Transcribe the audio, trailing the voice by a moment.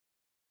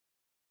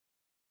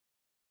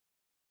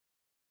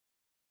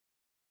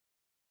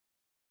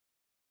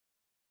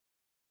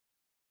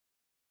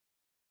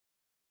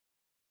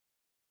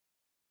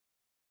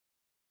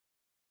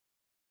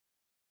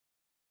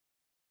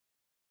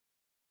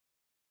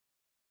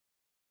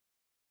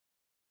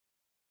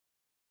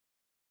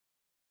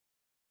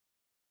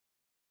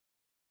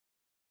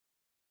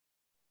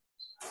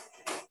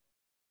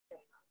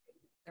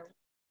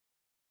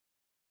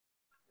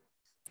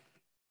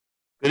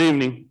Good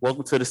evening.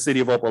 Welcome to the city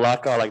of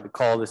Opa-locka. I'd like to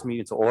call this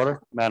meeting to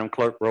order. Madam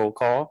Clerk, roll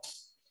call.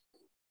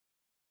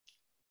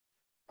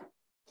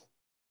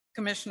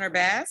 Commissioner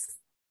Bass,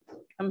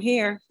 I'm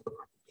here.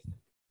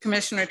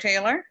 Commissioner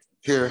Taylor,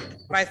 Here.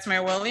 Vice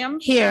Mayor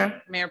Williams,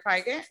 Here. Mayor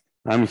Pygott.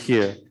 I'm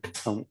here.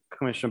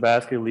 Commissioner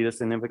Bass, can you lead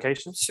us in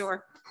invocation?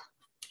 Sure.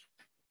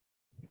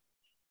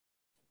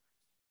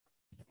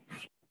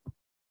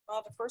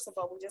 Father, first of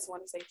all, we just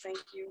want to say thank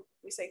you.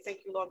 We say thank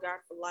you, Lord God,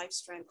 for life,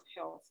 strength,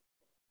 health.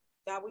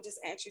 God, we just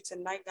ask you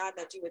tonight, God,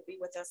 that you would be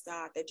with us,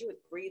 God, that you would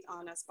breathe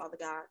on us, Father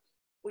God.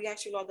 We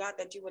ask you, Lord God,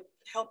 that you would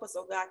help us,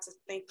 oh God, to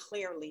think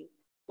clearly,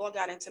 Lord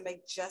God, and to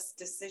make just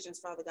decisions,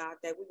 Father God,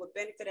 that we would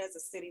benefit as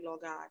a city, Lord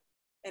God,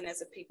 and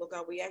as a people,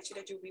 God. We ask you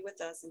that you be with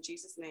us in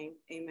Jesus' name.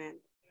 Amen.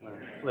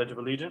 Pledge of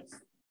allegiance.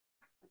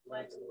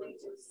 Pledge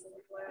allegiance to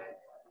the flag.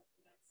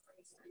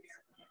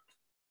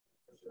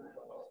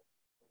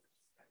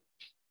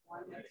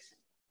 One nation.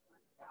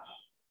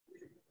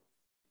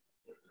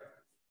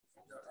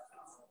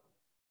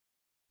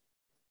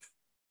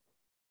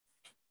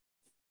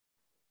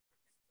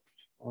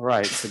 All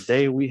right,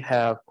 today we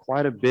have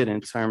quite a bit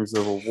in terms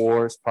of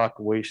awards,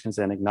 proclamations,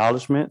 and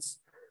acknowledgements.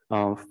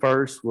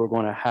 First, we're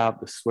going to have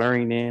the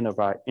swearing in of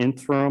our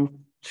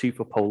interim chief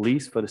of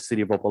police for the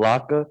city of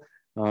Opa-locka,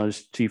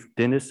 Chief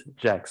Dennis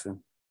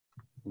Jackson.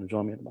 Want to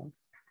join me at the bottom?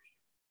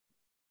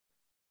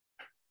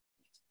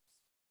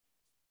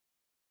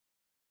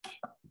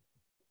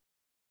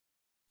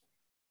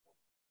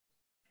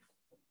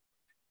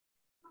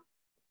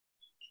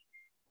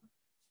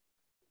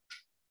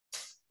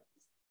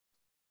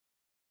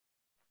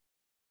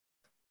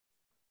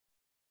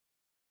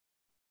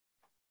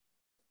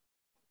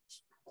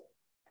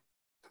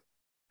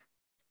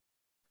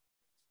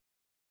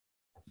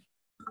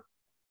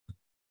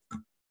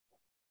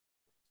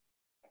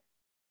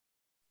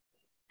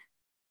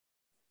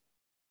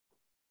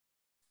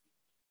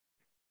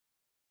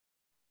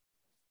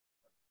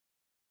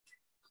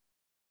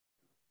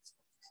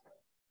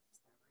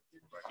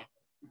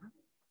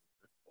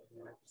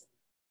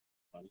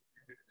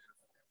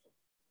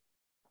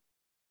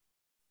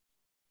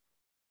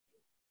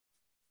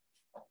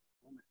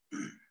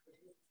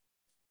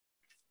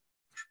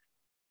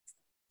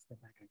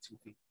 Step back like 2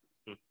 feet.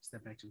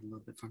 Step back just a little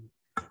bit from me.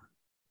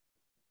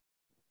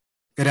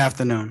 Good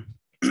afternoon.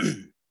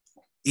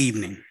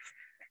 Evening.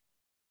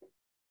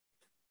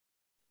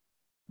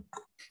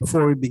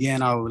 Before we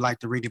begin, I would like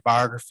to read the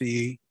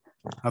biography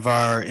of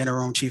our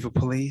interim chief of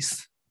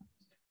police,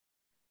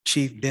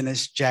 Chief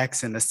Dennis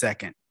Jackson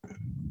II.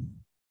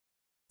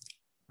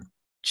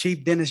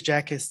 Chief Dennis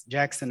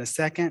Jackson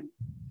II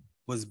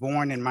was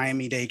born in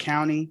Miami-Dade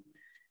County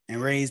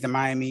and raised in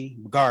Miami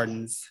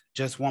Gardens,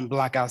 just one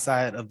block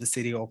outside of the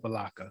city of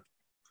Opa-locka.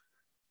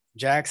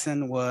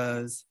 Jackson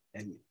was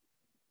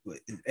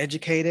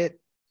educated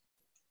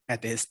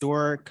at the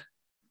historic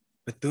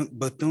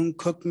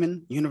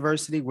Bethune-Cookman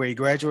University, where he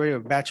graduated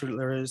with a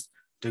bachelor's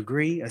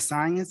degree of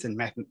science in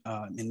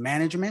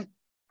management.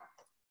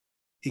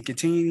 He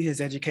continued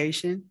his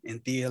education in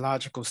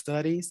theological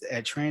studies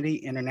at Trinity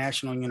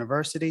International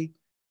University,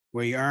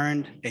 where he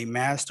earned a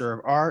Master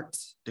of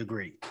Arts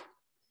degree.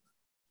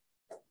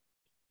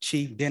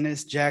 Chief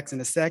Dennis Jackson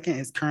II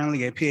is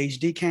currently a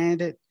PhD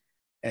candidate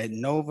at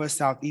Nova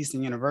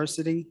Southeastern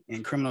University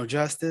in criminal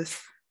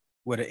justice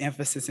with an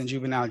emphasis in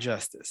juvenile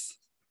justice.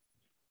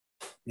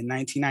 In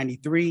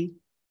 1993,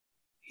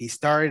 he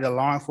started a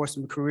law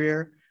enforcement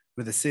career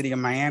with the City of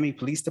Miami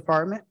Police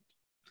Department.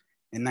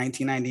 In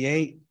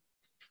 1998,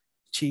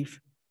 Chief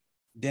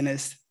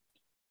Dennis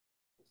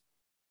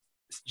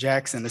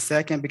Jackson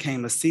II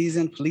became a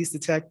seasoned police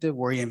detective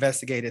where he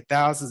investigated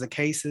thousands of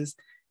cases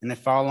in the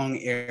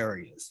following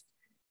areas: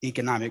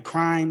 economic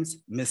crimes,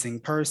 missing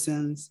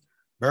persons,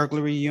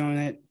 burglary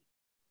unit,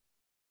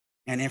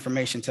 and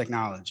information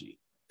technology.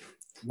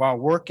 While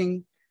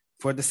working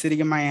for the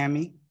City of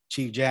Miami,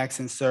 Chief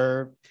Jackson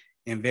served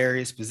in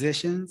various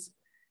positions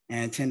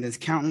and attended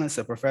countless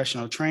of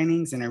professional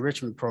trainings and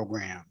enrichment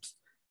programs,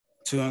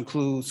 to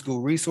include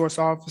school resource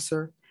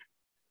officer,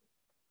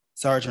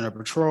 sergeant of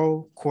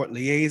patrol, court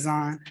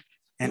liaison,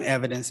 and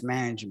evidence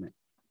management.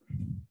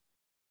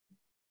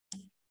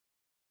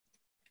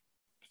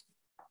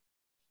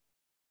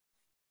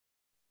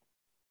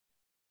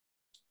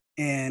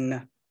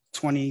 In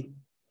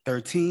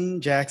 2013,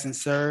 Jackson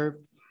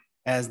served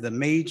as the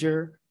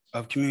Major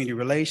of Community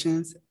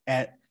Relations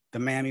at the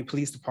Miami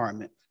Police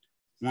Department,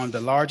 one of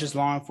the largest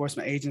law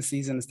enforcement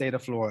agencies in the state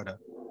of Florida.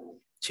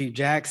 Chief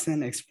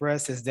Jackson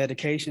expressed his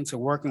dedication to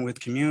working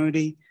with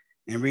community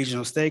and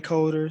regional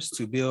stakeholders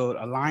to build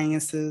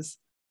alliances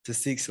to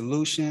seek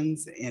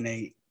solutions in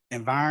an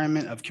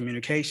environment of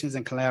communications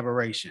and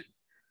collaboration.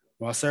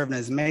 While serving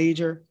as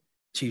Major,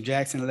 Chief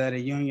Jackson led a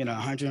union of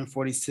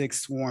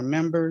 146 sworn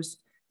members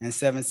and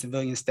 7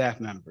 civilian staff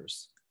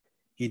members.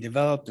 He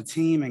developed a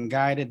team and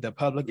guided the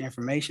Public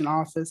Information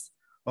Office,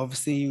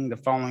 overseeing the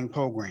following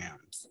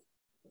programs: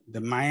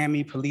 the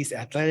Miami Police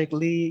Athletic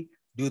League,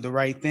 Do the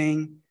Right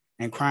Thing,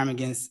 and Crime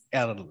Against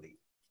Elderly.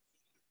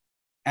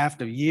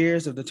 After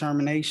years of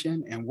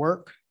determination and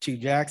work, Chief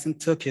Jackson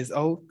took his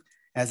oath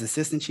as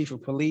Assistant Chief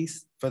of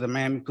Police for the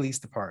Miami Police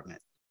Department.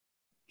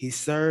 He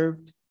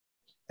served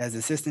as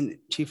Assistant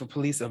Chief of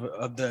Police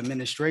of the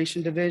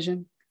Administration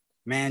Division,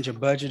 managed a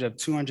budget of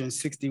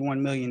 $261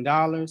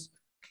 million,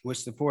 which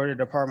supported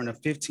a department of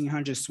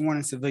 1,500 sworn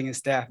and civilian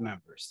staff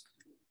members.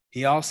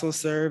 He also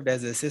served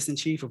as the Assistant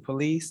Chief of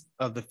Police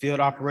of the Field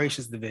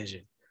Operations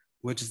Division,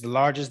 which is the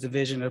largest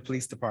division of the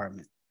police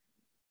department.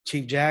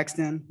 Chief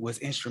Jackson was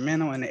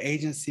instrumental in the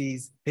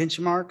agency's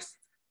benchmarks,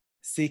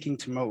 seeking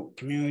to promote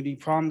community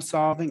problem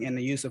solving and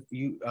the use of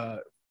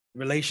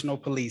relational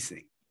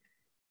policing.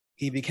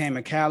 He became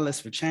a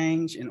catalyst for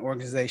change in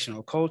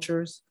organizational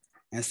cultures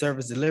and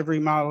service delivery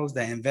models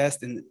that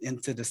invest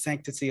into the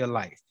sanctity of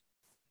life.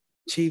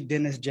 Chief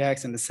Dennis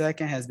Jackson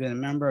II has been a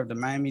member of the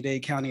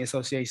Miami-Dade County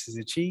Associations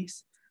of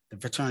Chiefs, the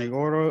Fraternity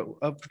Order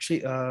of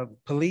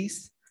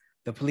Police,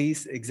 the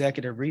Police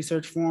Executive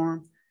Research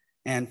Forum,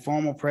 and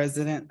former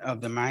president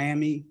of the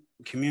Miami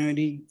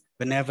Community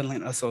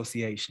Benevolent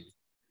Association.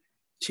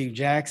 Chief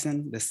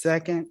Jackson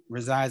II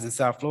resides in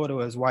South Florida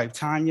with his wife,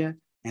 Tanya,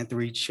 and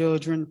 3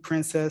 children,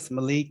 Princess,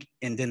 Malik,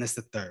 and Dennis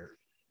III.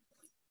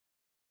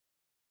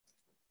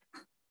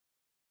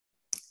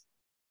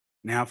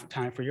 Now for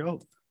time for your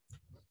oath.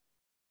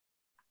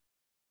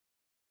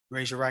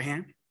 Raise your right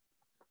hand.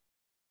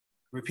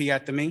 Repeat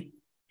after me.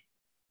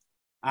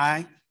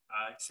 I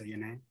say your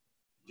name.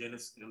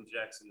 Dennis M.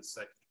 Jackson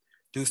II.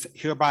 Do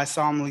hereby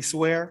solemnly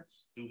swear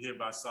Do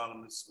hereby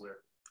solemnly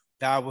swear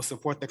that I will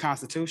support the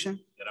Constitution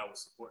that I will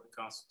support the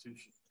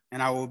Constitution and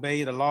I will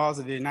obey the laws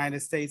of the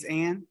United States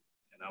and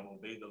and I will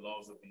obey the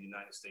laws of the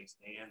United States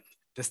and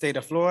the state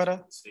of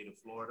Florida, the state of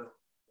Florida,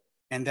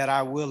 and that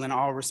I will in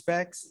all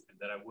respects and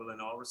that I will in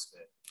all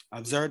respect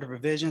observe the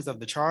provisions of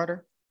the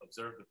Charter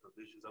observe the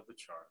provisions of the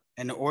Charter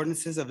and the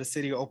ordinances of the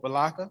city of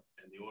Opa-locka,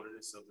 and the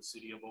ordinance of the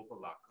city of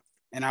Opa-locka,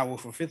 and I will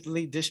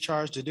faithfully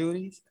discharge the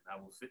duties and I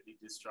will fitly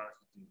discharge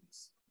the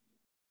duties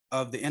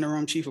of the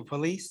interim chief of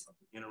police of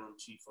the interim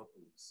chief of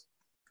police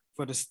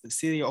for the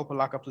city of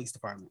Opa-locka Police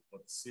Department. for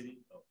the city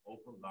of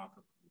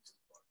Opa-locka Police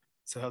Department.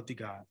 So help you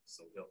God.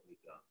 So help me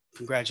God.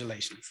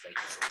 Congratulations. Thank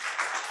you.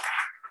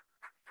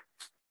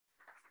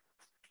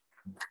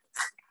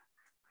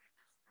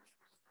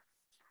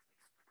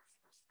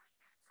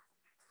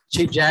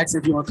 Chief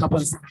Jackson, if you want to come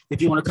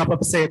up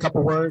and say a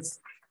couple words.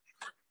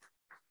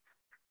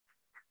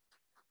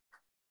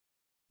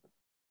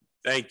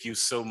 Thank you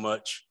so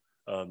much,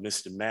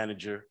 Mr.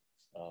 Manager,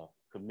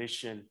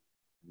 Commission,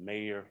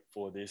 Mayor,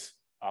 for this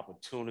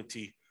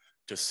opportunity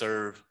to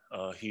serve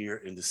here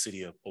in the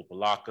city of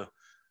Opa-locka.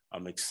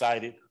 I'm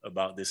excited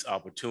about this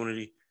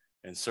opportunity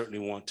and certainly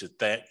want to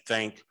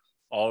thank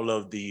all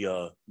of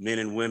the men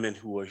and women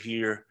who are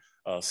here,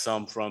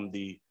 some from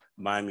the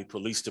Miami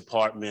Police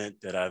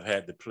Department that I've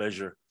had the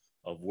pleasure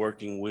of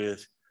working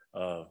with.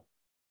 Of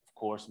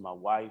course, my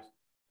wife,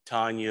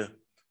 Tanya,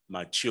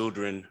 my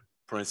children,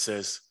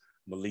 Princess,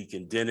 Malik,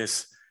 and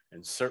Dennis.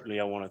 And certainly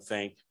I want to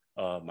thank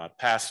my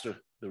pastor,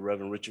 the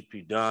Reverend Richard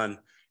P. Dunn,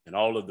 and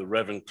all of the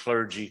Reverend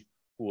clergy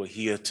who are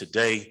here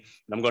today.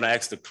 And I'm going to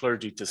ask the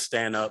clergy to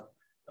stand up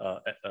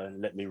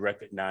and let me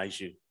recognize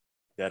you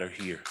that are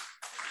here.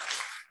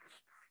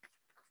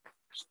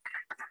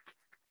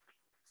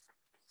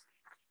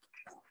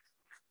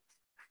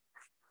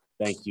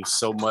 Thank you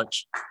so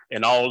much.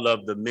 And all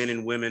of the men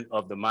and women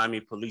of the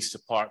Miami Police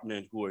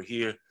Department who are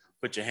here,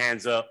 put your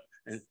hands up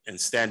and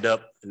stand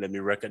up and let me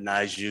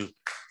recognize you.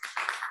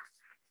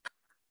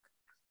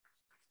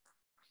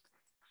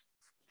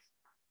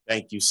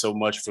 Thank you so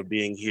much for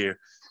being here.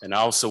 And I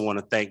also want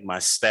to thank my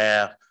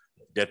staff,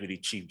 Deputy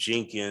Chief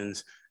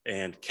Jenkins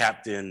and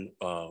Captain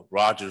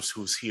Rogers,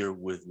 who's here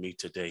with me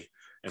today.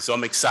 And so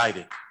I'm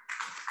excited.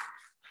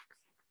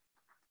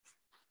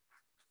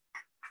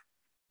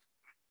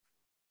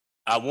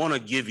 I want to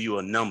give you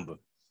a number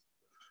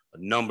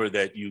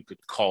that you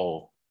could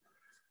call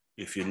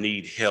if you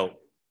need help,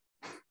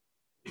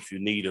 if you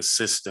need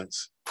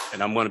assistance,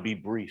 and I'm going to be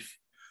brief.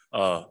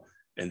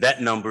 And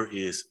that number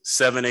is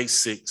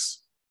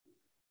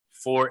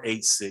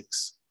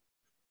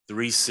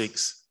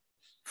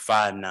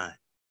 786-486-3659.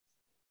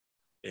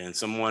 And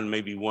someone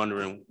may be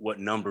wondering, what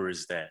number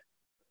is that?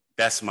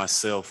 That's my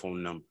cell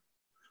phone number.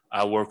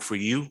 I work for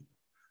you.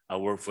 I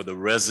work for the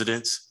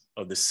residents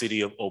of the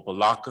city of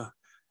Opa-locka.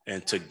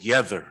 And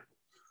together,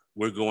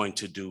 we're going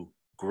to do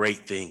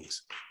great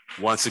things.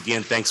 Once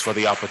again, thanks for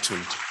the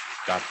opportunity.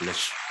 God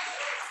bless you.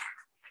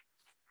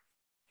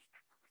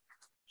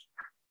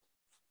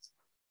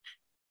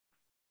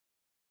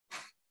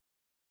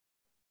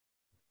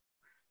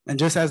 And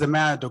just as a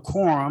matter of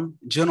decorum,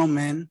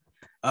 gentlemen,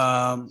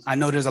 I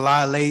know there's a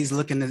lot of ladies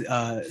looking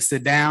to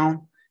sit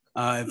down.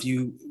 If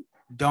you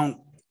don't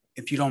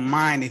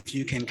mind, if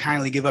you can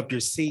kindly give up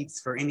your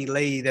seats for any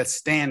lady that's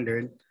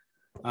standard,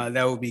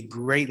 that would be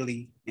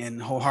greatly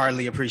and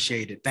wholeheartedly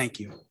appreciated. Thank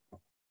you.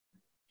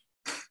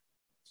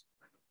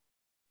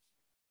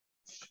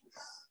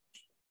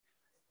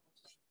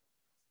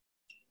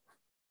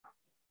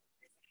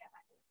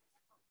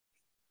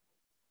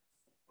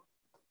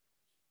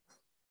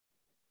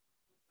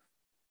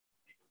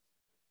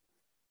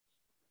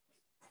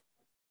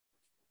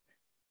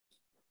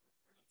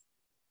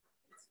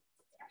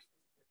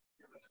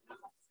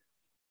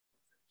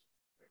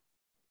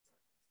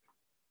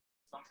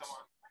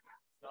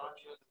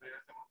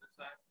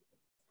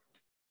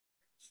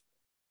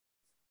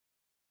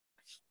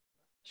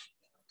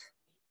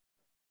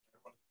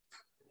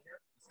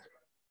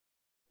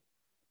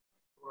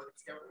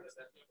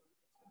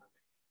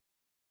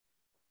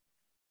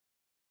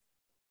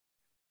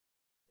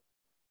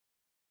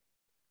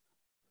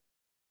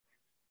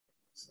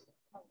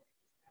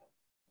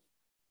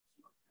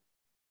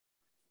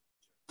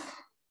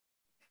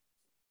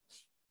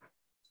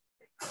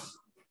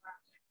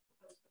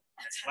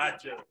 That's my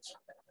judge.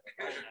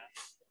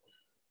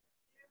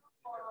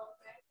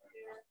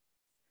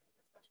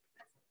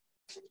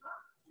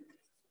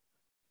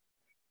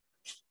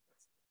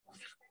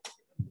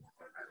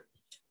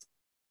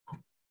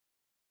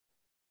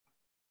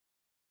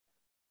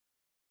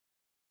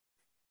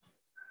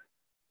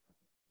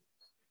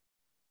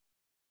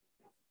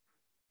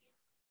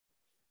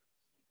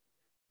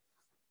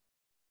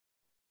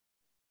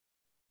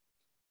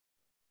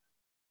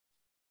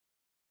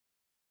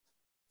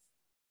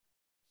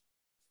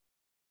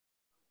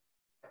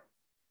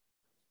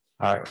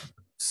 All right.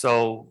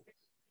 So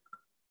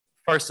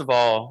first of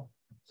all,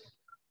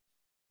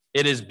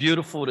 it is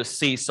beautiful to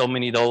see so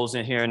many of those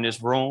in here in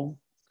this room.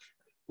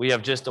 We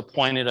have just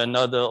appointed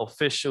another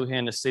official here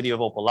in the city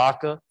of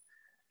Opa-locka,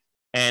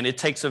 and it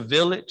takes a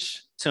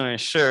village to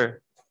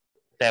ensure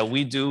that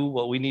we do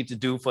what we need to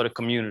do for the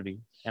community.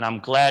 And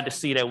I'm glad to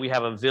see that we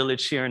have a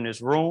village here in this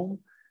room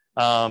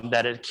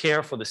that is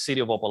care for the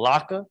city of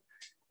Opa-locka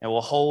and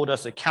will hold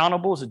us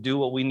accountable to do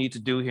what we need to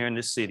do here in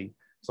this city.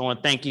 So I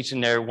want to thank each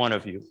and every one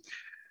of you.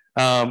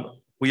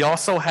 We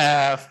also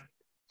have,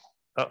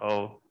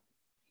 it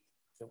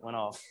went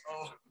off.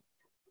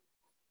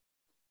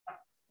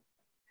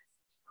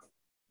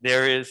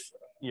 There is,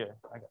 yeah,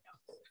 I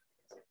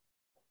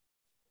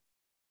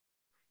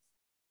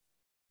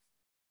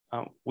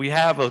got it. We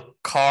have a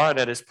car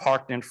that is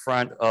parked in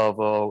front of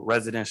a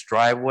residence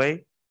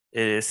driveway.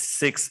 It is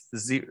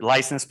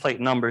license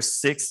plate number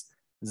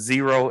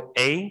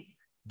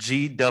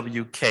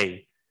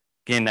 60A-GWK.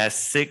 Again,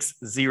 that's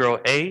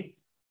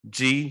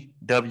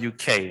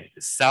 60A-GWK,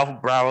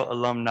 South Broward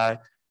alumni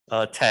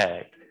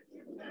tag.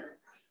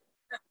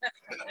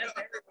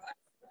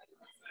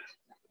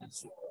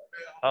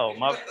 Oh,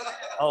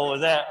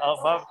 was that?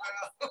 Oh,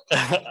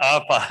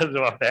 I apologize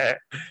about that.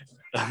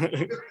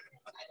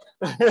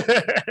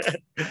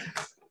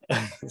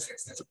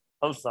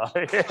 I'm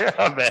sorry.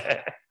 I'm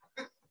bad.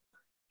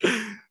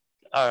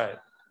 All right.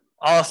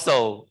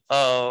 Also,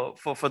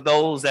 for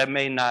those that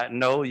may not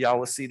know, y'all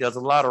will see there's a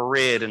lot of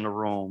red in the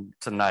room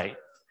tonight.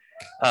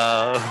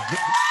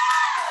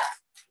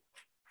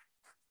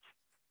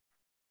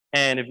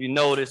 And if you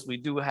notice, we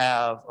do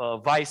have a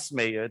vice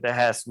mayor that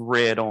has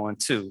red on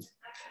too.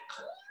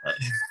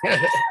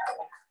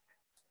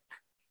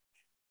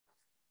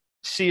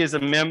 She is a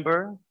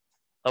member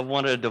of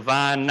one of the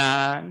Divine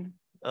Nine,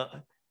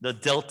 the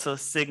Delta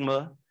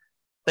Sigma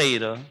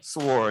Theta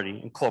Sorority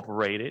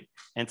Incorporated.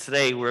 And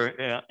today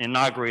we're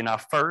inaugurating our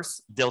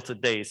first Delta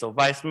Day. So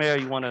Vice Mayor,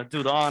 you want to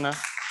do the honor?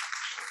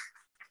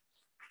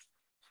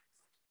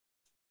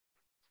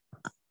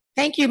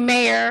 Thank you,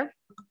 Mayor.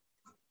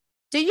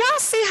 Do y'all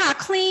see how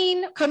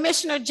clean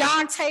Commissioner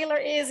John Taylor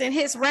is in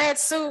his red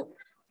suit?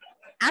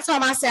 I told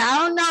him, I said, I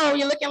don't know,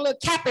 you're looking a little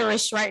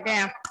Capper-ish right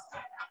now.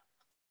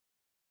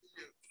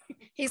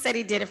 He said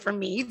he did it for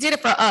me. He did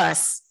it for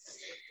us.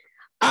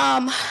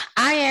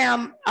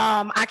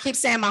 I keep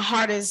saying my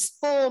heart is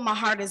full, my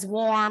heart is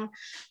warm,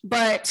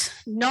 but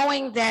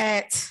knowing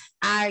that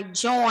I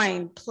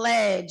joined,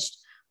 pledged,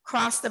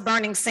 crossed the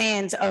burning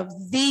sands of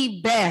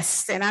the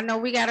best, and I know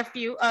we got a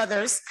few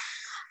others,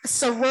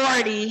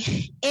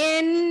 sorority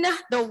in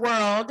the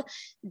world,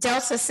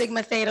 Delta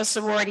Sigma Theta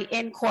Sorority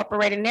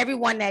Incorporated, and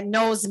everyone that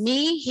knows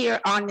me here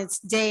on this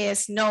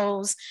dais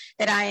knows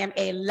that I am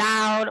a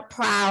loud,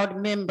 proud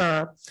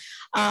member.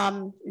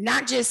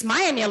 Not just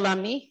Miami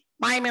alumni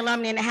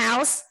in the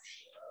house,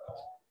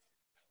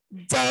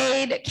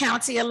 Dade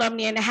County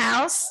alumni in the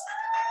house,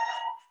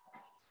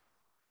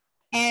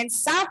 and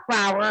South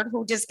Broward,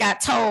 who just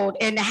got told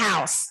in the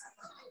house.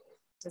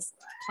 Just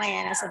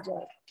playing, that's a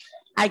joke.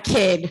 I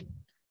kid.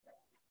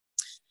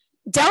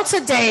 Delta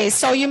Days,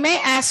 so you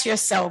may ask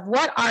yourself,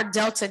 what are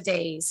Delta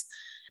Days?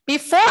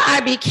 Before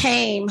I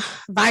became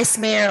vice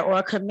mayor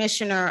or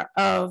commissioner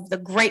of the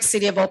great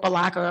city of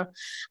Opa-locka,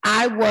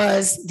 I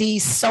was the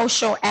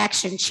social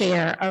action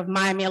chair of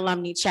Miami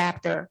Alumni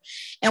Chapter.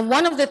 And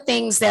one of the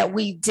things that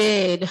we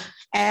did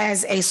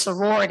as a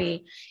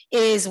sorority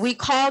is we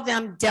called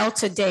them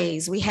Delta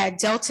Days. We had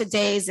Delta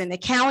Days in the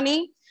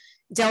county,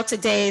 Delta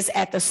Days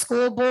at the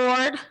school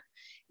board,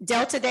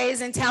 Delta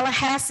Days in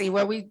Tallahassee,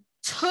 where we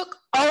took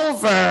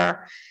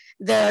over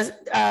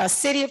the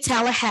city of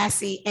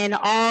Tallahassee in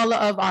all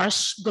of our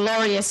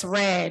glorious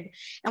red.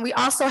 And we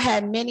also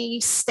had many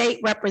state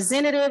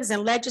representatives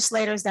and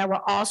legislators that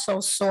were also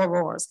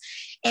sorors.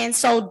 And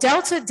so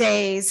Delta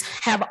Days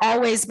have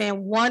always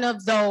been one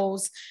of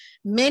those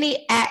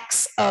many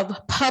acts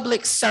of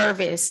public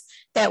service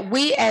that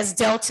we as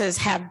Deltas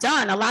have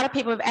done. A lot of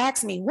people have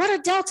asked me, what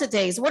are Delta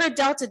Days? What are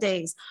Delta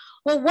Days?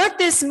 Well, what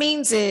this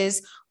means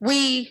is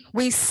we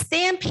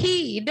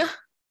stampede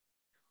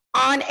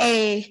on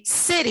a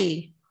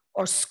city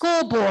or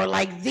school board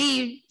like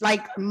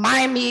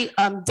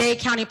Miami-Dade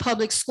County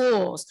Public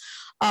Schools,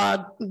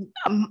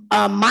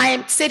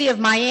 my city of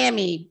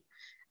Miami.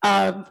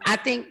 I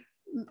think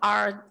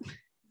our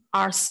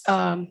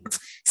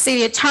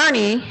city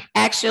attorney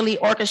actually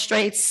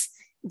orchestrates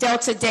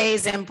Delta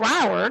Days in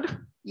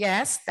Broward.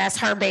 Yes, that's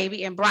her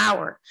baby in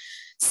Broward.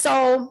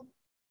 So,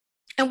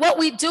 and what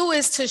we do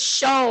is to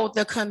show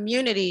the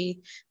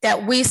community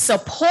that we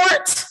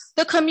support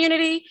the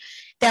community,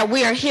 that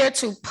we are here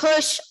to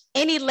push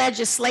any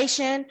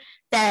legislation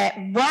that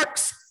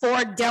works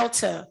for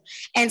Delta.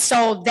 And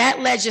so that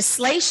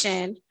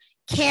legislation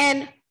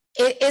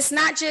it's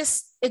not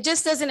just, it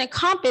just doesn't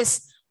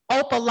encompass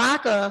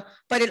Opa-locka,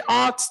 but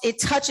it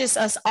touches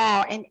us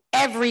all in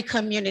every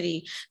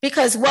community.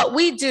 Because what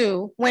we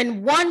do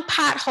when one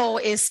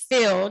pothole is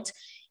filled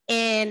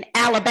in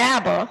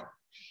Alabama,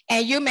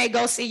 and you may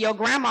go see your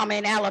grandmama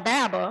in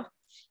Alabama,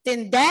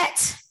 then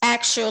that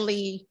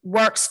actually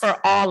works for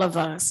all of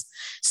us.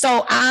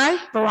 So I,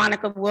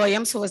 Veronica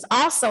Williams, who is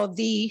also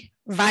the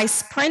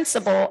vice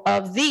principal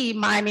of the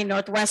Miami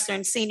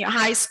Northwestern Senior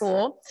High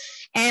School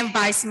and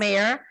vice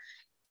mayor,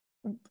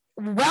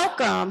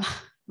 welcome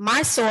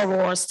my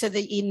sorors to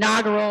the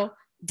inaugural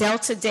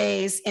Delta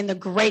Days in the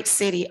great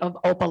city of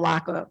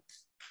Opa-locka.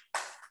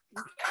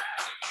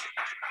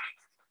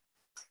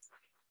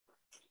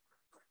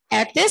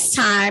 At this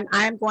time,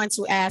 I'm going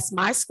to ask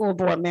my school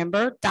board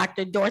member,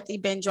 Dr. Dorothy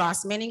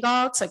Bendross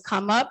Meningall, to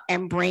come up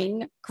and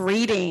bring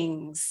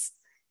greetings.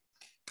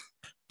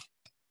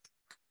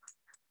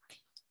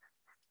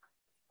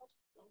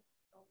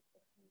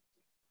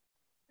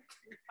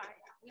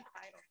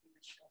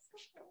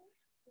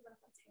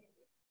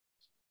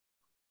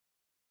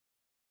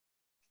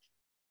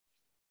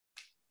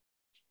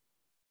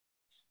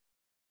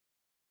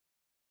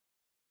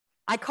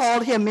 I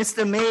called him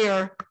Mr.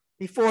 Mayor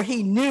before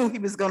he knew he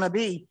was going to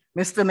be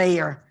Mr.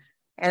 Mayor.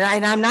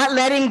 And I'm not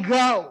letting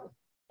go.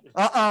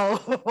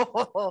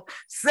 Uh-oh.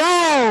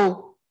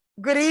 So,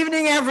 good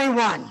evening,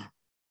 everyone.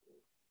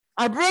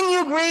 I bring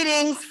you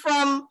greetings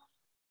from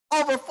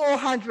over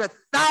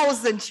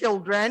 400,000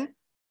 children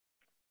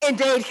in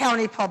Dade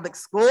County Public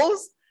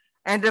Schools.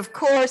 And of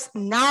course,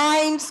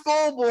 9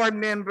 school board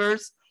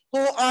members who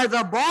are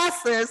the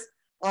bosses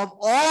of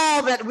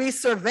all that we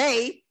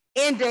survey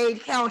in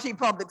Dade County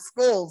Public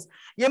Schools.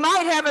 You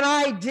might have an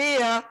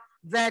idea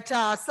that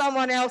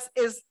someone else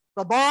is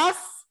the boss,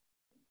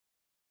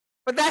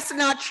 but that's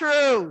not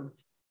true.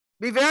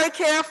 Be very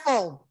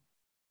careful.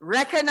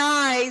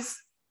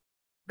 Recognize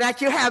that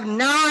you have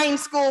 9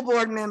 school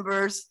board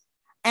members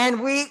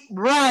and we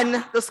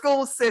run the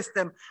school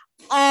system.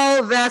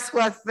 Oh, that's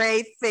what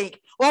they think.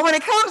 Well, when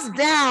it comes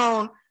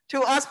down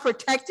to us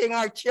protecting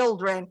our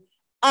children,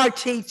 our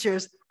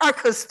teachers, our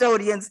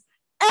custodians,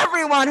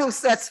 everyone who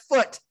sets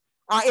foot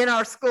in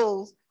our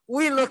schools,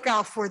 we look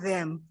out for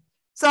them.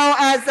 So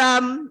as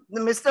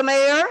Mr.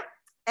 Mayor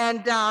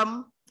and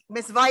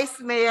Ms. Vice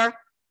Mayor,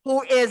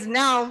 who is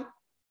now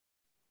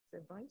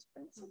the Vice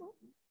Principal?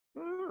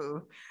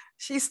 Ooh,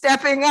 she's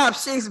stepping up.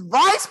 She's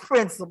Vice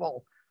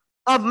Principal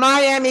of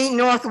Miami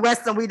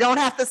Northwestern. We don't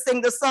have to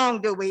sing the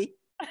song, do we?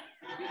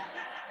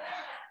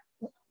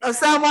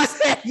 Someone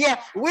said,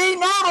 yeah, we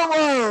know the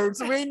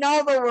words. We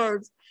know the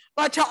words.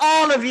 But to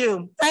all of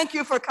you, thank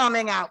you for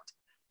coming out.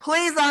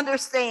 Please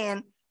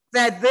understand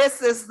that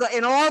this is the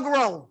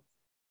inaugural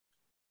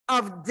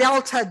of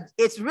Delta.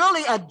 It's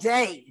really a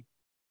day,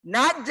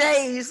 not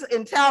days.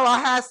 In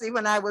Tallahassee,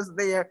 when I was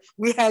there,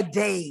 we had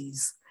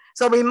days.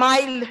 So we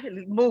might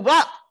move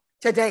up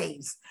to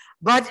days.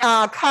 But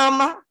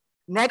come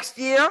next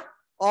year,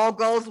 all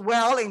goes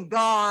well and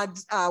God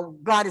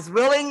is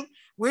willing,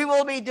 we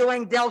will be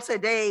doing Delta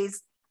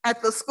Days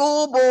at the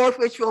school board,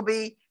 which will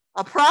be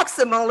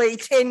approximately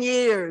 10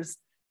 years.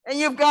 And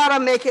you've got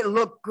to make it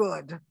look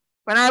good.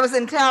 When I was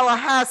in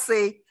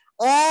Tallahassee,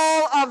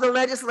 all of the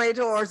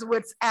legislators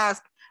would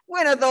ask,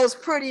 when are those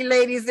pretty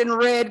ladies in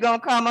red gonna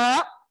come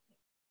up?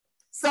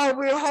 So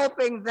we're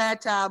hoping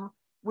that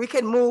we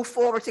can move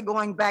forward to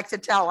going back to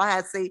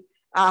Tallahassee.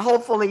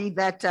 Hopefully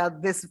that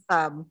this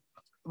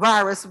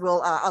virus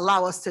will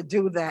allow us to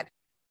do that.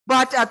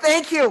 But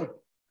thank you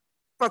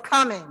for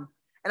coming.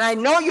 And I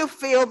know you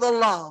feel the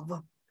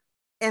love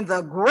in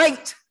the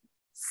great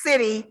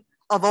city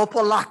of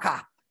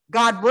Opa-locka.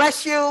 God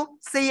bless you.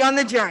 See you on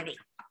the journey.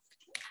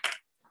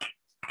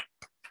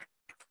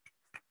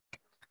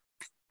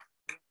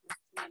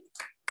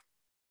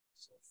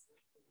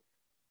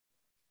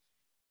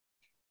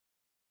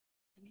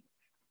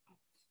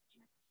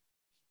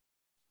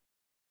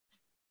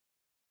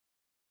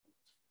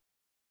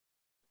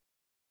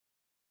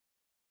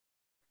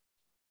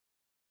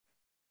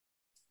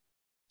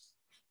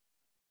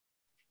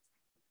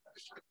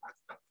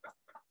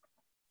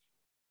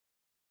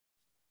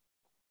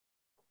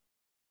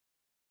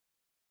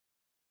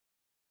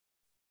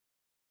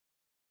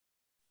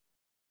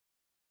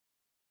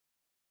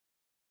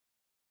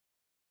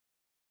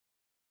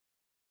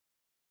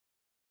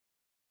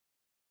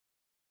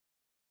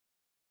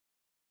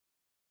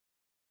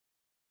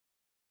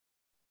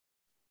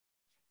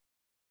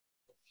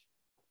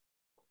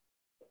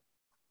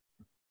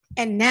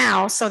 And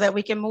now, so that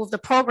we can move the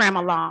program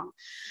along,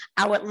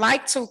 I would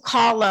like to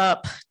call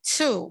up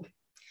two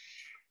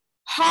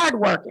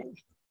hardworking,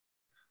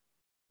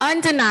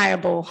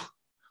 undeniable,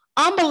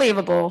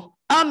 unbelievable,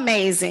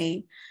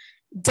 amazing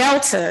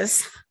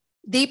Deltas,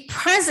 the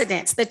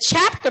presidents, the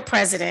chapter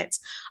presidents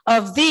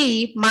of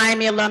the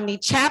Miami Alumni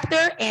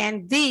Chapter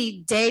and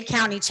the Dade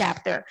County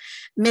Chapter,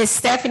 Miss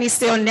Stephanie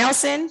Steele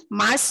Nelson,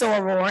 my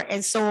soror,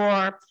 and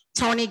soror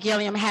Tony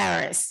Gilliam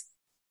Harris.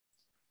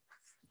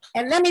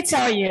 And let me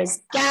tell you,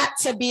 it's got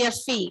to be a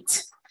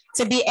feat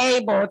to be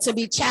able to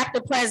be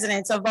chapter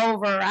presidents of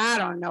over, I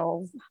don't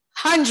know,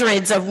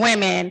 hundreds of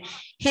women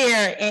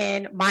here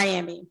in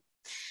Miami.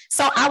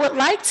 So I would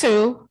like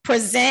to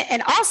present,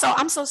 and also,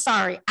 I'm so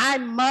sorry, I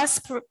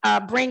must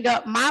bring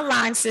up my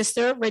line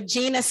sister,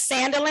 Regina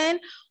Sanderlin,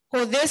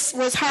 who this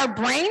was her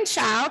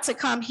brainchild to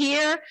come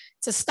here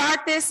to start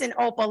this in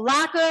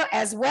Opa-locka,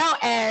 as well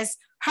as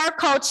her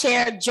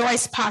co-chair,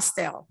 Joyce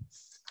Postel.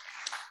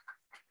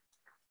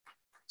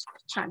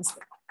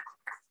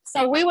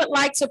 So we would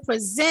like to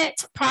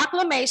present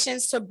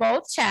proclamations to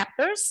both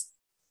chapters.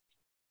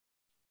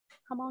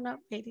 Come on up,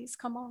 ladies,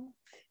 come on.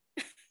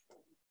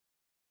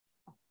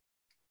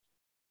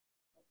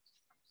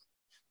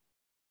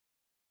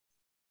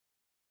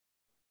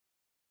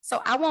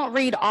 So I won't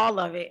read all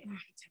of it.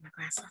 Take my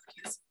glass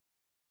off.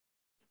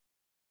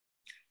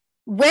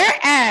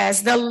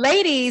 Whereas the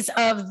ladies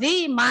of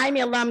the Miami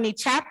Alumni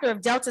Chapter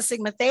of Delta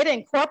Sigma Theta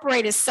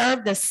Incorporated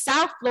served the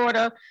South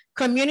Florida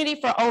community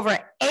for over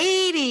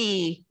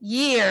 80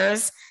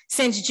 years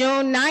since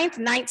June 9th,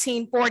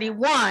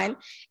 1941.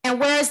 And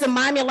whereas the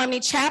Miami Alumni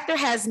Chapter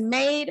has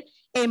made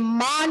a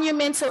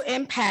monumental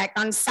impact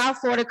on South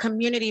Florida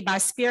community by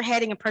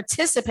spearheading and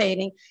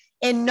participating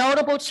in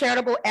notable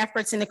charitable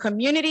efforts in the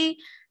community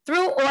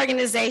through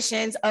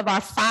organizations of our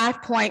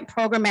 5-point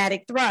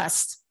programmatic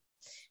thrust,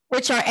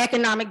 which are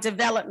economic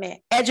development,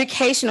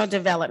 educational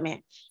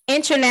development,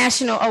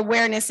 international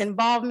awareness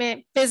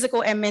involvement,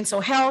 physical and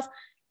mental health,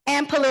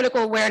 and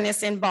political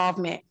awareness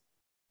involvement.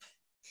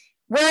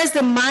 Whereas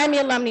the Miami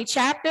Alumni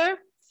Chapter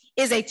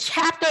is a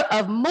chapter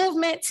of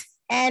movement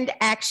and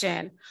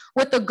action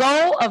with the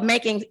goal of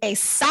making a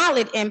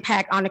solid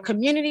impact on the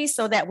community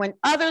so that when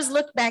others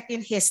look back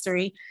in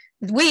history,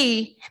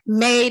 we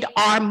made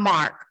our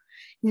mark.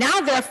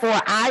 Now,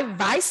 therefore, I,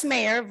 Vice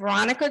Mayor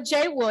Veronica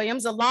J.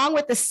 Williams, along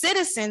with the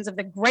citizens of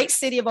the great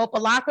city of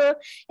Opa-locka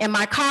and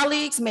my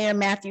colleagues, Mayor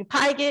Matthew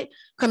Pygott,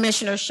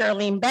 Commissioner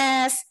Shirlene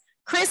Bass,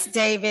 Chris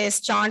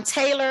Davis, John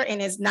Taylor in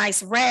his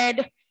nice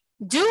red,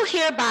 do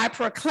hereby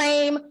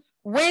proclaim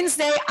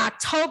Wednesday,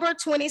 October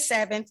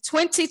 27th,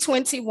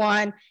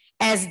 2021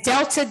 as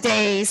Delta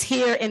Days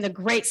here in the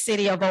great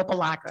city of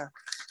Opa-locka.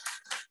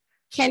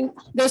 Can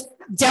the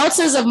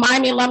Deltas of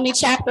Miami Alumni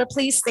Chapter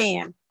please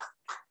stand?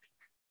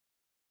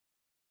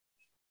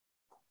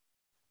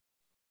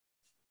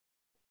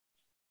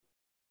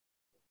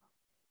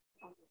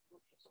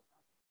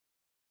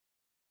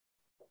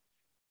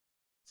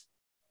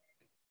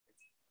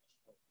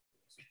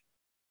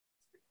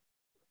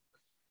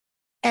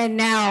 And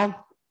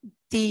now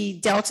the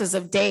Deltas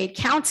of Dade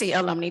County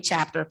Alumni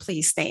Chapter,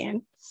 please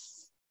stand.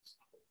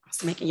 I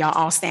was making y'all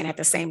all stand at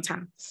the same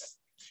time.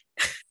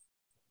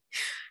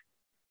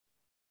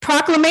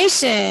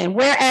 Proclamation,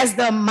 whereas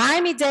the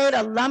Miami-Dade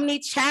Alumni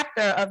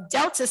Chapter of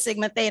Delta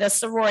Sigma Theta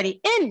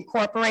Sorority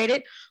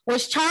Incorporated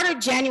was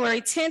chartered January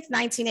 10th,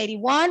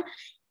 1981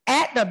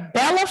 at the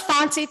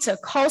Belafonte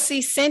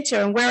Tacosi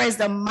Center, and whereas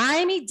the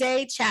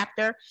Miami-Dade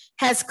chapter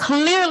has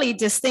clearly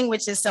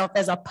distinguished itself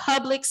as a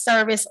public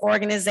service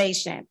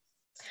organization.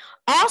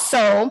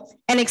 Also,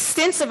 an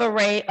extensive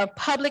array of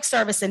public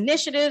service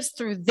initiatives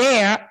through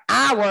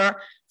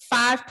our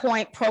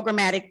 5-point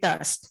programmatic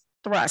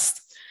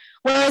thrust.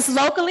 Whereas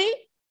locally,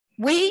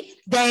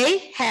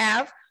 they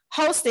have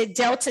hosted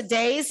Delta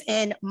Days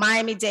in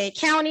Miami-Dade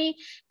County,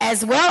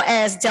 as well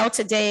as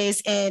Delta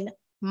Days in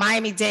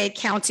Miami-Dade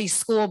County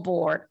School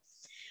Board.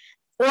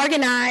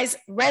 Organized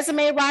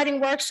resume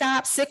writing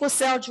workshops, sickle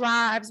cell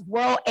drives,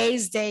 World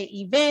AIDS Day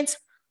events,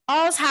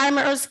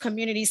 Alzheimer's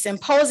community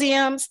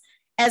symposiums,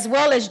 as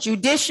well as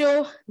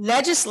judicial,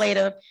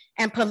 legislative,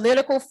 and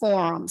political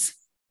forums.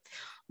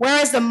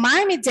 Whereas the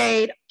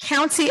Miami-Dade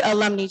County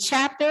Alumni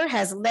Chapter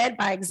has led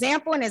by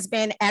example and has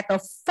been at the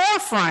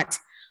forefront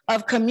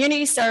of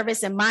community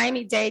service in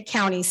Miami-Dade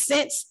County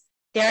since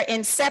their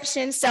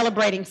inception,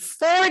 celebrating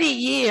 40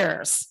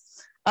 years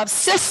of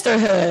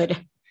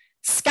sisterhood,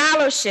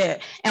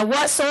 scholarship, and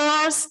what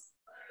sorors?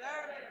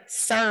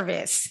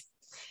 Service.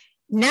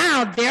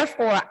 Now,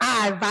 therefore,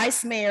 I,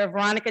 Vice Mayor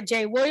Veronica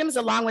J. Williams,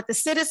 along with the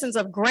citizens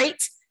of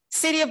great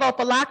city of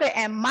Opa-locka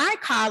and my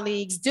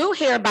colleagues, do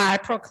hereby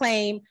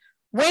proclaim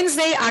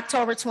Wednesday,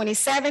 October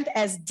 27th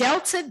as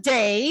Delta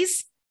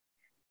Days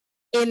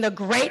in the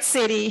great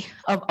city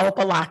of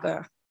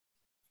Opa-locka.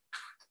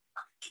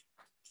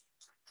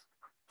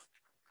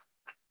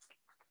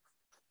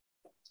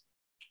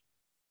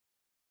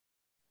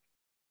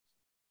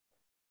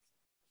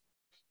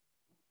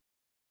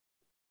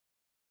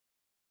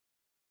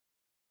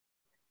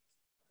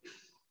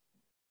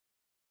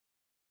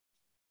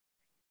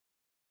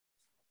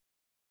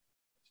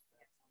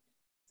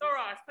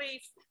 Sorors,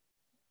 please.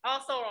 All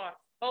sorors,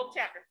 both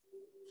chapters.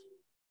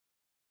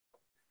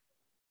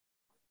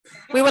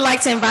 We would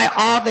like to invite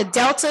all the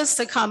Deltas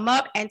to come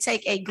up and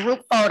take a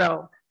group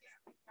photo.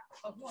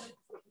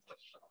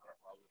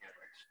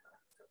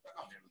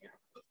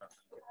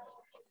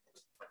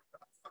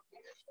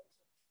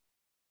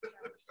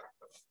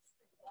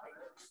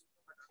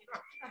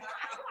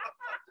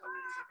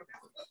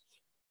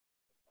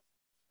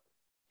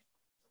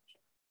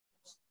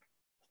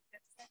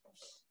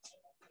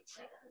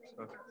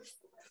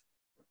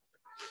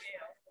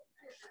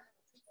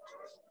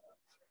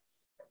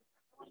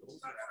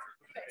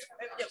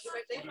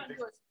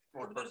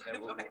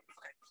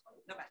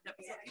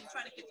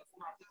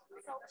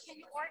 So can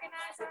you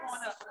organize us? We're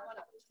going up.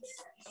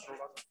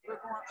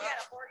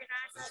 Yeah,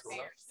 organize us.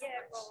 Yeah,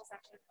 it goes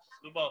up.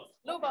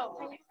 Lubo,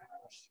 can you?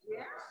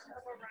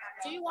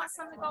 Do you want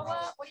some to go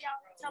up? What do y'all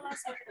tell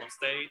us? On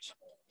stage,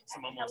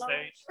 some on Hello?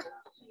 stage.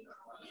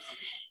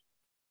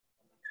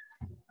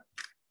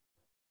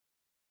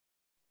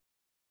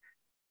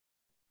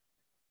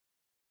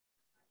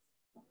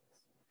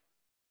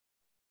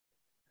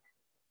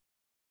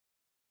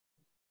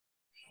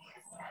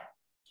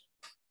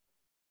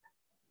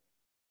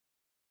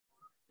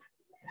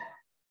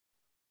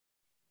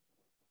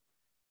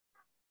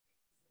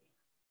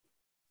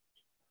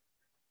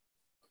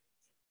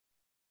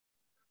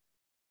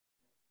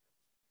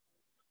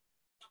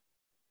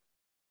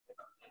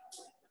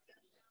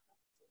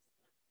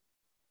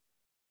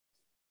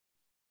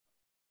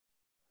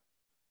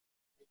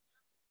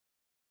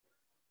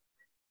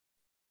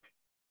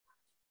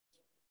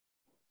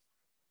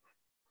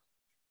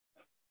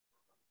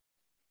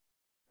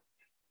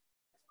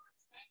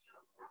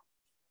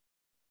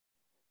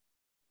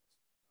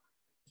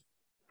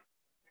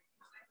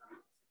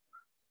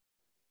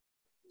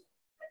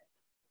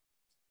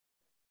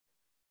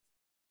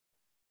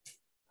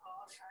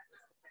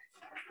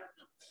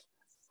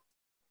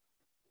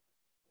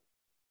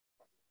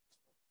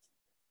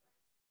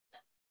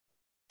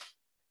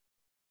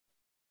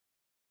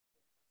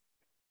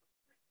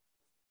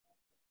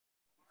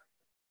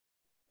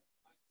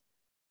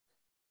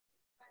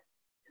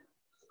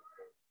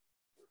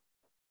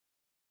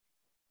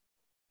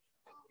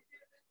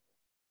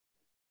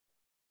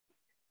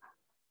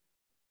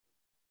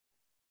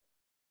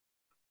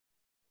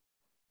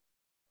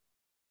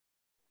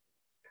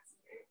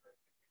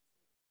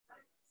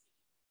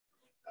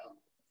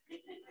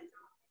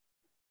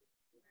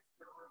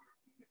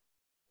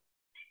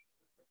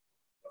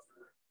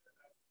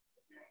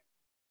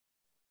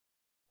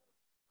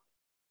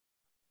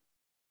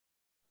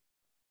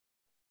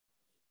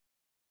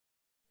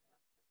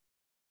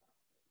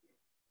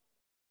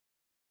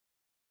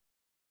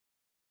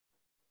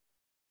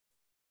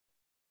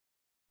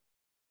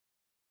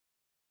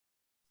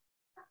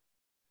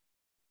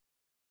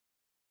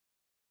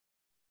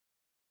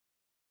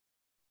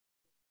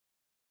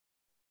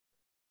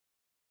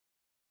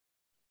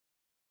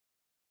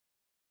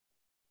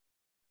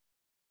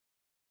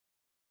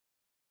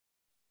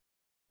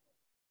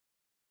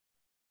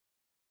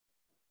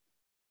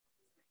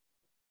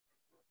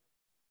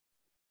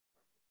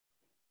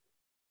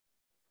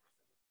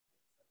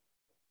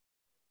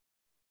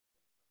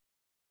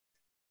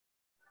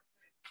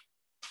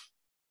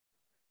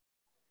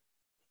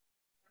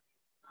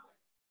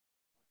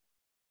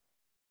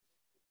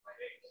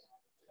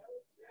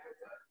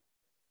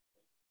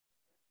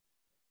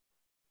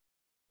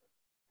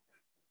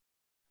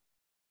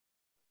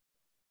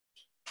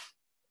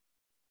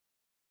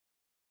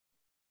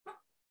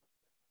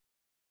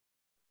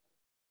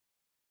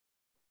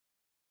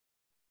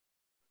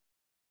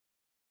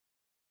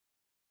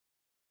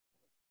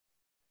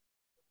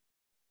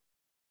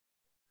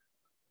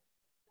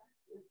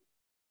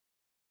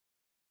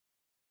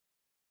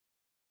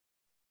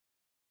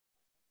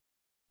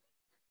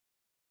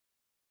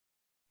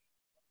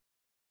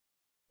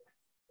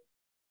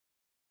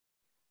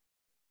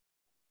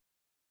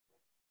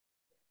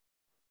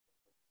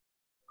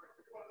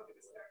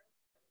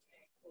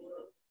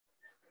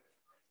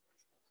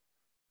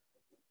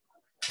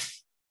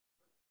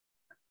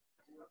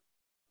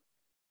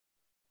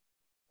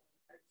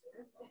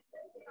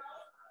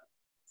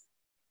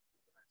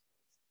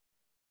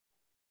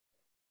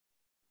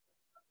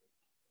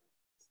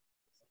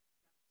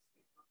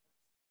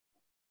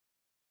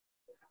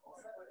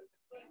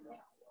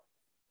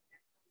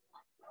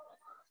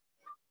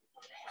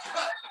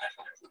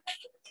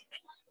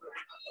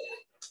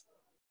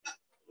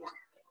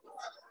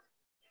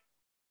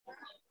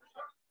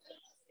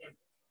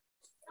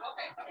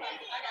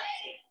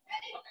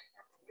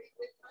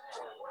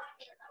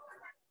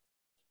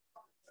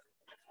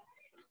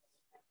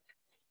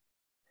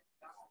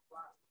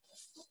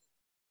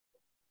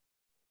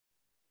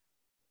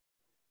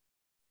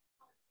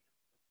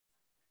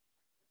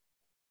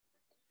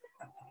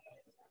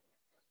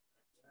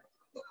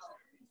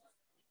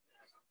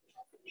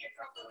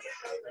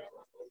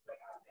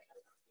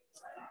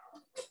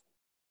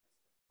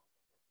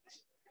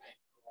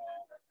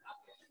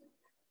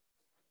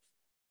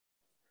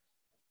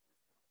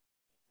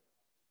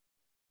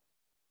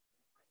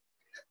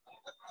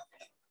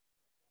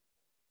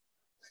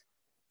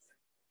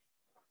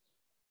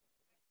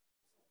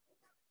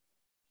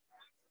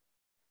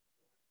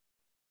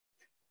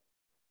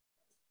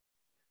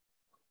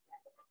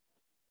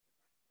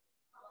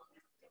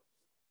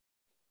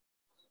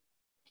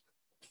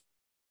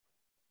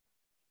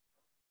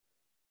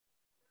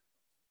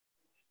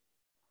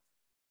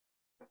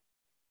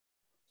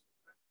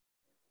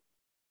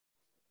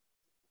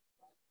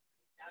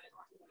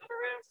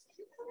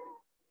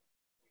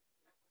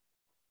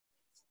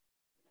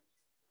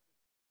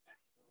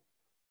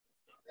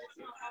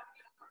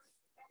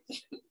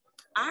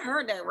 I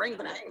heard that ring,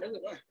 but I ain't heard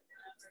that.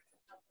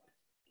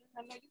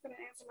 I know you could have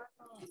answered my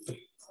phone.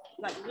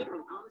 Like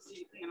literally, honestly,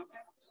 you can, okay?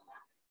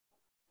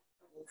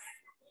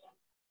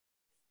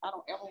 I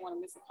don't ever want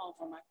to miss a call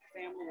from my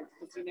family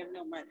because you never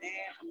know my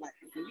dad. I'm like,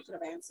 you could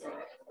have answered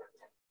it.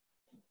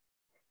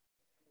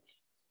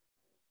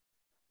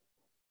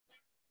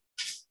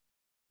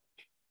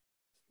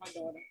 My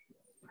daughter.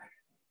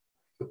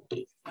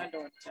 My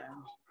daughter,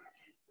 child.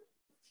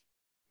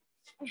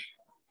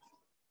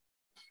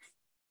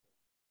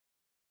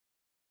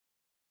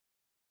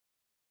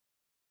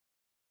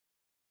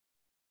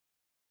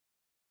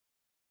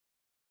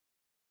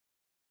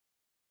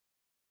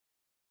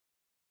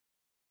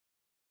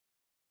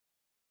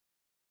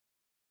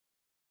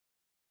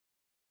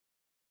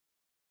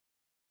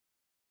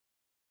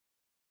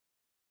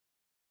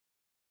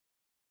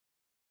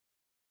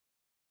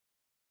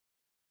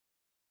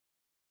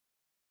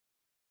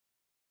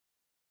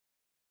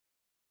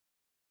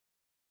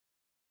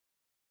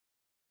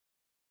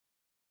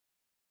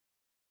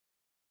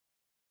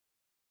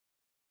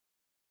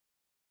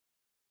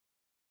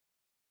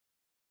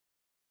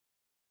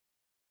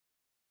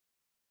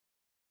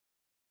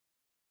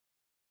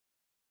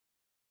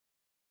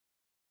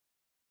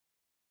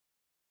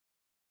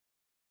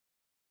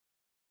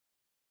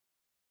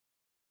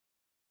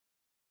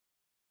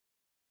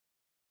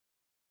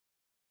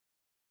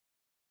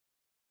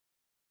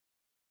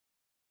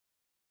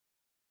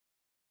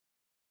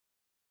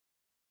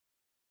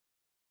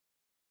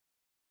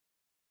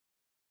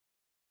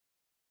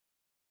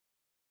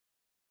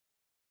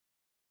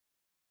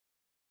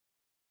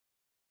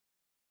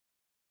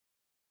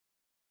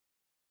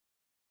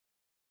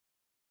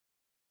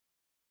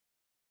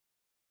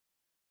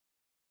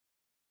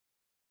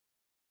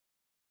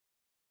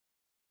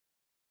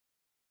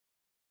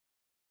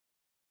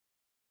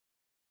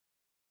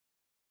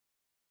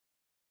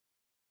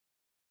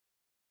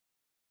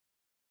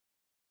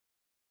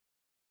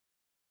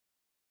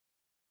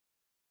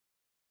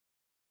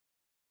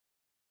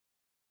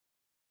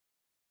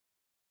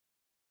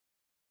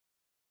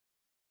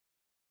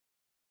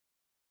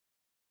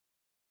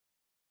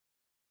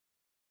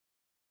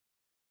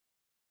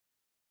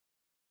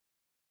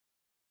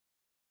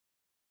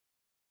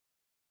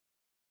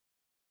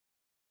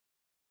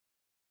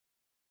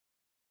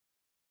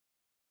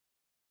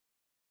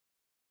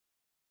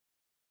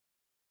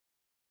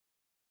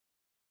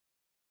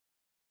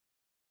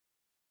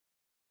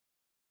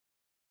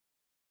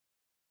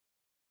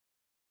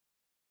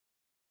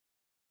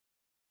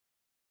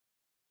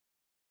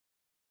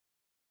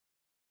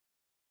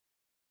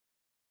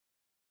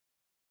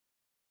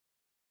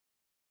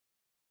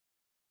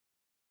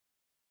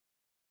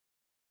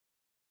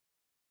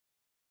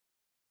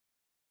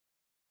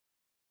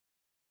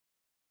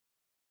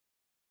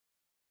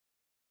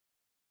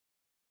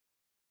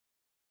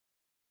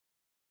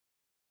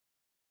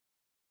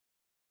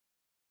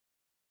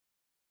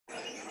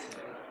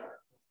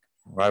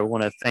 All right, we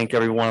want to thank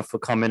everyone for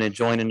coming and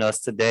joining us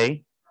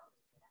today.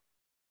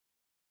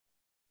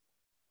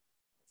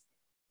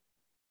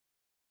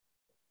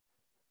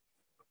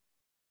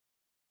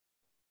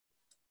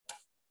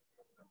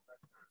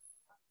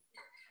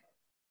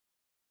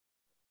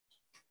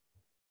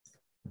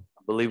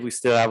 I believe we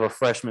still have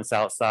refreshments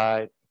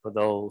outside for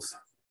those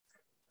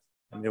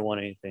if they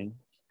want anything.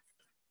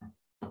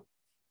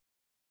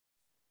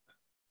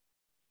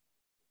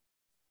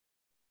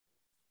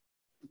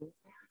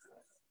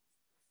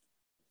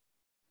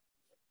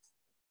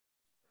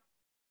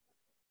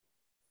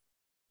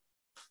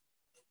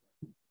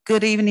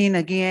 Good evening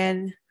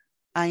again.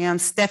 I am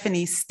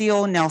Stephanie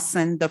Steele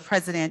Nelson, the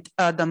president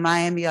of the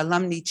Miami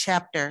Alumni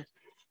Chapter,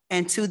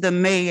 and to the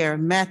mayor,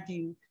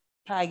 Matthew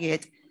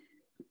Paget,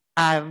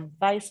 our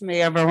vice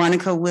mayor,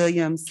 Veronica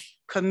Williams,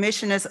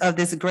 commissioners of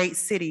this great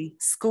city,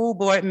 school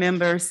board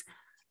members,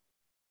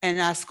 and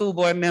our school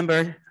board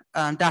member,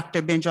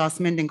 Dr. Benjoss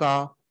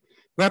Mendengal,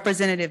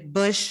 Representative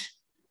Bush,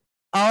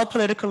 all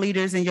political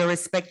leaders in your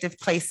respective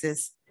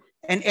places,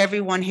 and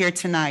everyone here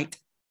tonight.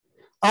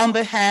 On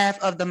behalf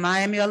of the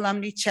Miami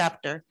Alumni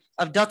Chapter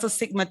of Delta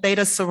Sigma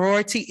Theta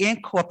Sorority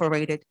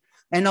Incorporated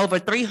and over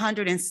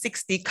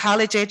 360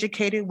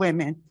 college-educated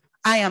women,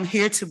 I am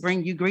here to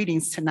bring you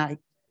greetings tonight.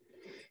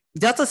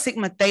 Delta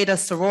Sigma Theta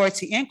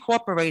Sorority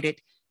Incorporated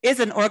is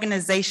an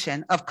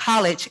organization of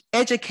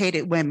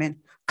college-educated women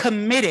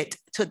committed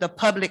to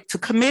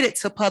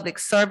public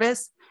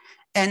service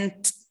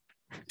and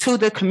to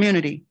the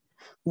community.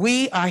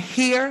 We are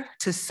here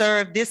to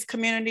serve this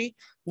community.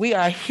 We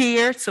are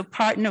here to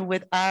partner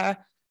with our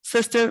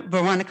sister,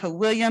 Veronica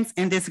Williams,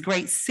 in this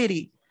great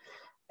city.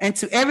 And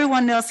to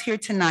everyone else here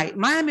tonight,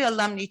 Miami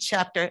Alumni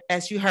Chapter,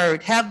 as you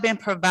heard, have been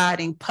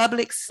providing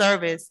public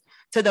service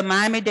to the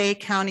Miami-Dade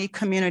County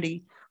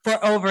community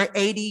for over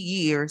 80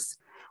 years.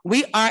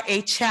 We are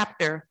a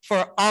chapter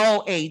for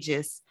all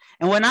ages.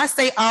 And when I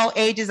say all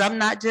ages, I'm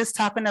not just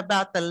talking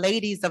about the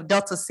ladies of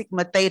Delta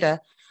Sigma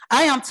Theta.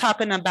 I am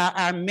talking about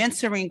our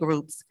mentoring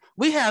groups.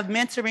 We have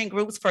mentoring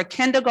groups for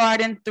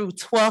kindergarten through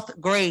 12th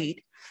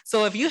grade.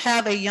 So if you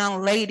have a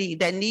young lady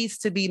that needs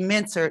to be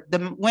mentored,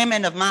 the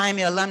Women of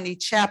Miami Alumni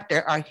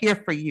Chapter are here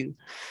for you.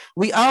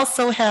 We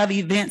also have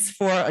events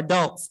for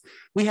adults.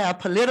 We have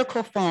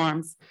political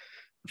forums,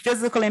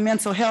 physical and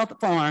mental health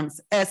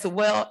forums, as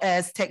well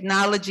as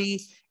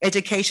technology,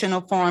 educational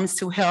forums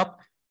to help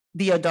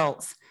the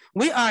adults.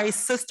 We are a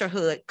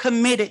sisterhood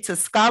committed to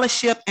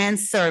scholarship and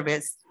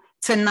service.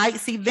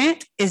 Tonight's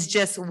event is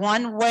just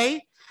one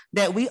way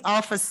that we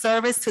offer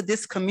service to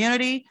this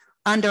community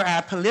under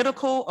our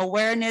political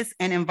awareness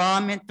and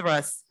involvement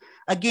thrust.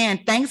 Again,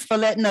 thanks for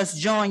letting us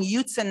join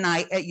you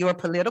tonight at your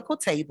political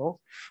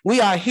table.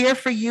 We are here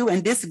for you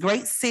in this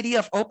great city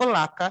of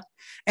Opa-locka,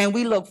 and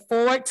we look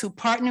forward to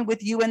partnering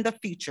with you in the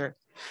future.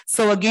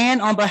 So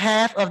again, on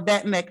behalf of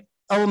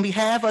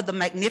the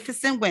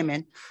magnificent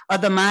women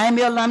of the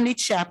Miami Alumni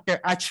Chapter,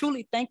 I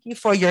truly thank you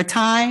for your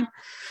time.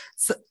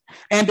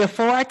 And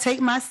before I take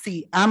my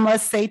seat, I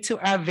must say to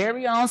our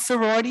very own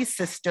sorority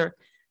sister,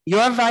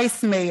 your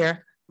Vice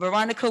Mayor,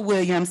 Veronica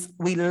Williams,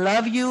 we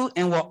love you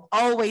and will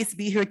always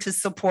be here to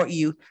support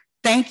you.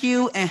 Thank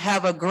you and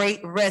have a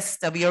great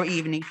rest of your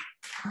evening.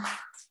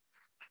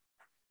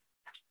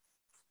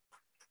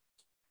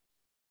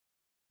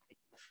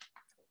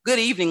 Good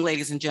evening,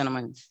 ladies and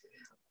gentlemen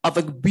of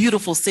the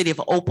beautiful city of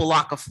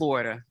Opa-locka,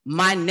 Florida.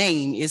 My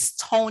name is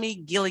Tony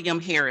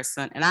Gilliam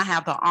Harrison, and I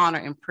have the honor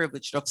and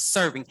privilege of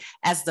serving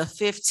as the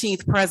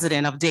 15th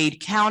president of Dade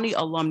County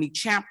Alumni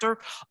Chapter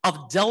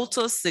of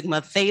Delta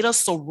Sigma Theta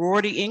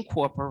Sorority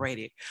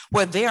Incorporated,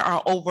 where there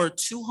are over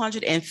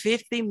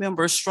 250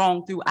 members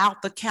strong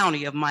throughout the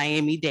county of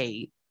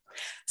Miami-Dade.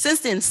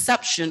 Since the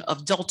inception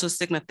of Delta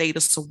Sigma Theta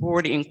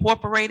Sorority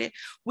Incorporated,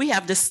 we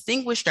have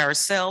distinguished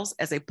ourselves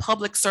as a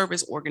public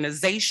service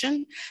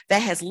organization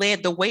that has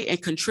led the way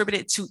and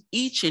contributed to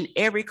each and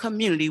every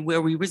community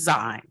where we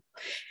reside.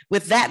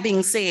 With that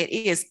being said,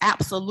 it is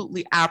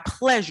absolutely our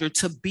pleasure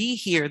to be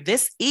here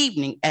this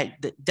evening at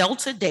the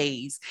Delta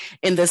Days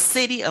in the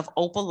city of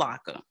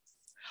Opa-locka.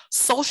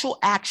 Social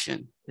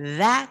action,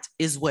 that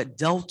is what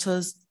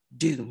Deltas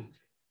do.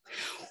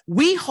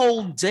 We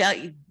hold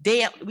Delta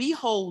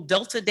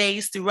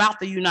Days throughout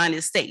the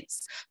United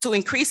States to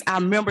increase our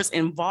members'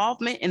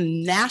 involvement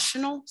in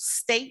national,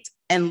 state,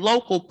 and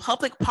local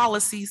public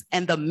policies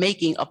and the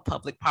making of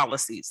public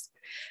policies.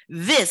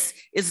 This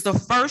is the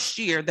first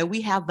year that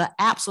we have the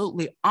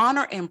absolutely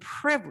honor and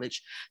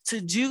privilege to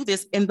do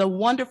this in the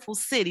wonderful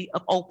city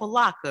of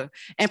Opa-locka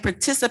and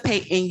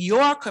participate in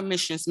your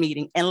commission's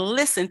meeting and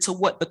listen to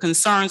what the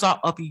concerns are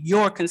of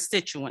your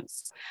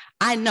constituents.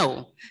 I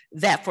know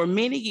that for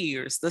many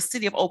years, the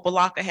city of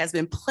Opa-locka has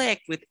been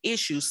plagued with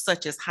issues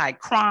such as high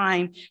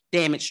crime,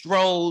 damaged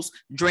roads,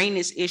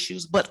 drainage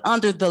issues, but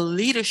under the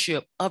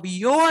leadership of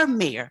your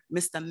mayor,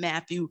 Mr.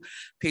 Matthew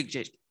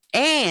Pigott,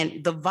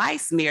 and the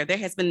vice mayor, there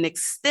has been an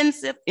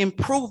extensive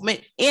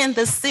improvement in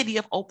the city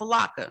of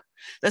Opa-locka.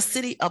 The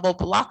city of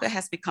Opa-locka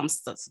has become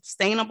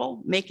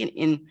sustainable,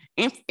 making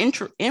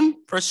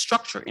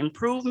infrastructure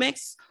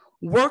improvements,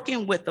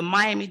 working with the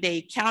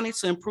Miami-Dade County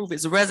to improve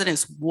its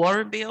residents'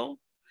 water bill,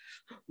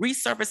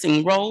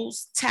 resurfacing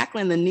roads,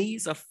 tackling the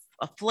needs of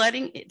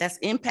flooding that's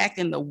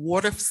impacting the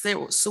water,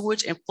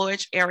 sewage, and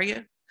flowage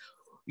area.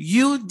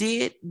 You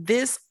did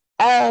this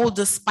all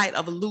despite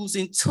of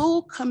losing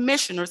 2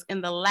 commissioners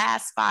in the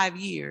last 5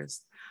 years.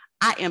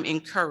 I am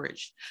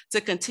encouraged to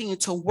continue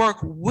to work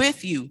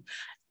with you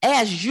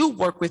as you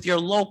work with your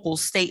local,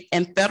 state,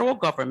 and federal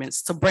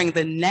governments to bring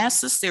the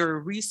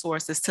necessary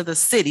resources to the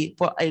city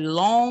for a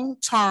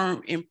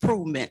long-term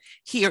improvement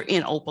here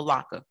in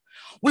Opa-locka.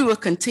 We will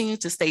continue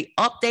to stay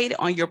updated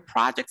on your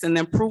projects and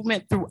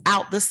improvement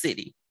throughout the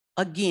city.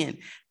 Again,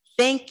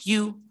 thank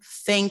you,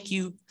 thank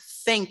you,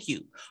 thank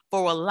you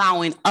for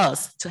allowing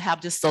us to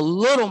have just a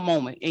little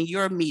moment in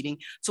your meeting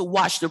to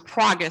watch the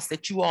progress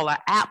that you all are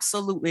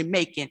absolutely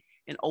making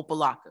in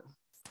Opa-locka.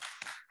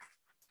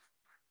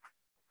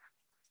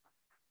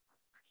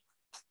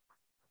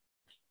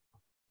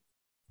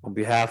 On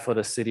behalf of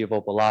the city of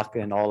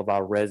Opa-locka and all of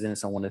our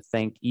residents, I want to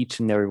thank each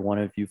and every one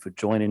of you for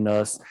joining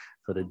us,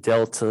 for the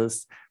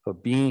Deltas, for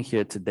being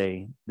here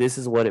today. This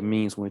is what it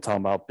means when we talk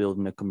about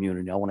building a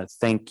community. I want to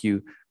thank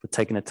you for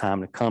taking the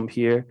time to come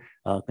here,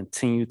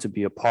 continue to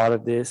be a part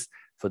of this.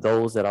 For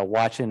those that are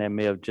watching that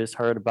may have just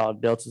heard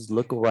about Deltas,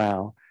 look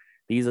around.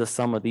 These are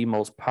some of the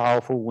most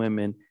powerful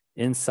women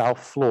in South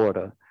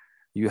Florida.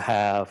 You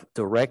have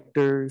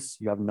directors,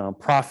 you have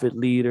nonprofit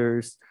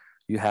leaders,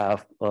 you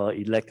have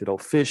elected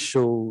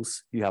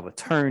officials, you have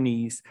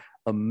attorneys,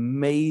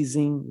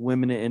 amazing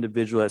women and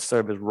individuals that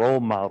serve as role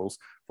models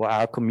for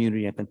our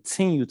community and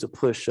continue to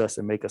push us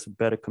and make us a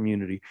better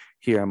community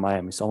here in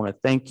Miami. So I want to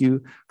thank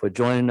you for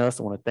joining us.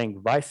 I want to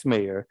thank Vice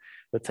Mayor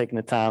for taking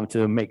the time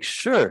to make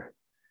sure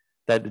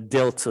that the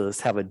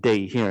Deltas have a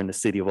day here in the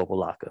city of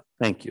Opa-locka.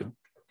 Thank you.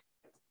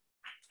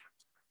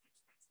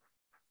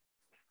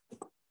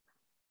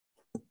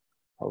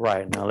 All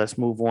right, now let's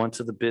move on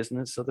to the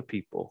business of the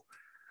people.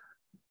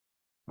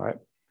 All right,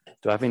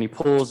 do I have any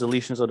pulls,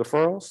 deletions, or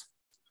deferrals?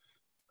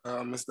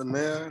 Mr.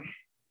 Mayor.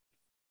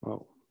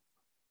 Well,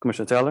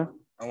 Commissioner Taylor.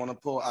 I want to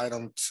pull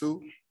item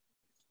 2.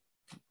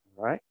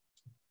 All right.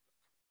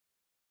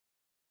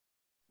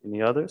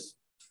 Any others?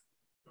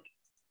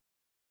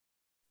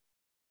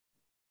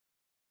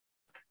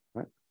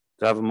 All right.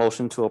 Do I have a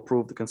motion to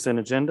approve the consent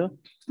agenda?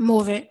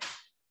 Move it.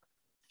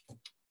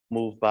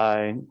 Moved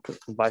by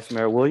Vice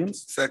Mayor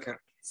Williams. Second.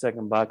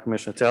 Second by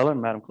Commissioner Taylor.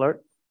 Madam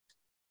Clerk?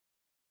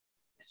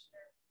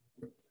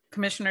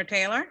 Commissioner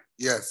Taylor,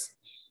 Yes.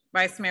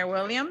 Vice Mayor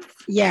Williams,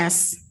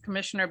 Yes.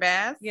 Commissioner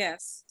Bass,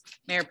 Yes.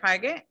 Mayor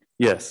Pygott,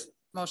 Yes.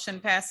 motion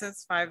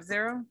passes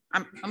 5-0.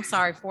 I'm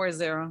sorry,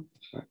 4-0.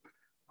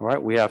 All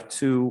right, we have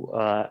two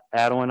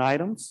add-on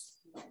items.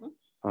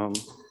 I'm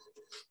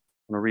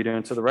gonna read it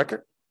into the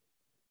record.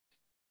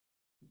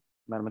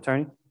 Madam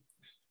Attorney?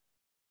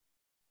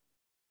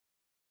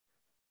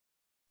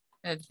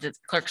 The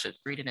clerk should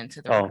read it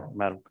into the record.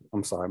 Oh,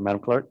 I'm sorry,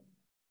 Madam Clerk?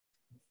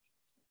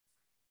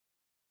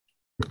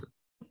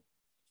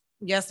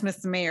 Yes,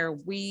 Mr. Mayor,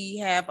 we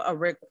have a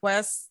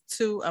request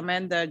to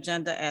amend the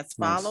agenda as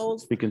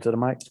follows. Speaking to the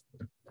mic.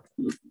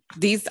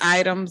 These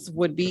items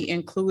would be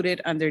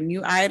included under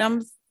new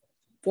items.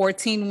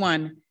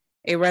 14.1,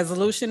 a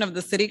resolution of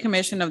the City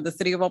Commission of the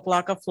City of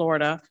Opa-locka,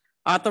 Florida,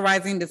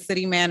 authorizing the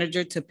city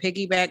manager to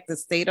piggyback the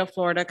State of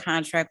Florida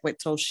contract with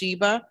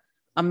Toshiba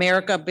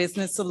America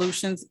Business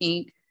Solutions,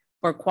 Inc.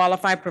 for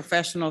qualified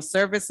professional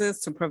services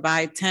to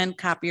provide 10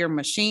 copier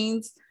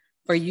machines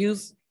for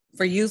use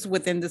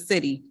within the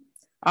city.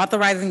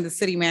 Authorizing the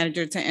city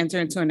manager to enter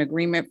into an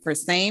agreement for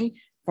same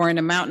for an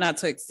amount not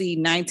to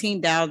exceed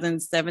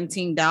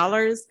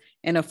 $19,017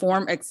 in a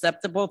form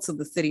acceptable to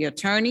the city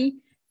attorney,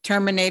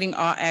 terminating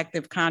all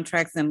active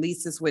contracts and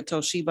leases with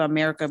Toshiba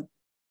America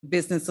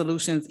Business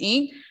Solutions,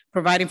 Inc.,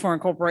 providing for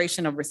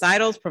incorporation of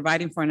recitals,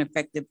 providing for an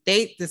effective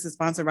date. This is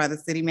sponsored by the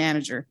city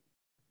manager.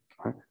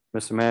 All right.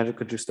 Mr. Manager,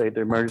 could you state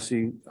the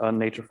emergency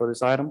nature for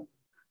this item?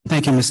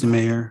 Thank you, Mr.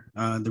 Mayor.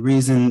 The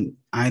reason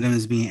item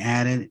is being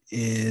added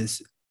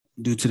is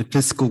due to the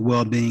fiscal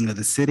well-being of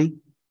the city.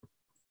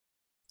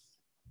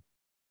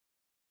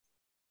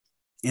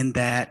 In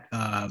that,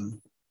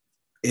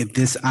 if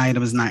this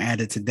item is not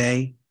added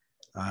today,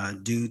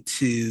 due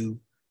to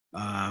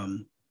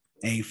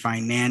a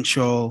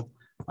financial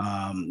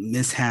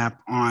mishap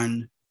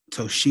on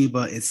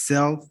Toshiba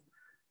itself,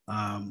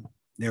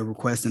 they're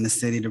requesting the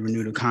city to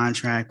renew the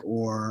contract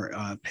or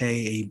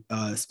pay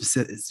a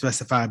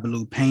specified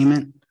balloon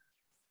payment,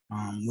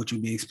 which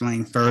will be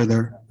explained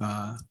further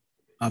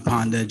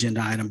upon the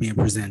agenda item being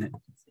presented.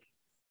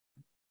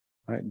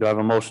 All right, do I have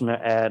a motion to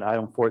add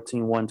item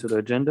 14.1 to the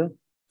agenda?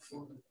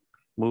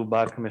 Moved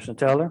by Commissioner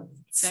Taylor.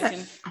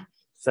 Second.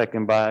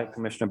 Second by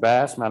Commissioner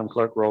Bass. Madam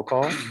Clerk, roll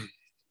call.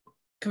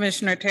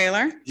 Commissioner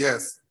Taylor,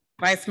 Yes.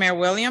 Vice Mayor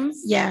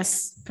Williams,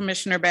 Yes.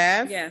 Commissioner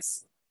Bass,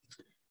 Yes.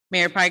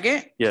 Mayor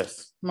Pygott,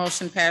 Yes.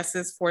 motion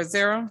passes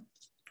 4-0.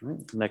 All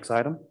right, next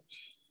item.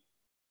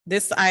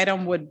 This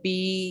item would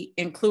be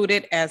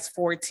included as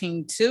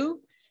 14.2,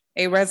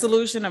 a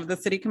resolution of the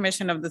City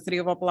Commission of the City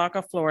of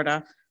Opa-locka,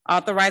 Florida,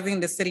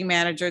 authorizing the city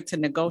manager to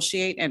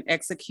negotiate and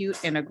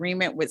execute an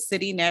agreement with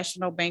City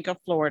National Bank of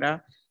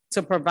Florida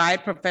to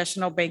provide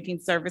professional banking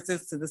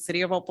services to the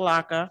City of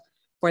Opa-locka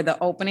for the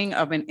opening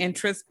of an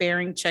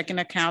interest-bearing checking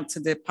account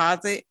to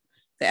deposit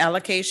the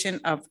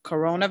allocation of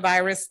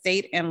coronavirus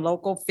state and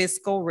local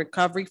fiscal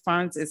recovery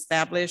funds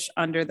established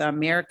under the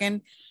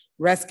American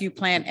Rescue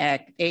Plan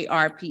Act,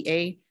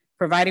 ARPA,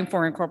 providing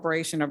for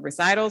incorporation of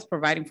recitals,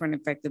 providing for an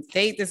effective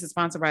date. This is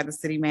sponsored by the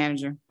city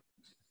manager.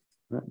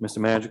 All right, Mr.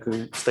 Manager, could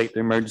you state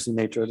the emergency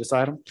nature of this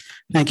item?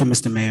 Thank you,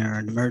 Mr.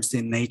 Mayor. The emergency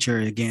in nature,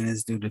 again,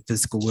 is due to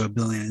fiscal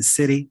well-being in the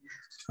city,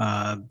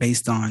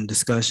 based on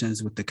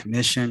discussions with the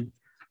commission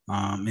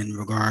in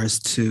regards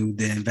to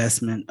the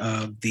investment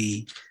of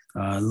the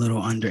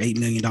little under $8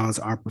 million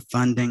ARPA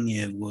funding.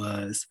 It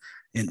was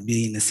in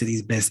being the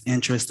city's best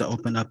interest to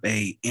open up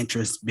a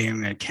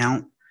interest-bearing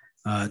account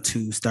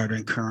to start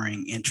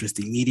incurring interest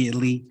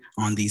immediately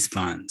on these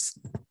funds.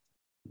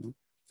 Do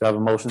I have a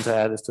motion to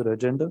add this to the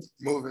agenda?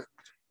 Move it.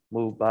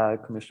 Moved by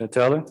Commissioner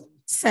Taylor.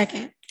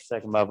 Second.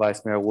 Second by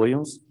Vice Mayor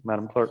Williams.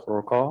 Madam Clerk,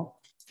 roll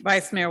call.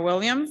 Vice Mayor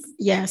Williams,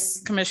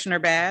 Yes. Commissioner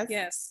Bass,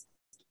 Yes.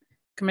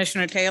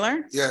 Commissioner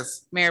Taylor,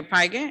 Yes. Mayor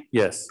Pygott,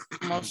 Yes.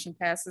 motion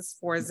passes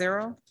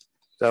 4-0.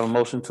 Do I have a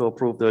motion to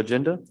approve the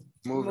agenda?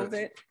 Move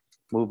it.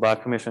 Moved by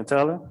Commissioner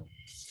Taylor.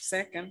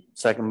 Second.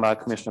 Second by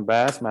Commissioner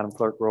Bass. Madam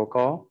Clerk, roll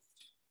call.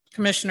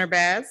 Commissioner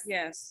Bass,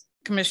 Yes.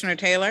 Commissioner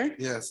Taylor,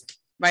 Yes.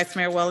 Vice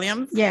Mayor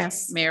Williams,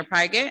 Yes. Mayor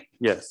Pygott,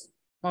 Yes.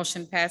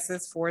 motion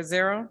passes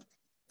 4-0.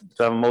 Do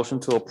I have a motion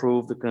to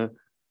approve the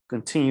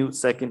continued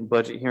second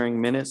budget hearing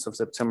minutes of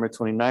September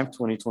 29th,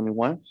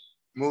 2021?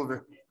 Move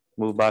it.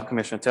 Moved by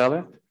Commissioner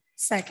Taylor.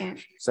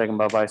 Second. Second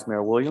by Vice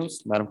Mayor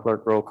Williams. Madam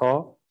Clerk, roll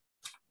call.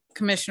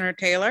 Commissioner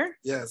Taylor,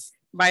 Yes.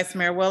 Vice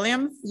Mayor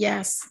Williams,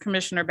 Yes.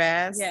 Commissioner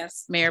Bass,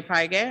 Yes. Mayor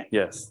Pygott,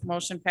 Yes.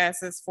 motion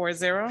passes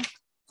 4-0.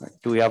 All right,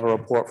 do we have a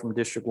report from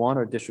District 1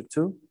 or District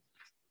 2?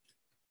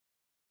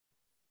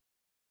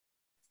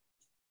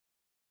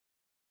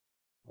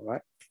 All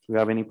right. Do we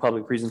have any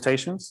public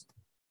presentations?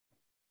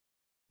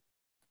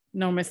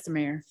 No, Mr.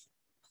 Mayor.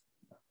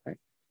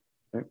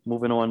 Right,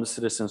 moving on to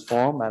citizens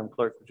forum. Madam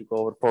Clerk, would you go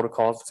over the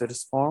protocols of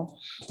citizens forum?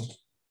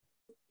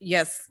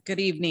 Yes,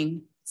 good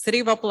evening. City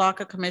of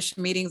Opa-locka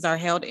Commission meetings are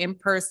held in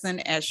person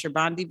at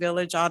Shabandi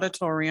Village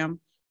Auditorium,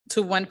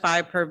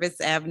 215 Purvis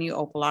Avenue,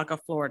 Opa-locka,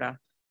 Florida.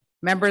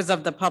 Members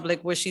of the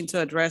public wishing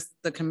to address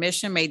the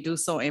commission may do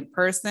so in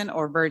person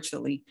or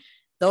virtually.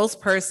 Those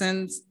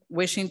persons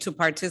wishing to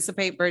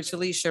participate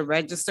virtually should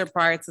register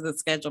prior to the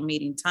scheduled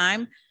meeting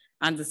time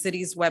on the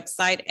city's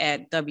website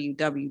at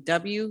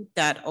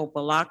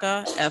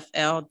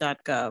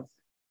www.opalockafl.gov.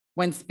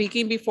 When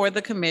speaking before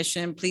the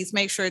commission, please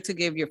make sure to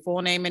give your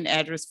full name and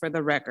address for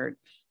the record.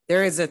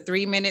 There is a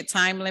 3-minute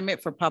time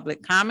limit for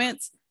public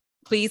comments.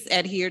 Please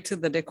adhere to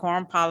the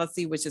decorum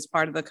policy, which is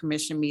part of the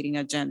commission meeting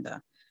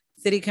agenda.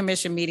 City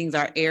commission meetings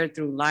are aired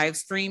through live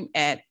stream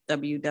at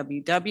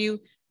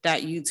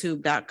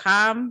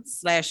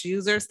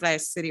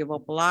www.youtube.com/user/City of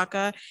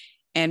Opa-locka.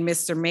 And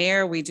Mr.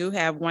 Mayor, we do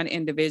have one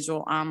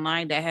individual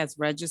online that has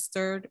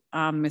registered,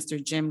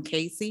 Mr. Jim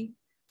Casey.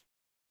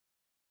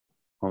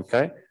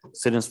 Okay,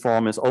 citizens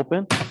forum is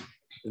open.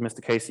 Is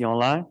Mr. Casey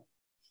online?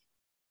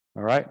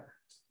 All right.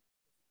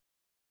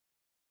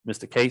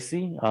 Mr.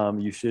 Casey,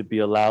 you should be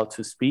allowed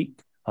to speak.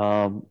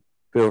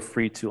 Feel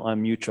free to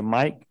unmute your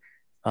mic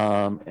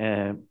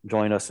and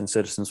join us in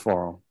citizens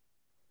forum.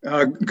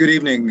 Good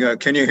evening.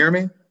 Can you hear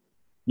me?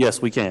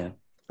 Yes, we can.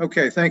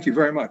 Okay, thank you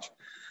very much.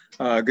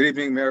 Good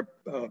evening, Mayor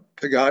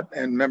Pigot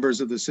and members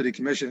of the City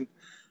Commission.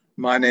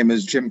 My name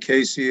is Jim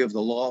Casey of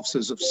the law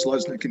offices of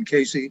Slesnick and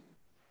Casey,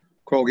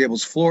 Coral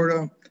Gables,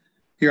 Florida,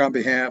 here on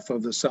behalf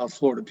of the South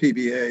Florida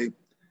PBA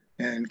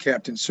and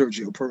Captain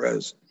Sergio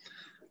Perez.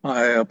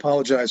 I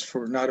apologize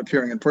for not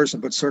appearing in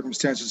person, but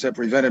circumstances have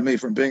prevented me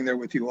from being there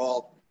with you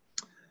all,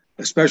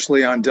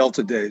 especially on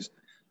Delta days.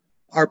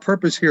 Our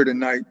purpose here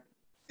tonight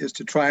is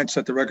to try and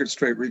set the record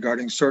straight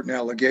regarding certain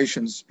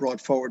allegations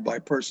brought forward by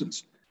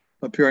persons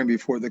appearing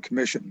before the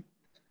commission.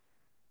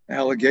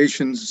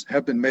 Allegations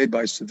have been made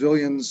by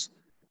civilians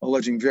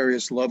alleging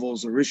various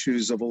levels or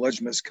issues of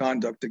alleged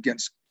misconduct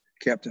against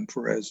Captain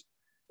Perez,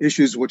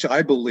 issues which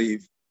I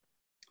believe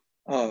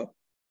the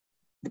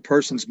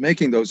persons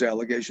making those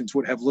allegations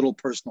would have little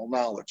personal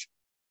knowledge.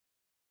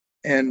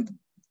 And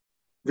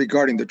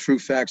regarding the true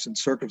facts and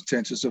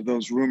circumstances of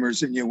those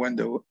rumors,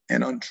 innuendo,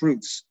 and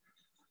untruths,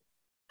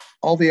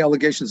 all the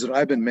allegations that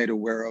I've been made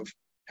aware of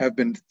have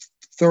been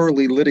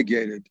thoroughly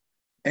litigated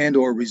and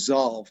or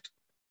resolved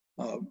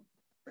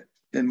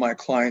in my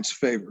client's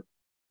favor.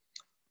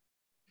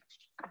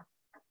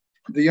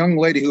 The young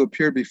lady who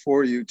appeared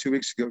before you 2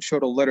 weeks ago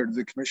showed a letter to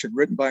the commission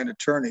written by an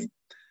attorney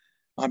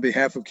on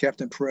behalf of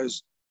Captain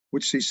Perez,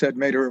 which she said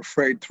made her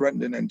afraid,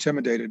 threatened, and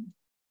intimidated.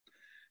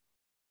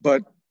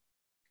 But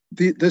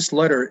this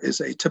letter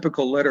is a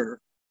typical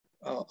letter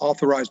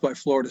authorized by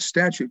Florida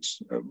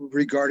statutes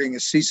regarding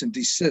a cease and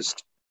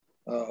desist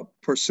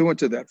pursuant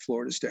to that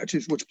Florida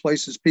statute, which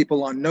places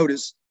people on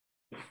notice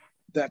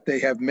that they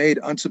have made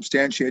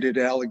unsubstantiated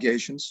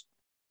allegations,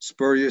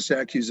 spurious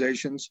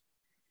accusations,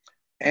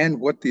 and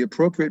what the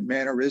appropriate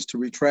manner is to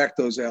retract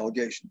those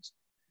allegations.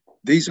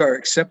 These are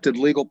accepted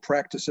legal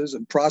practices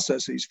and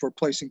processes for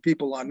placing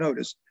people on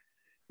notice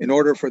in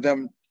order for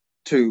them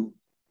to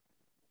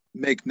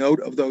make note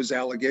of those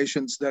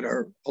allegations that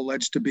are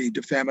alleged to be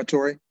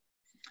defamatory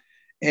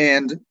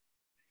and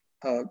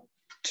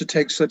to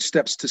take such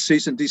steps to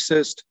cease and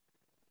desist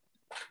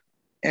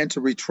and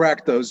to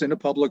retract those in a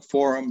public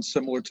forum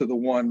similar to the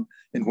one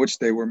in which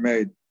they were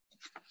made.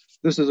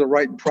 This is a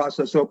right and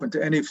process open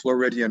to any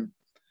Floridian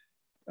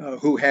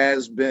who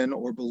has been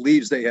or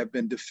believes they have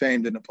been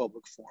defamed in a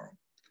public forum.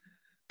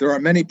 There are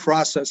many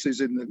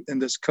processes in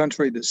this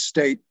country, this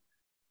state,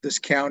 this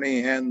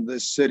county, and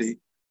this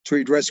city to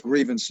address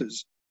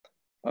grievances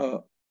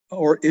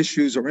or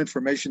issues or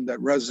information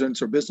that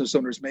residents or business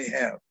owners may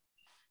have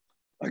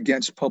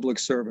against public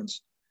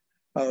servants.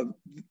 The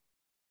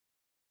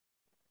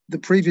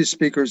previous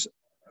speakers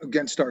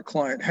against our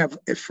client have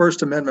a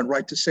First Amendment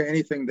right to say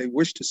anything they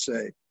wish to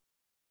say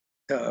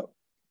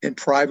in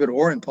private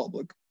or in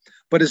public,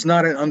 but is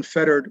not an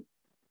unfettered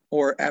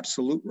or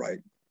absolute right.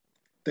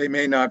 They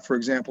may not, for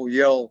example,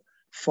 yell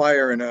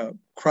fire in a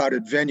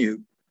crowded venue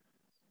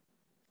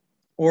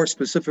or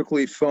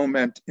specifically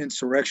foment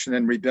insurrection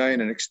and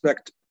rebellion and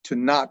expect to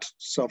not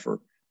suffer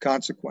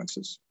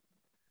consequences.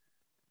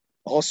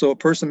 Also, a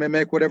person may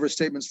make whatever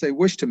statements they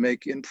wish to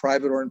make in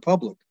private or in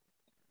public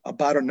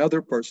about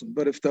another person,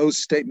 but if those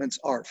statements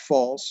are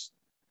false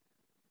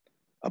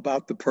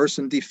about the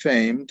person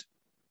defamed,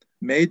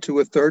 made to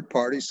a third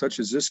party such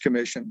as this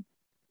commission,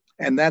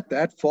 and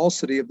that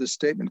falsity of the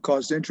statement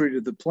caused injury to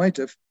the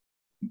plaintiff,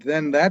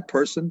 then that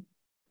person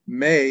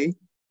may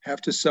have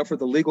to suffer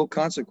the legal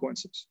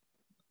consequences.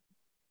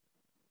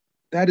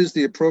 That is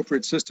the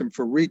appropriate system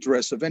for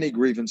redress of any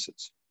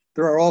grievances.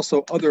 There are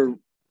also other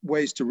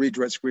ways to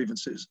redress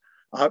grievances.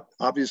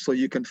 Obviously,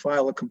 you can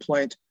file a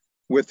complaint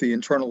with the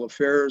Internal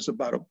Affairs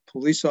about a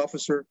police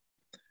officer.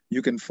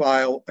 You can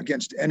file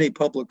against any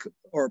public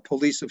or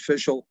police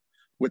official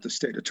with the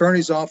state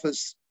attorney's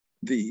office,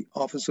 the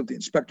Office of the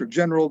Inspector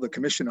General, the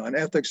Commission on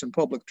Ethics and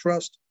Public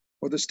Trust,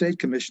 or the State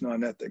Commission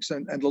on Ethics,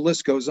 and the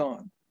list goes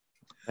on.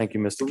 Thank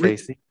you, Mr.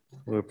 Casey.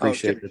 We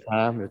appreciate Okay. the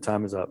time. Your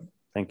time is up.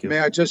 Thank you. May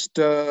I just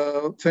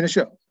finish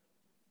up?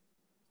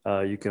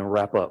 You can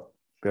wrap up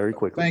very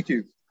quickly. Thank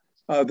you.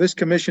 This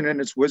commission in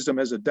its wisdom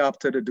has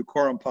adopted a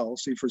decorum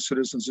policy for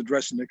citizens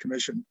addressing the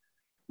commission,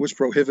 which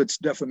prohibits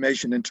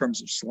defamation in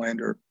terms of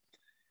slander.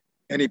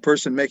 Any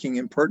person making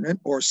impertinent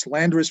or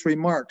slanderous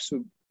remarks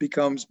who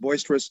becomes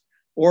boisterous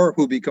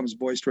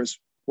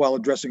while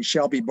addressing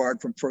shall be barred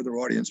from further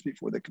audience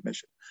before the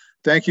commission.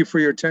 Thank you for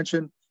your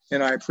attention,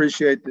 and I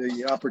appreciate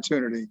the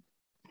opportunity.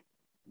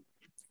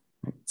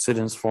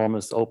 Citizens forum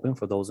is open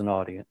for those in the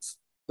audience.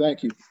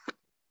 Thank you.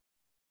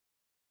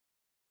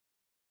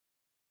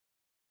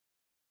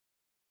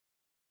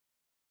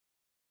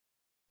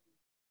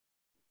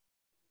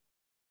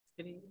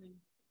 Good evening.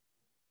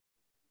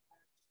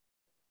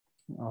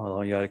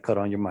 Oh, you got to cut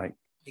on your mic.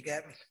 You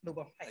got me,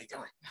 Lubo. How you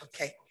doing?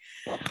 Okay.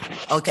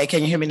 Okay,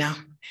 can you hear me now?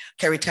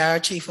 Okay,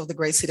 retired Chief of the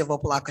great city of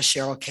Opa-locka,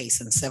 Cheryl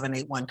Kaysen,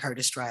 781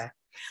 Curtis Drive.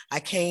 I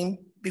came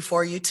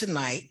before you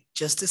tonight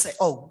just to say,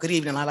 oh, good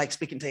evening. I like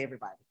speaking to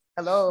everybody.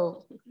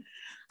 Hello.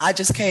 I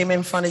just came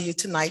in front of you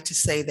tonight to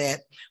say that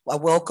I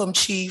welcome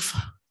Chief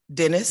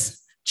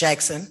Dennis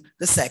Jackson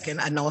II.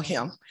 I know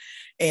him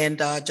and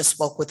just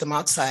spoke with him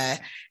outside.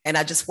 And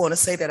I just want to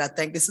say that I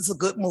think this is a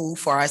good move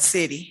for our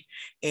city.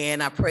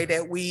 And I pray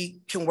that we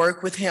can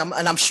work with him,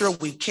 and I'm sure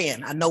we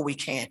can. I know we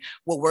can.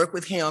 We'll work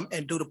with him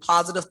and do the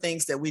positive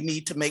things that we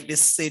need to make this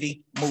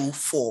city move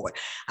forward.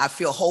 I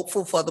feel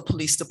hopeful for the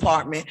police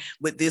department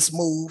with this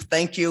move.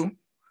 Thank you.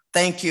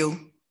 Thank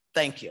you.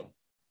 Thank you.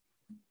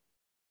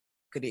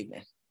 Good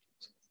evening.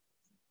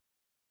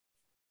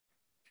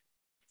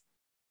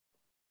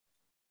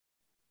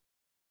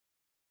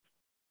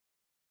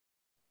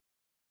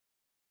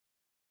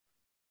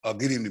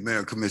 Good evening, Mayor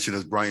and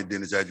Commissioners. Brian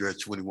Dennis, address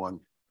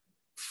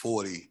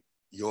 2140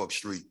 York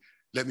Street.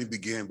 Let me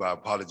begin by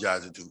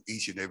apologizing to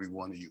each and every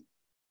one of you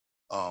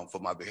for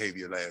my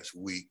behavior last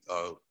week,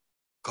 a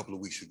couple of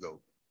weeks ago.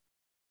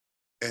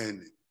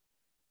 And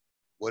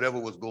whatever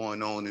was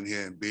going on in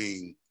here and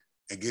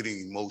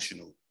getting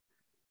emotional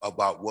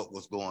about what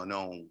was going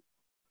on,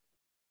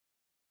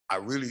 I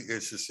really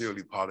and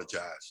sincerely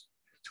apologize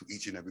to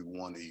each and every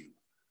one of you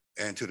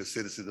and to the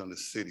citizens of the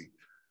city,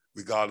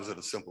 regardless of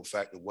the simple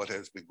fact of what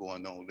has been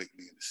going on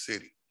lately in the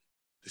city.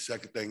 The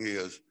second thing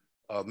is,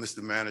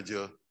 Mr.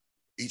 Manager,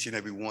 each and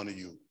every one of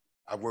you,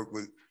 I worked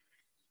with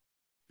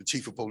the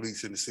Chief of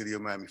Police in the city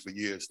of Miami for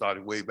years,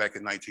 started way back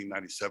in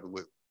 1997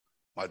 with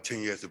my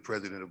tenure as the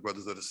president of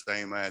Brothers of the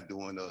Same Mind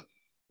doing the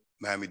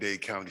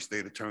Miami-Dade County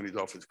State Attorney's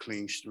Office,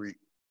 Clean Street,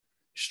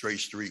 Straight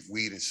Street,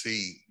 Weed and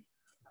Seed,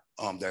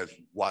 that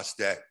watched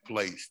that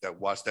place, that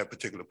watched that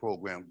particular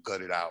program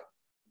gutted out,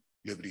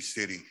 Liberty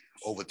City,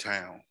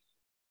 Overtown,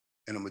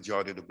 and the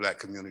majority of the Black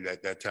community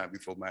at that time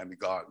before Miami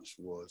Gardens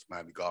was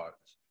Miami Gardens.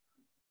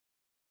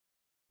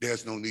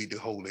 There's no need to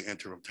hold an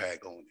interim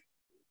tag on it.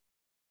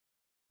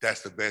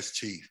 That's the best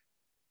chief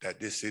that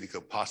this city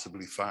could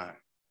possibly find.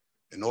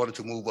 In order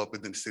to move up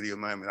into the city of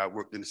Miami, I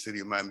worked in the city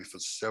of Miami for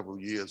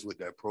several years with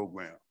that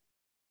program.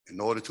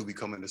 In order to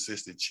become an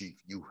assistant chief,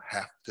 you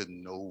have to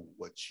know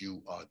what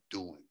you are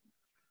doing.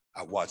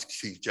 I watched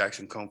Chief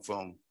Jackson come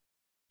from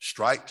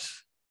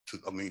stripes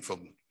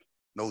from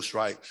no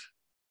stripes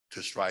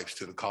to stripes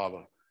to the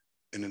collar.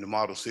 And in the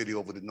model city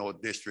over the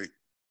North District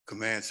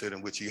Command Center,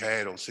 which he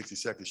had on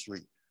 62nd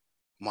Street,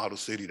 model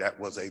city, that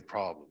was a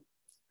problem.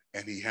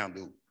 And he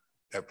handled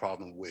that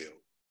problem well.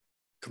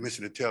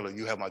 Commissioner Taylor,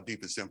 you have my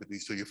deepest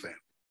sympathies to your family.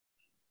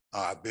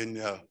 I've been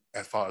there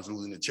as far as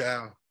losing a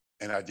child,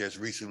 and I just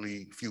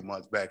recently, a few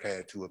months back,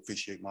 had to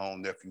officiate my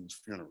own nephew's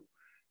funeral.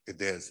 If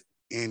there's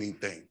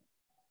anything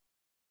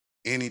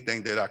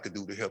that I could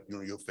do to help you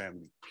and your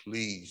family,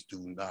 please do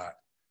not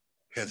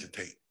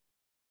hesitate.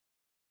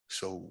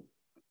 So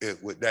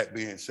with that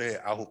being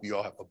said, I hope you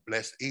all have a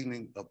blessed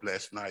evening, a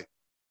blessed night,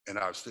 and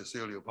I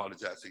sincerely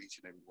apologize to each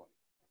and every one.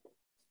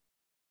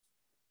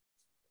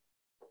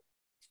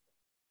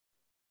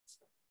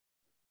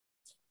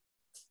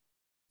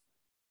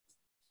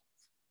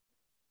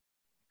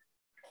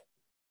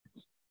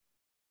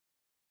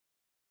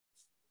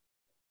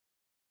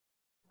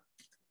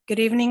 Good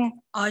evening,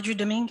 Audrey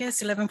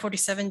Dominguez,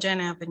 1147 Jen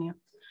Avenue.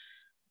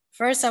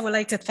 First, I would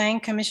like to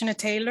thank Commissioner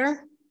Taylor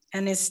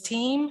and his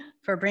team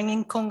for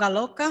bringing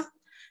Opa-locka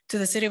to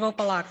the city of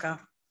Opa-locka.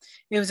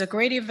 It was a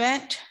great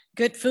event,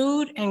 good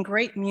food, and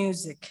great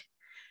music.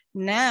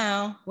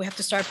 Now we have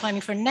to start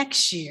planning for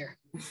next year,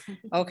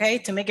 okay,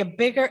 to make it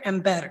bigger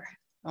and better,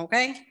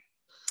 okay?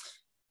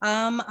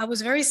 I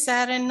was very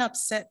sad and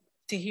upset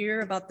to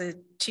hear about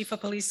the chief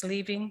of police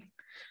leaving.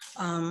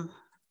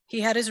 He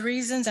had his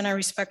reasons and I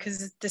respect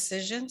his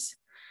decisions.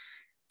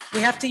 We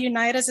have to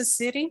unite as a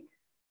city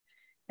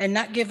and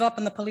not give up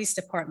on the police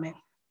department.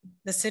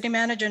 The city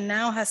manager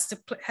now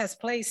has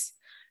placed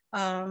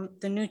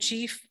the new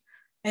chief,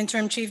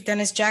 interim chief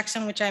Dennis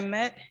Jackson, which I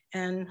met,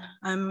 and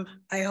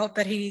I hope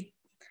that he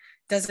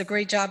does a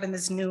great job in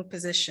this new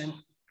position.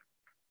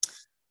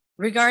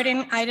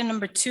 Regarding item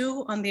number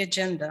 2 on the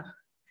agenda,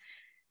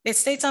 It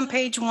states on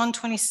page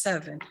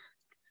 127,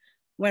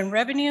 when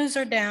revenues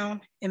are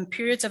down in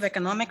periods of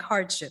economic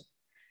hardship,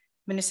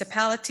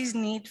 municipalities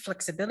need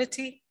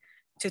flexibility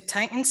to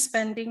tighten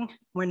spending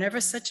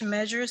whenever such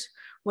measures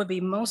would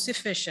be most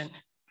efficient,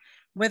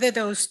 whether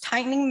those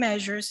tightening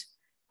measures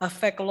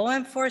affect law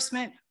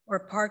enforcement or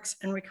parks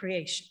and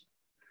recreation.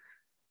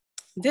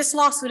 This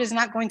lawsuit is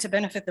not going to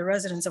benefit the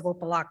residents of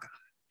Opa-locka,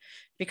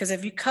 because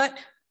if you cut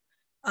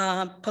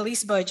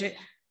police budget,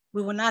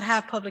 we will not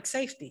have public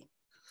safety.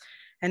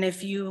 And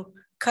if you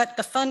cut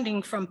the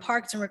funding from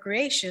parks and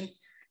recreation,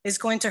 it's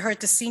going to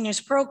hurt the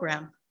seniors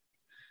program.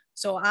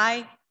 So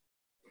I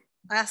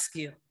ask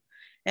you,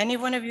 any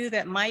one of you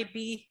that might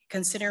be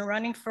considering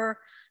running for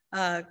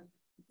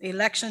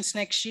elections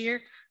next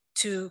year,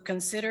 to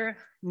consider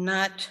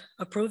not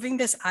approving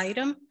this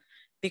item,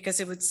 because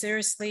it would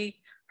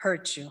seriously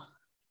hurt you.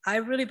 I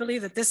really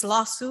believe that this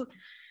lawsuit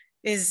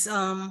is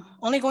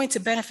only going to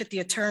benefit the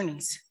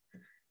attorneys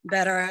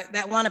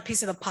that want a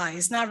piece of the pie.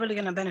 It's not really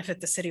going to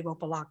benefit the city of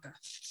Opa-locka.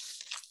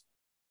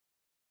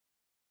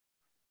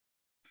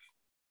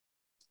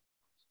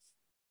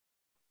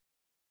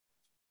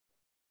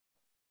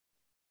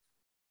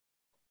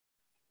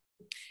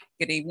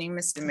 Good evening,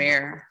 Mr.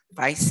 Mayor,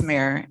 Vice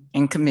Mayor,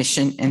 and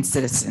Commission and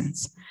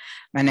citizens.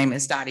 My name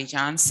is Dottie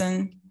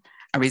Johnson.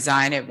 I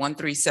reside at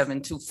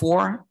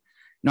 13724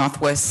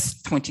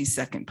 Northwest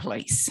 22nd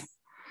Place. I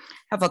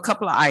have a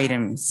couple of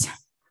items.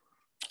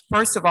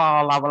 First of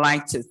all, I would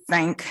like to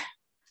thank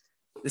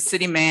the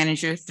city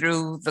manager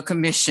through the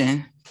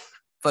commission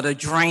for the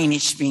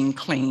drainage being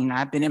clean.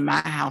 I've been in my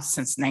house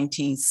since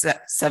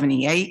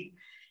 1978,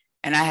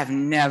 and I have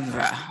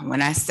never,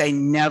 when I say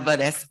never,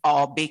 that's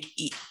all big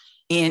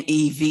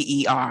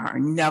N-E-V-E-R,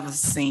 never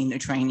seen the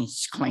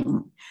drainage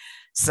clean.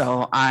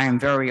 So I'm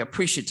very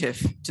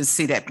appreciative to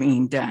see that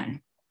being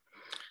done.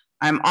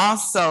 I'm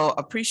also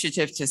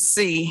appreciative to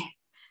see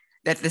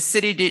that the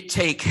city did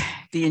take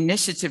the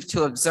initiative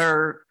to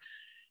observe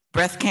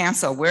breast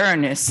cancer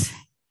awareness,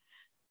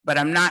 but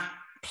I'm not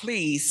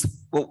pleased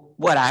with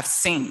what I've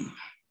seen.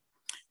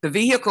 The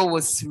vehicle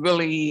was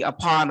really a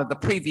part of the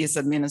previous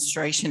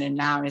administration, and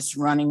now it's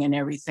running and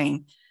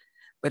everything.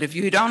 But if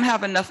you don't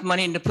have enough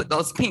money to put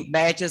those pink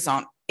badges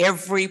on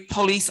every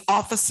police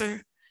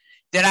officer,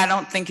 then I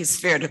don't think it's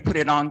fair to put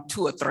it on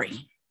 2 or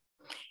 3.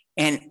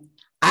 And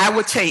I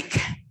would take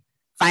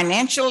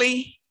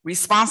financially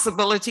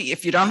responsibility,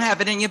 if you don't have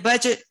it in your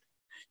budget,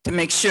 to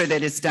make sure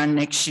that it's done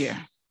next year.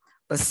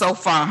 But so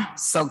far,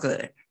 so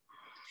good.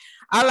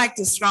 I'd like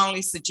to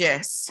strongly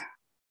suggest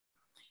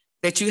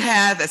that you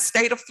have a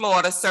state of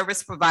Florida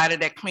service provider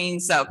that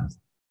cleans up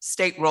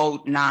State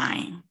Road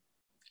 9.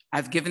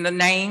 I've given the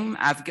name,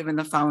 I've given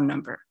the phone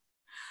number.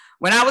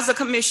 When I was a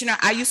commissioner,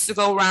 I used to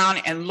go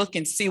around and look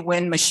and see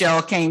when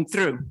Michelle came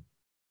through.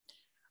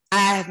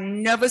 I have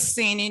never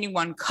seen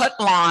anyone cut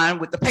lawn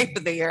with the paper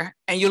there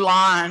and you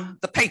lawn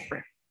the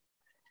paper.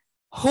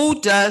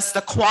 Who does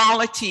the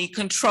quality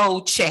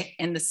control check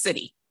in the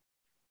city?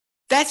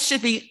 That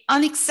should be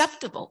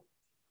unacceptable,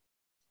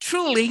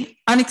 truly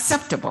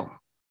unacceptable.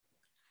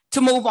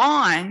 To move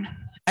on,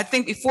 I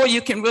think before you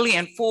can really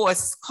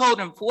enforce code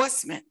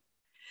enforcement,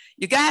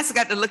 you guys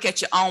got to look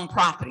at your own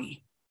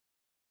property,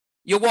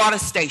 your water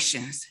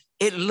stations.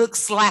 It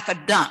looks like a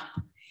dump.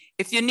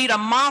 If you need a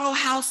model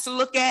house to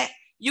look at,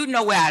 you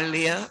know where I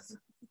live.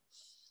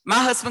 My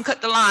husband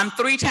cut the lawn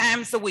 3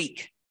 times a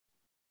week,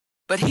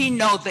 but he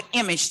knows the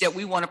image that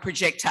we want to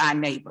project to our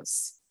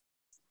neighbors.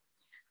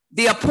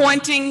 The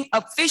appointing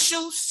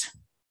officials,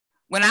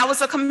 when I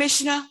was a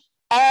commissioner,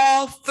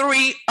 all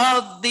 3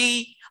 of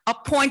the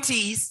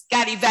appointees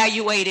got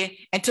evaluated,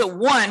 and to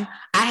one,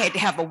 I had to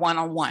have a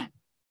one-on-one.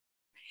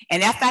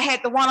 And after I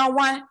had the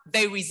one-on-one,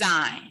 they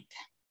resigned.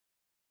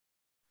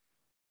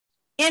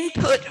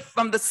 Input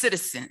from the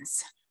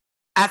citizens.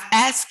 I've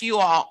asked you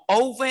all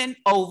over and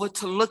over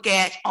to look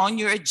at on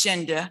your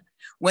agenda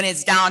when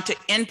it's down to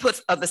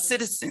input of the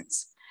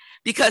citizens.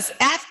 Because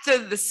after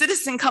the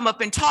citizen come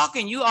up and talk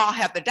and you all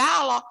have the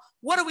dialogue,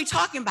 what are we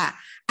talking about?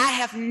 I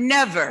have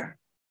never,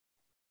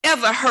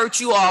 ever heard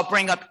you all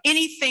bring up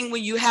anything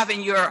when you have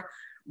in your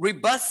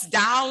robust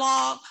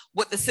dialogue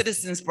what the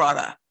citizens brought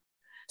up.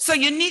 So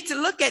you need to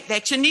look at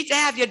that. You need to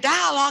have your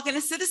dialogue and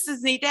the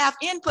citizens need to have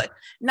input,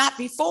 not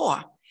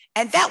before.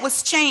 And that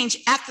was changed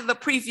after the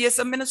previous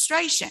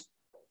administration.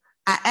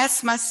 I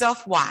asked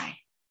myself why.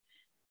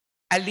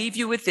 I leave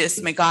you with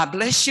this. May God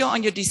bless you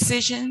on your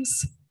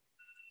decisions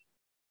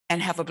and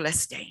have a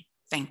blessed day.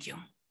 Thank you.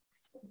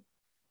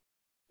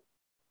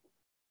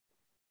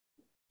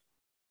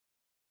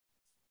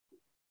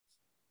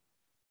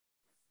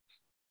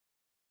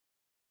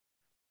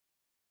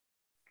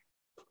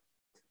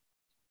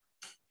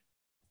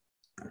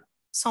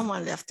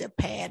 Someone left their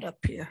pad up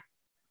here.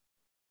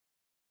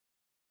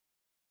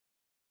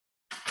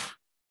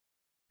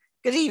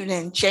 Good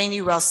evening, Janie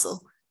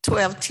Russell,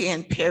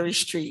 1210 Perry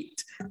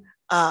Street.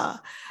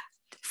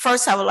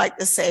 First, I would like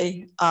to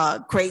say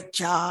great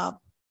job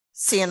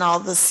seeing all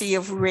the sea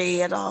of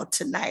red all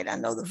tonight. I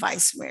know the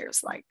vice mayor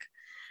is like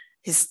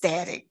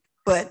ecstatic,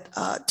 but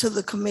to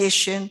the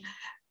commission,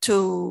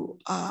 to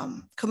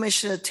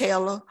Commissioner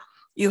Taylor,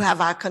 you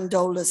have our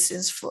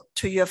condolences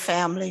to your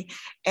family.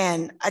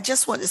 And I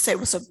just want to say it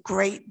was a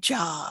great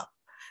job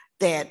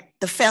that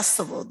the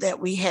festival that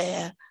we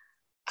had,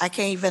 I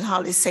can't even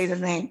hardly say the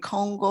name,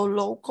 Congo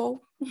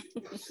Loco.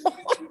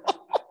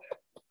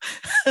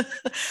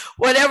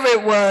 Whatever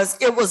it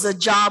was a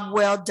job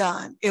well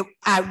done.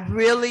 I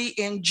really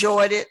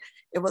enjoyed it.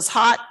 It was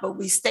hot, but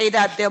we stayed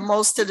out there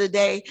most of the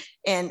day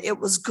and it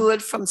was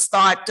good from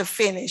start to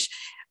finish.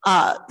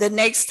 The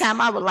next time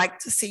I would like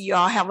to see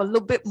y'all have a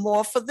little bit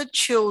more for the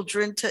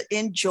children to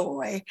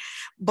enjoy,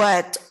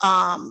 but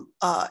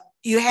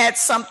you had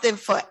something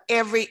for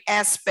every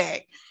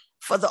aspect,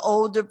 for the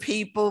older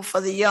people,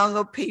 for the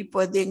younger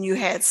people, and then you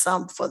had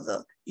some for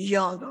the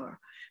younger,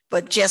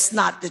 but just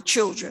not the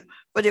children.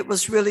 But it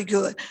was really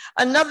good.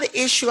 Another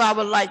issue I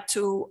would like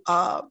to,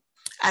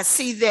 I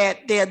see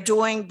that they're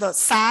doing the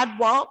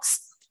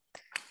sidewalks.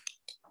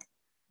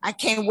 I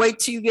can't wait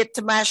till you get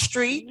to my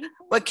street,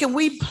 but can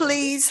we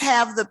please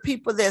have the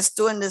people that's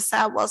doing the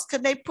sidewalks,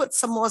 can they put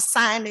some more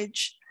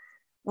signage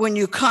when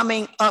you're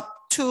coming up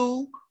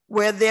to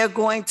where they're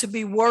going to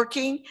be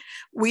working?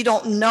 We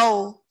don't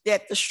know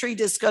that the street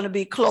is going to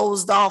be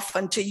closed off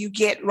until you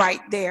get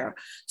right there.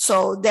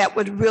 So that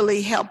would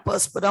really help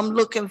us, but I'm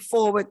looking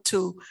forward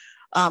to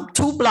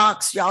 2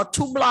 blocks, y'all,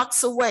 2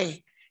 blocks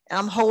away. And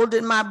I'm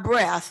holding my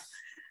breath.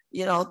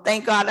 You know,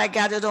 thank God I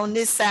got it on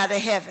this side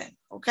of heaven,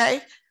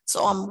 okay?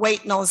 So I'm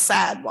waiting on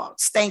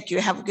sidewalks. Thank you.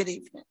 Have a good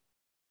evening.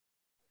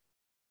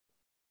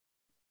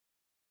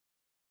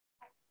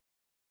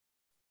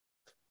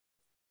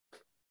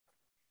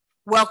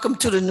 Welcome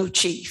to the new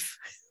chief.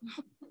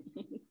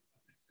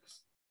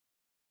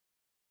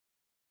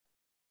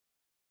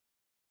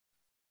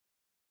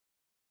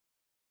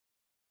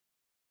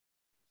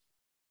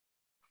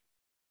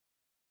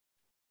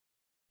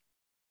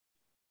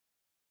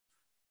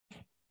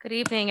 Good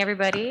evening,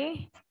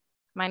 everybody.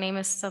 My name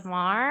is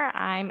Samar.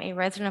 I'm a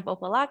resident of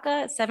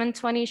Opa-locka,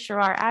 720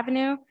 Sherrar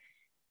Avenue.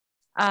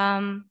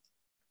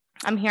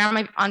 I'm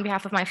here on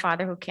behalf of my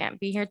father who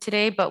can't be here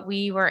today, but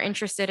we were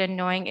interested in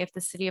knowing if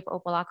the city of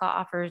Opa-locka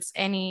offers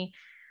any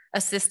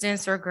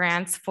assistance or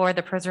grants for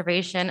the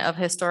preservation of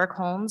historic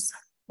homes.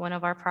 One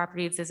of our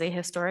properties is a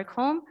historic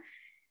home.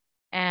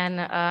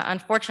 And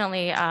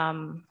unfortunately,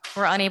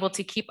 we're unable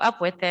to keep up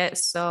with it.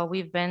 So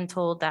we've been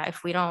told that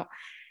if we don't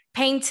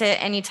paint it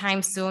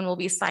anytime soon, we'll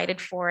be cited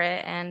for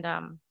it. And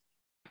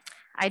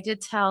I did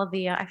tell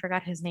I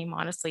forgot his name,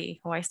 honestly,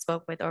 who I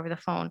spoke with over the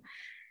phone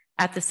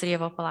at the city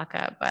of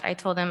Opa-locka, but I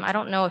told him, I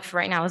don't know if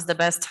right now is the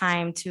best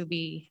time to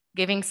be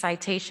giving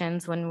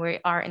citations when we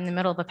are in the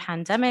middle of a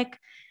pandemic.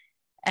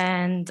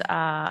 And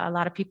a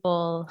lot of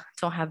people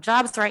don't have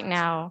jobs right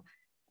now.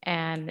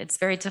 And it's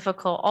very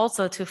difficult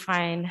also to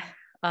find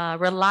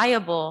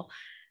reliable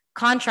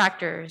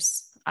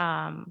contractors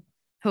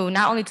who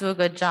not only do a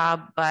good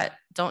job, but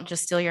don't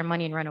just steal your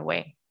money and run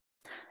away.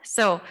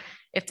 So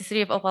if the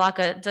city of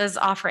Opa-locka does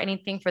offer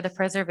anything for the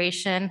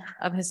preservation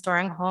of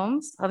historic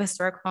homes,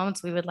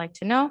 we would like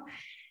to know.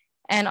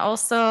 And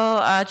also,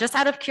 just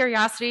out of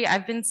curiosity,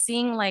 I've been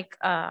seeing like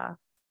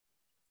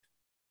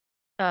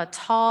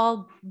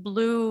tall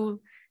blue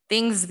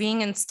things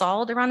being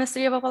installed around the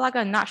city of Opa-locka.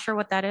 I'm not sure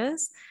what that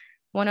is.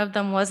 One of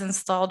them was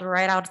installed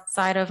right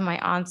outside of my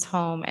aunt's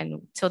home,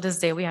 and till this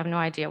day, we have no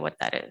idea what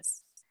that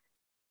is.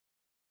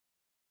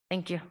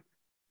 Thank you.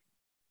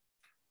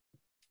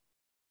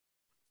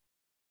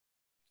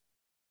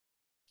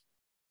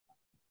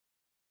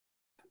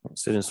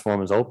 Citizens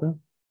forum is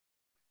open.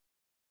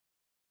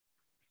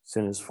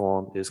 Citizens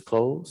forum is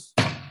closed.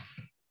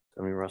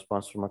 Any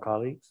response from my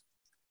colleagues?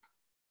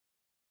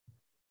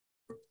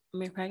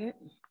 Mayor Paget?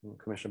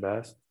 Commissioner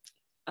Bass?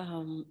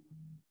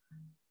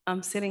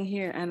 I'm sitting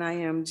here and I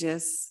am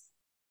just,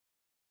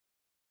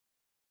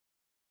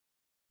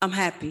 I'm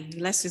happy.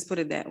 Let's just put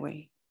it that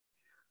way.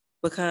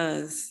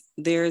 Because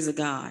there is a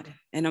God,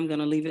 and I'm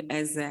gonna leave it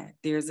as that.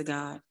 There is a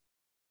God.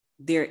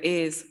 There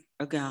is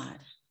a God.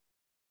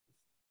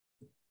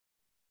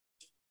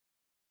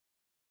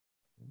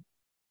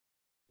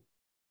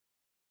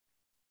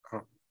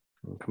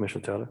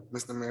 Commissioner Taylor.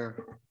 Mr.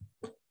 Mayor.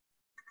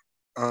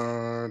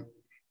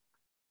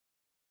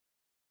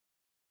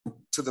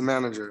 To the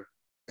manager,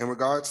 in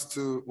regards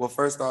to, well,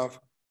 first off,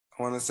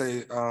 I want to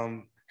say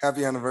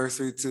happy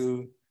anniversary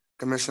to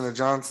Commissioner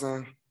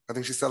Johnson. I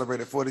think she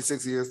celebrated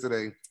 46 years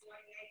today.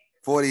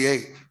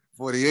 48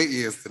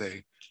 years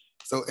today.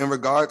 So in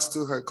regards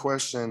to her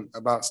question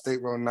about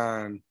State Road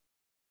 9,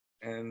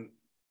 and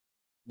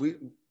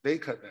they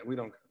cut that, we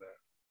don't cut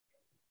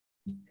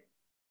that.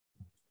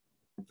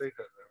 They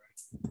cut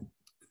that, right?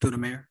 Through the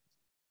mayor.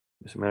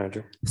 Mr.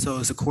 Manager. So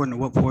it's according to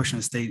what portion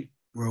of State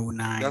Road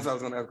 9? That's what I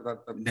was gonna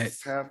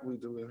ask. Half we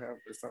do and half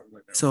or something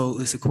like that. So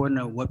it's according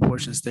to what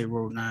portion of State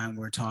Road 9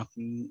 we're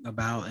talking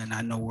about. And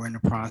I know we're in the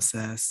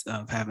process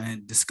of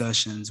having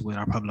discussions with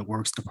our Public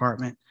Works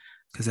Department,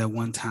 because at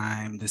one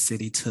time the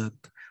city took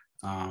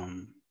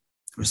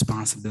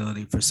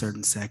responsibility for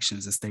certain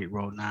sections of State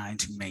Road 9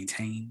 to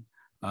maintain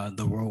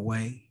the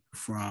roadway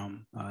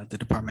from the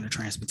Department of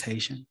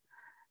Transportation.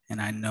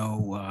 And I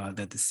know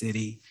that the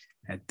city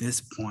at this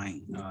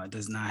point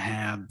does not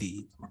have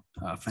the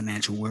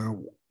financial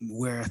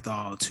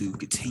wherewithal to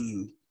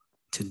continue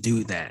to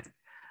do that.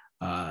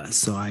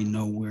 So I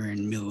know we're in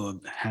the middle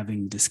of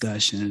having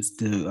discussions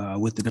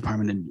with the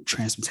Department of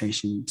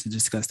Transportation to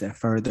discuss that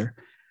further.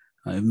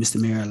 If Mr.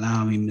 Mayor,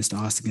 allow me, Mr.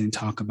 Austin can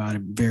talk about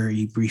it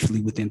very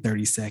briefly within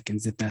 30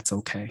 seconds, if that's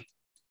okay.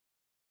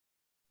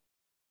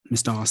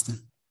 Mr. Austin.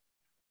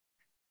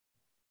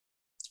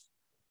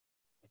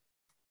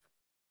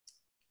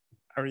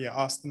 Aria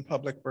Austin,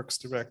 Public Works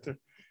Director.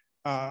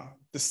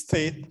 The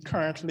state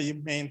currently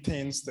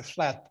maintains the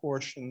flat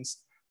portions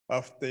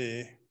of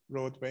the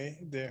roadway,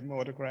 the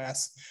motor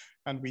grass,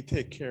 and we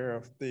take care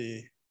of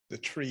the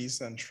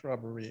trees and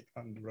shrubbery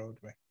on the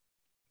roadway.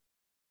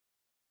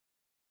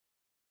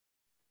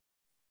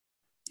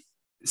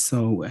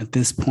 So at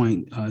this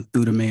point,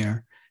 through the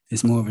mayor,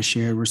 it's more of a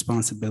shared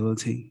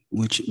responsibility,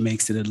 which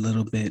makes it a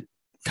little bit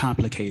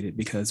complicated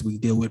because we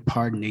deal with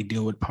part and they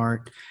deal with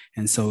part.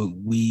 And so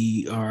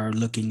we are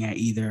looking at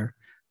either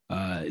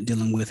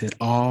dealing with it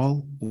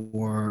all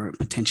or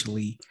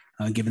potentially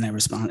giving that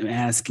response,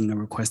 asking or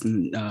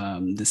requesting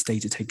the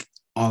state to take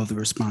all of the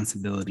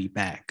responsibility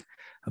back.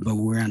 But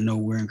I know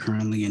we're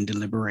currently in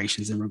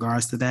deliberations in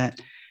regards to that.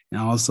 And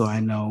also I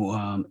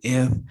know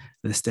if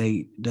the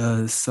state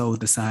does so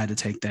decide to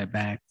take that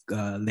back,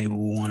 they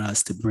will want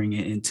us to bring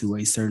it into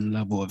a certain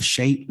level of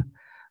shape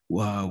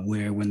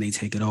where when they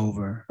take it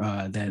over,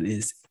 that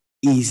is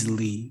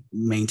easily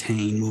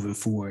maintained moving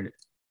forward.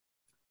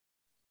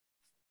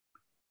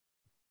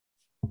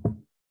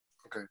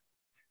 Okay.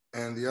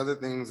 And the other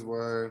things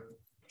were,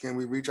 can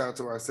we reach out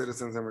to our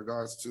citizens in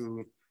regards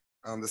to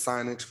the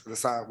signage for the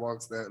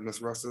sidewalks that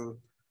Ms. Russell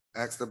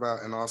asked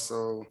about, and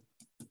also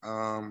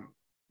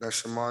that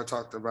Shamar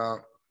talked about,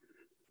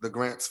 the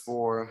grants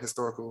for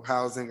historical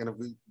housing, and if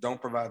we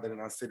don't provide that in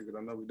our city, because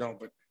I know we don't,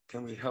 but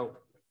can we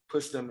help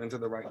push them into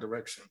the right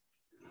direction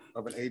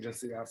of an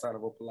agency outside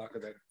of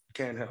Opa-locka that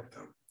can help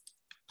them?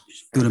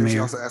 Through the She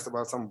mayor. also asked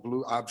about some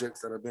blue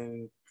objects that are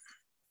being.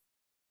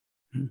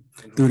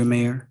 Through the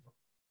mayor.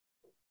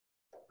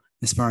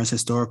 As far as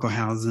historical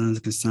housing is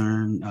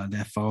concerned,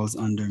 that falls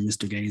under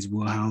Mr. Gay's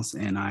wheelhouse,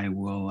 and I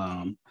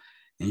will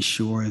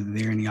ensure if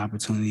there are any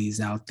opportunities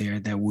out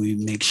there that we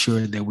make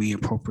sure that we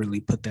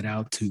appropriately put that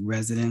out to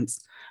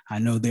residents. I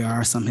know there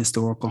are some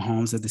historical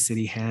homes that the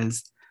city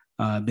has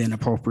been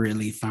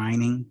appropriately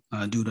fining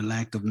due to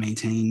lack of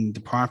maintaining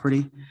the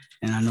property.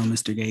 And I know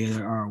Mr. Gay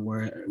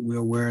we're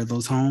aware of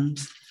those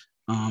homes.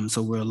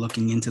 So we're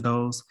looking into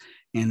those.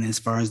 And as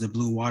far as the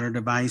blue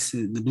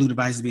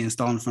devices being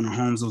installed in front of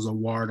homes, those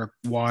are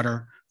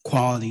water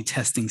quality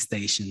testing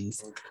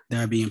stations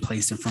that are being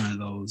placed in front of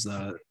those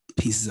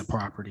pieces of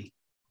property.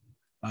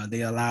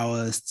 They allow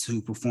us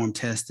to perform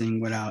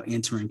testing without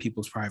entering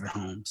people's private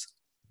homes.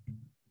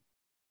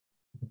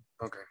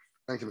 Okay,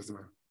 thank you, Mr.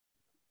 Mayor.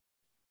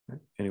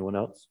 Anyone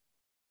else?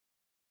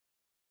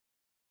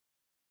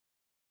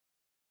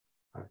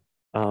 All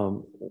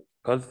right.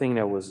 Other thing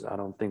that I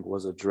don't think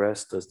was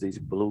addressed is these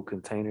blue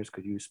containers.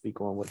 Could you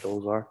speak on what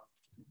those are,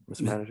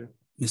 Mr. Manager?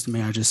 Mr.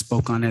 Mayor, I just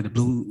spoke on that. The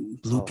blue.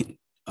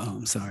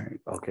 I'm sorry.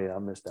 Okay, I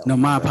missed that. No,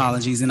 my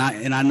apologies. And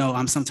I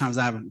know sometimes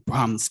I have a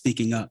problem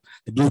speaking up.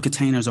 The blue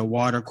containers are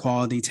water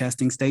quality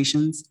testing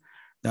stations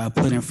that are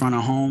put in front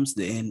of homes.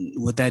 And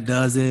what that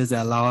does is it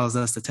allows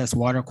us to test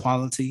water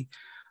quality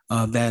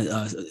of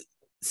that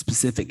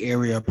specific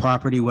area of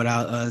property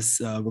without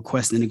us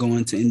requesting to go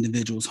into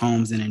individuals'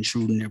 homes and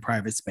intruding their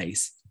private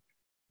space.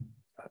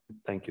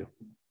 Thank you.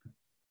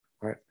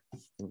 All right.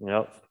 Anything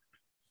else?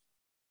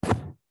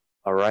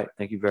 All right.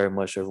 Thank you very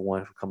much,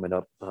 everyone, for coming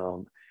up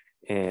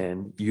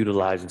and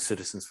utilizing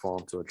Citizens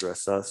Forum to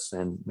address us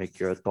and make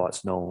your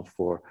thoughts known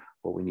for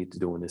what we need to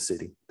do in this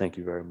city. Thank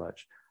you very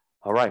much.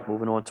 All right.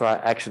 Moving on to our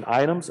action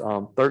items.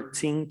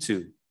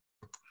 13.2.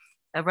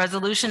 A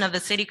resolution of the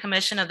City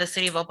Commission of the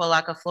City of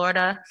Opa-locka,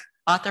 Florida,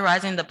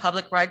 authorizing the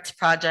Public Rights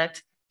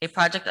Project, a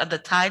project of the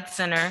Tide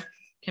Center,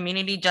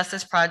 Community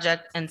Justice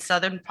Project, and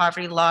Southern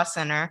Poverty Law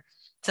Center,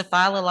 to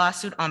file a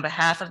lawsuit on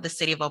behalf of the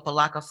City of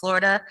Opa-locka,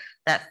 Florida,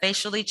 that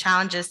facially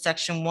challenges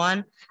Section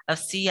 1 of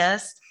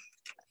CS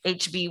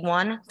HB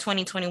 1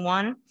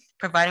 2021,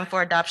 providing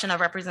for adoption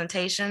of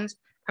representations,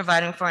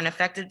 providing for an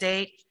effective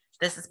date.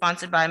 This is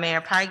sponsored by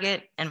Mayor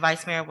Pygott and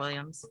Vice Mayor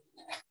Williams.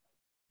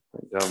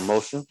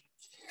 Motion?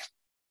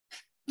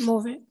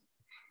 Move it.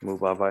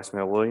 Moved by Vice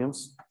Mayor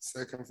Williams.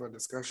 Second for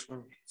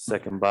discussion.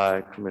 Second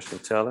by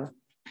Commissioner Taylor.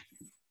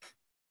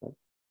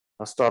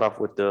 I'll start off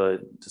with the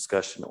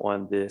discussion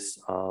on this.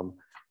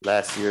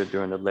 Last year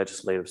during the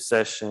legislative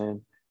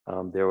session,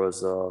 there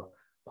was a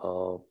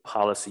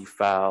policy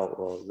filed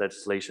or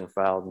legislation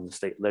filed in the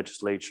state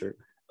legislature,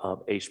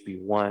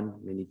 HB 1,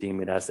 many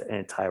deem it as the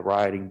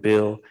anti-rioting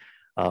bill,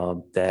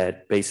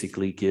 that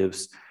basically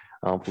gives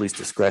police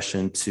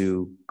discretion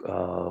to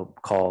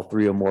call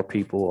 3 or more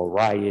people a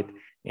riot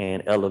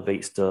and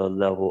elevates the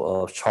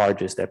level of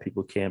charges that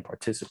people can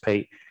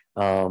participate.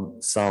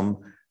 Some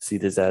see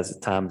this as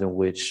times in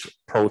which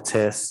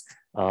protests,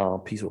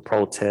 peaceful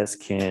protests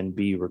can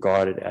be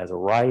regarded as a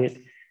riot.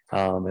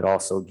 It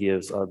also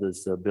gives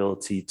others the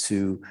ability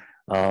to,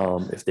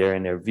 if they're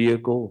in their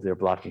vehicle, if they're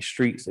blocking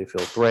streets, they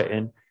feel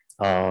threatened,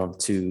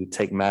 to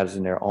take matters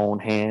in their own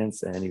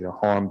hands and even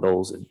harm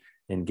those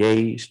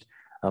engaged,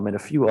 and a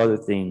few other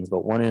things.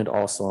 But one end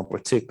also in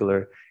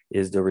particular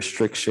is the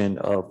restriction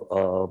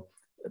of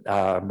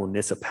our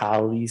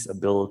municipalities'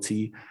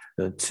 ability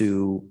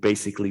to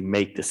basically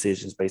make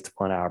decisions based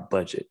upon our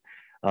budget.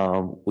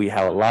 We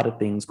have a lot of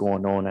things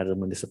going on at a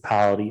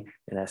municipality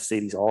and at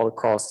cities all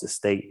across the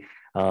state,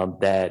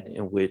 that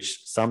in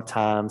which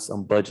sometimes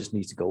some budgets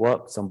need to go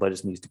up, some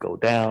budgets needs to go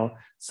down.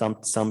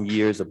 Some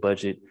years a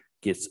budget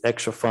gets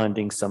extra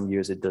funding, some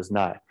years it does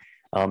not.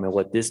 And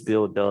what this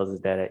bill does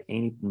is that at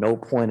no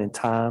point in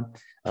time,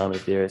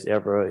 if there is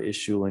ever an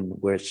issue in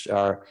which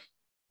our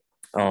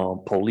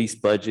police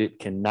budget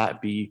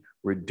cannot be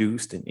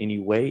reduced in any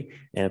way,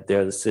 and if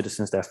there are the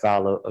citizens that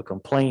file a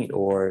complaint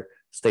or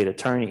state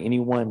attorney,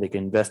 anyone, they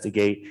can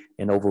investigate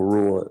and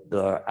overrule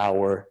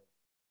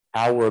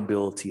our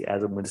ability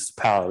as a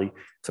municipality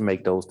to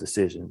make those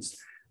decisions.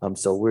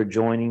 So we're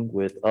joining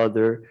with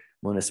other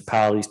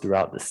municipalities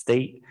throughout the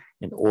state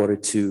in order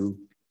to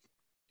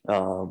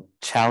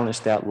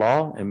challenge that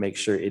law and make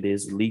sure it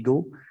is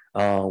legal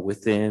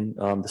within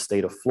the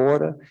state of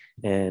Florida.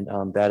 And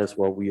that is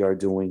what we are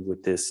doing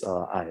with this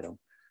item.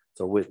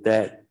 So with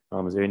that,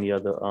 is there any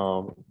other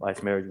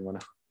Vice Mayor you want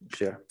to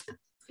share?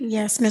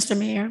 Yes, Mr.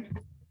 Mayor.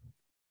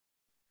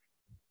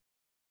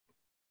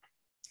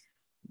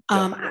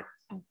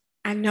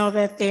 I know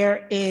that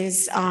there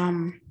is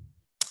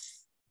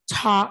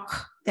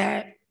talk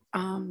that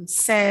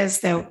says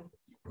that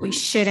we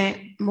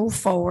shouldn't move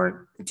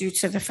forward due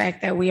to the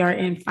fact that we are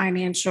in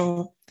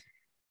financial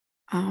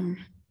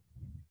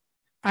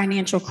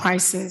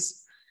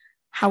crisis.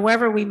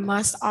 However, we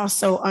must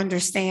also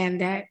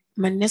understand that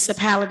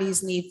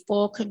municipalities need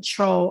full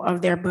control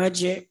of their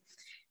budget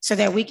so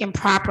that we can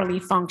properly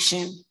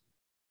function.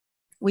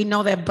 We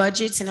know that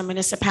budgets in a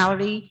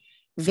municipality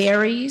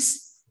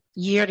varies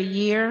year to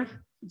year,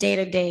 day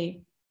to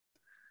day.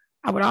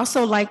 I would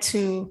also like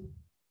to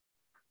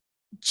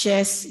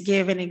just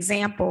give an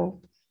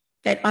example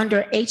that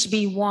under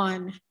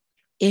HB1,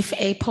 if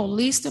a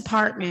police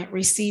department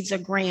receives a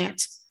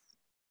grant,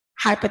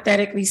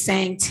 hypothetically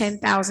saying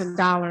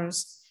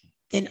 $10,000,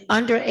 then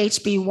under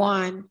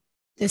HB1,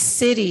 the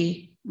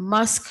city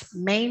must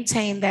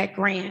maintain that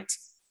grant,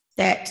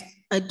 that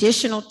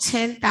additional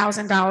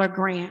 $10,000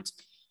 grant,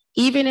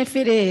 even if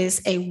it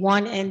is a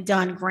one and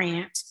done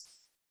grant.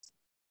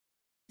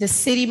 The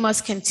city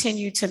must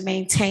continue to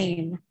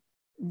maintain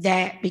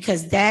that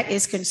because that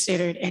is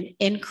considered an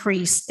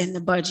increase in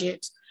the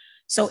budget.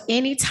 So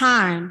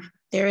anytime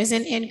there is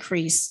an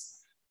increase,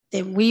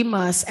 then we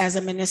must, as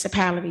a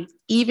municipality,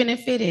 even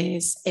if it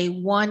is a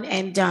one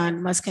and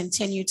done, must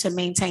continue to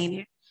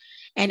maintain it.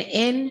 And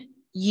in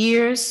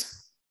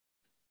years,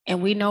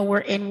 and we know we're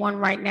in one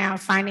right now,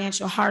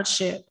 financial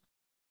hardship,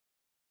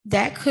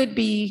 that could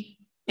be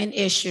an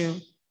issue.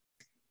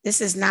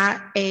 This is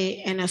not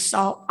an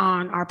assault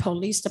on our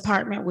police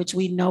department, which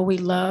we know we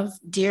love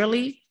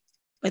dearly,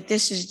 but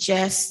this is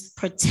just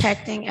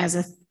protecting as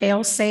a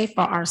fail-safe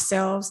for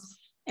ourselves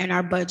and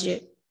our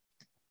budget.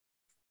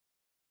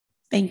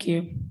 Thank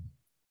you.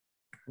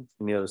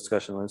 Any other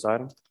discussion on this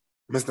item?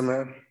 Mr.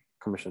 Mayor.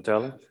 Commissioner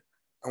Taylor.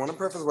 I want to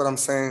preface what I'm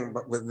saying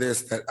with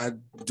this, that I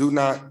do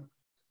not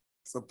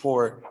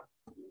support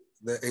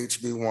the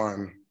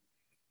HB1.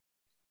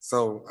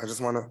 So I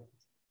just want to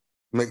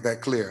make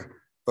that clear.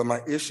 But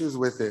my issues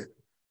with it,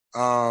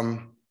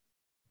 the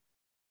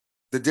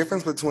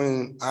difference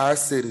between our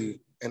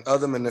city and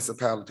other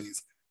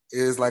municipalities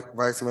is, like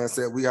Vice Mayor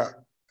said, we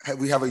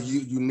have a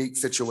unique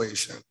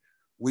situation.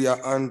 We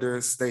are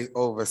under state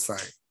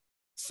oversight.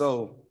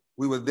 So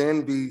we would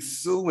then be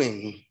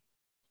suing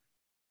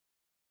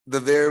the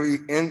very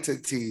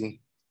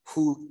entity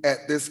who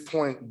at this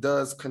point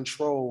does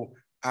control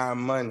our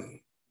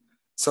money.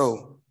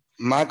 So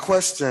my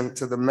question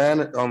to the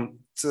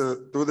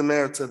through the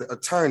mayor to the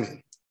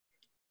attorney,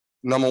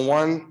 number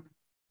one,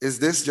 is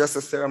this just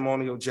a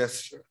ceremonial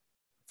gesture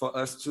for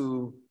us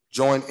to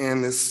join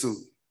in this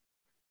suit?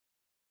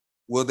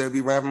 Will there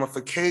be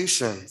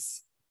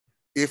ramifications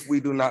if we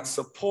do not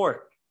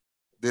support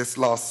this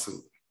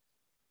lawsuit?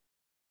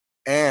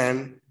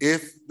 And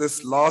if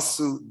this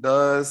lawsuit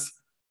does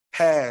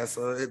pass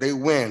or they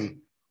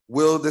win,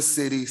 will the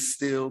city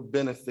still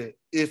benefit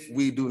if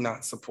we do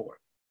not support?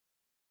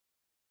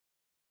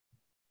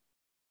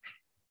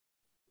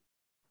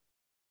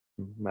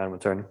 Madam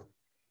Attorney.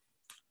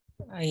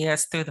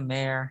 Yes, through the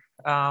mayor.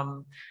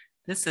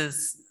 This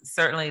is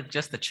certainly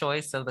just the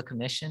choice of the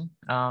commission.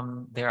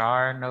 There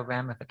are no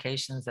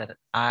ramifications that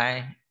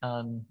I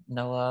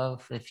know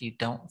of if you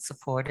don't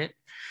support it.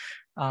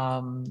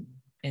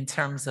 In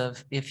terms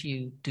of if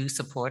you do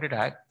support it,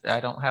 I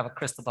don't have a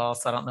crystal ball,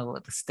 so I don't know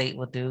what the state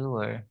will do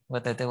or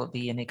whether there will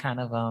be any kind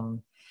of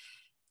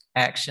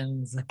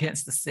actions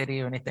against the city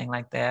or anything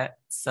like that.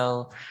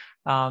 So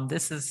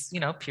This is,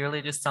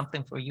 purely just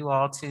something for you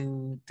all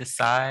to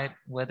decide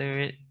whether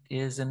it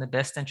is in the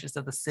best interest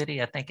of the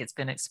city. I think it's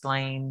been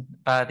explained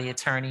by the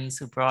attorneys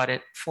who brought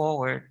it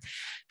forward.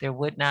 There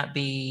would not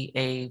be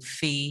a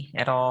fee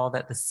at all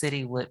that the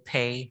city would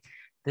pay.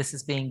 This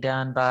is being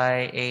done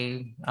by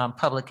a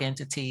public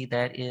entity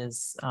that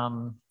is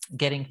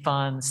getting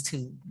funds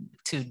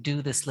to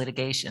do this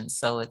litigation.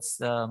 So it's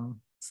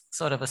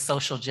sort of a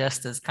social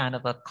justice kind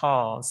of a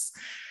cause,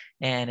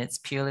 and it's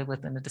purely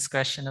within the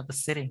discretion of the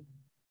city.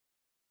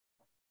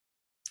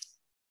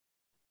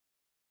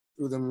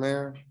 Through the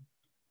mayor.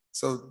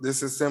 So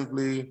this is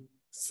simply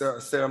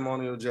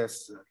ceremonial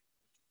gesture.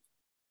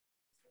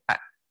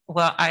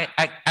 Well,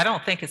 I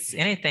don't think it's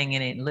anything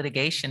in a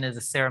litigation is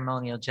a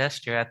ceremonial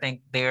gesture. I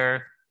think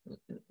they're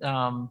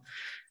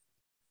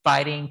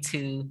fighting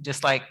to,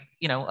 just like,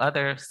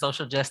 other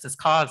social justice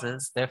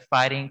causes, they're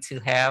fighting to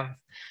have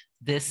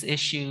this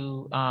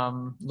issue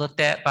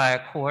looked at by a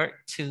court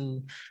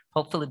to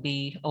hopefully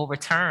be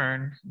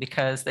overturned,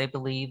 because they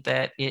believe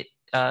that it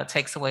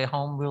takes away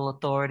home rule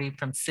authority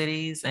from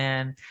cities,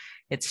 and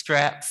it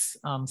straps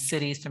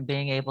cities from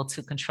being able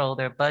to control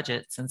their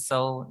budgets. And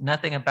so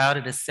nothing about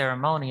it is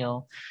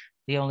ceremonial.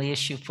 The only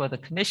issue for the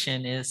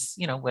commission is,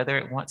 whether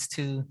it wants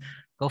to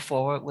go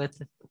forward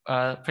with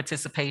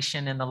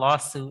participation in the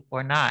lawsuit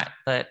or not.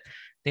 But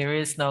there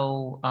is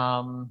no,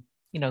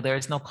 there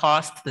is no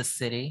cost to the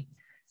city,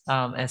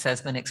 as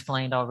has been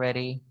explained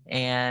already.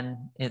 And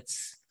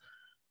it's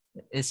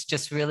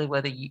just really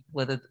whether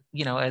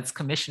as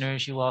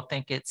commissioners, you all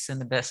think it's in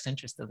the best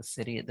interest of the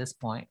city at this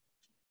point.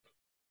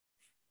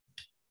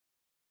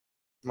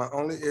 My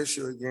only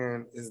issue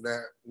again is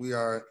that we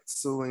are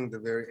suing the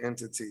very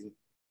entity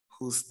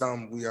whose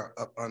thumb we are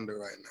up under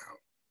right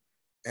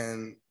now.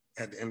 And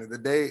at the end of the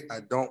day, I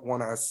don't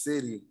want our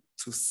city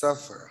to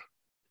suffer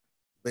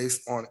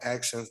based on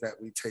actions that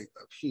we take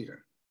up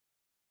here.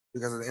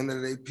 Because at the end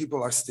of the day,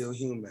 people are still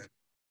human.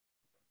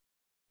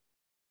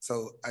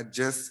 So I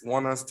just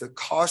want us to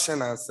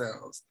caution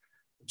ourselves,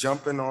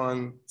 jumping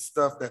on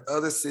stuff that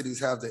other cities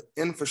have the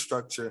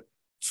infrastructure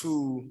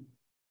to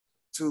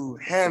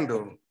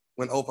handle,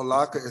 when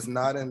Opa-locka is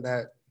not in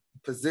that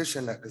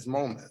position at this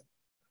moment.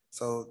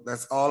 So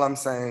that's all I'm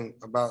saying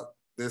about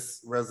this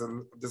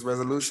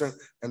resolution,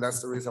 and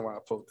that's the reason why I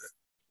pulled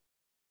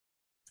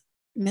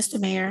it.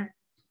 Mr. Mayor.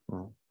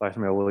 Vice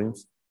Mayor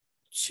Williams.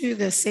 To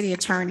the city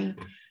attorney,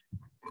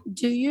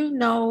 do you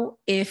know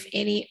if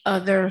any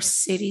other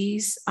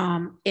cities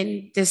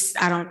in this,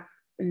 I don't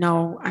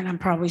know, and I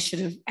probably should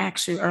have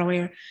asked you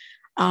earlier,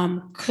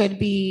 could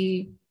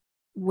be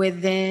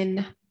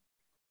within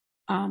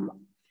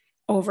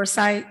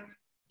oversight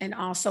and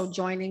also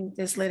joining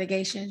this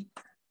litigation?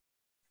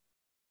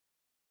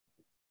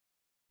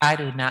 I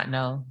do not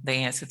know the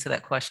answer to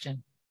that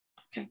question.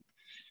 Okay.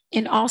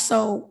 And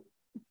also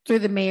through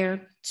the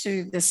mayor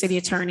to the city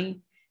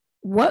attorney,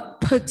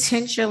 what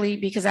potentially,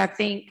 because I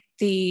think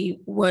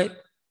what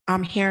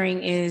I'm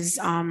hearing is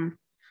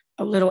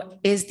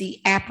the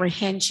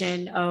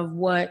apprehension of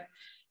what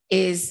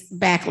is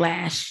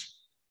backlash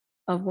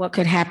of what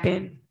could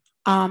happen.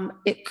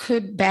 It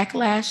could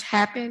backlash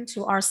happen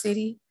to our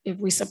city if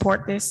we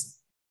support this?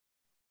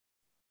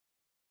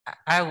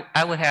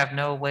 I would have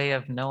no way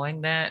of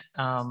knowing that.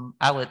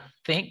 I would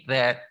think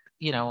that,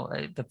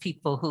 the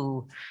people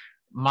who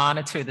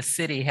monitor the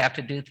city have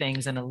to do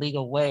things in a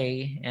legal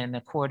way and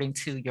according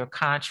to your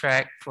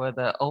contract for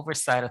the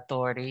oversight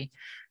authority.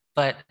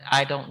 But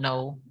I don't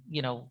know,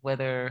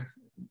 whether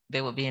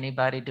there would be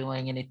anybody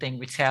doing anything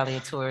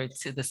retaliatory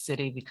to the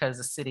city because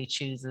the city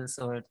chooses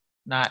or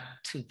not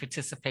to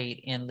participate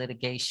in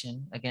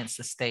litigation against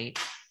the state.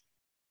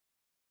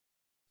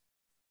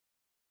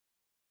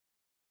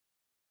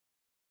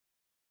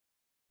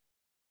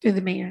 Through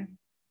the mayor.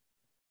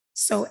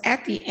 So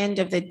at the end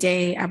of the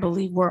day, I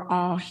believe we're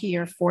all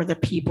here for the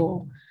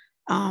people,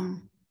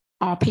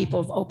 all people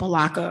of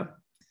Opa-locka.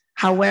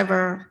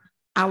 However,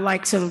 I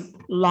like to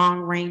long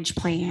range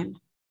plan.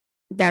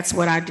 That's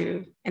what I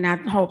do. And I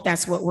hope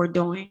that's what we're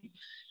doing.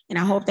 And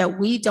I hope that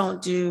we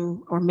don't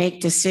do or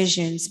make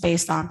decisions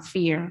based on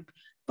fear,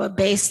 but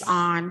based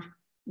on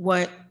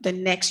what the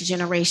next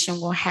generation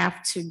will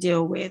have to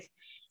deal with.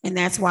 And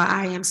that's why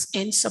I am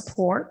in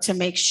support to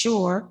make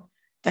sure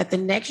that the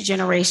next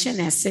generation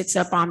that sits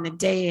up on the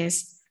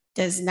dais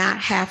does not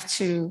have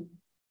to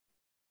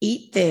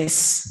eat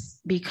this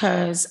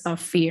because of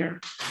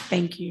fear.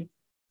 Thank you.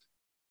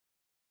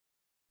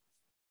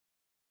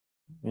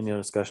 Any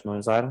other discussion on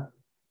this item?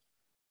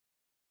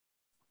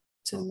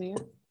 To the mayor.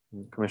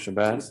 Commissioner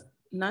Bass?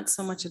 Not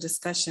so much a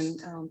discussion.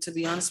 To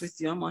be honest with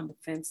you, I'm on the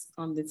fence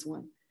on this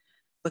one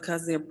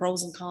because there are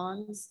pros and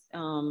cons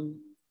on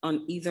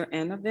either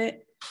end of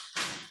it.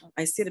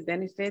 I see the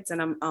benefits,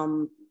 and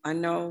I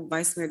know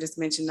Vice Mayor just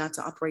mentioned not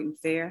to operate in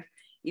fear,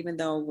 even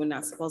though we're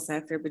not supposed to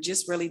have fear, but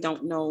just really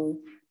don't know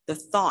the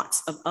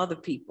thoughts of other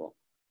people.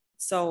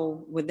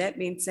 So with that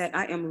being said,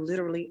 I am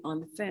literally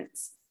on the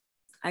fence.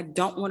 I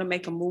don't want to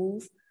make a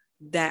move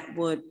that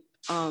would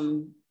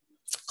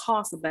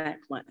cause a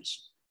backlash.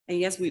 And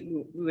yes,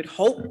 we would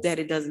hope that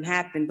it doesn't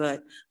happen,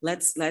 but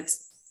let's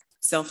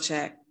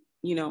self-check,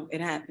 you know,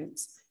 it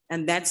happens.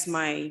 And that's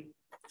my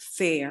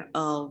fear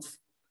of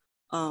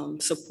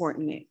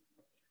supporting it.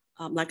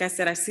 Like I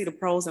said, I see the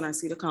pros and I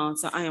see the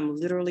cons, so I am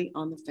literally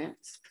on the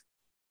fence.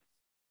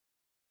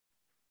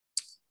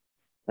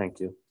 Thank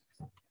you.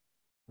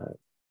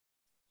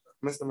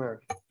 Mr.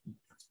 Mayor.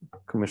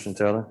 Commissioner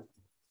Taylor.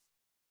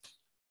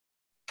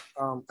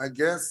 I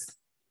guess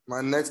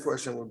my next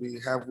question would be,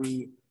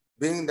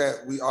 being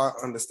that we are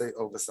under state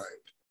oversight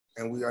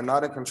and we are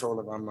not in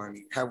control of our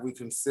money, have we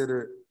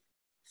considered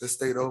the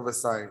state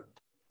oversight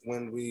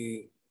when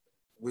we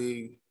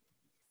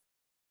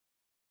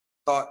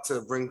thought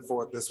to bring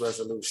forth this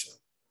resolution?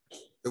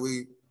 Did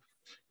we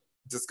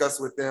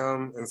discuss with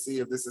them and see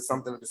if this is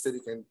something that the city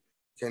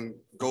can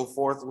go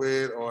forth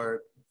with,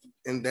 or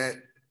in that?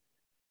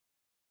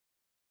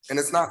 And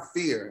it's not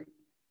fear,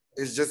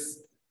 it's just,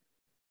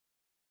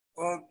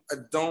 well,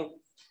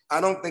 I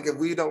don't think if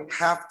we don't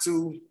have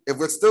to, if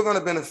we're still gonna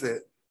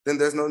benefit, then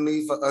there's no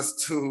need for us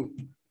to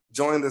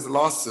join this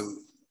lawsuit.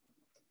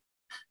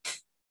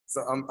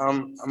 So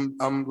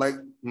I'm like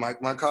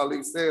my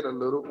colleague said, a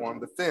little on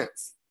the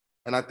fence.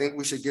 And I think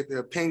we should get the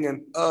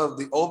opinion of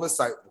the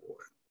oversight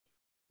board,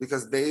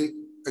 because they,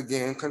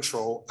 again,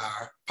 control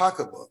our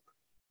pocketbook.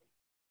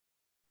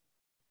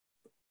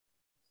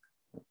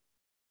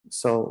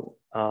 So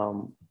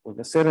when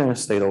considering a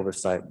state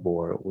oversight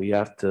board, we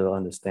have to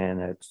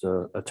understand, as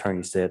the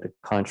attorney said, the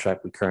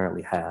contract we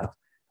currently have.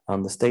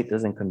 The state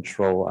doesn't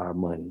control our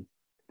money.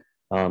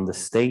 The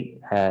state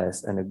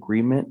has an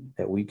agreement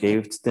that we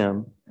gave to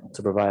them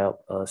to provide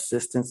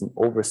assistance and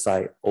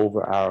oversight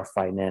over our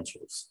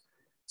financials.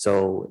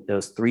 So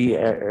there's three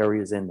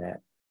areas in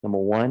that. Number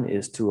one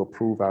is to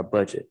approve our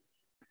budget.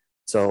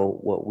 So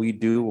what we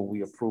do when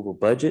we approve of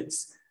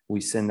budgets, we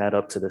send that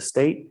up to the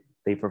state.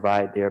 They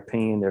provide their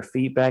opinion, their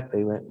feedback,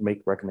 they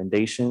make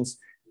recommendations,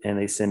 and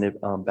they send it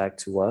back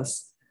to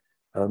us.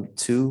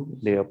 Two,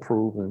 they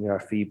approve and our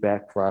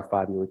feedback for our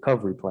 5-year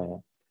recovery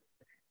plan.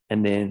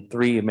 And then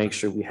three, make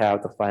sure we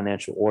have the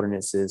financial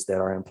ordinances that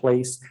are in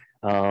place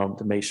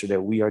to make sure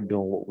that we are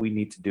doing what we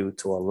need to do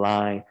to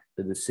align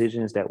the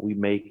decisions that we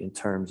make in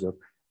terms of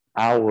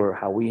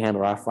how we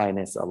handle our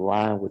finance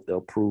align with the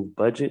approved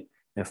budget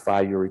and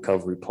 5-year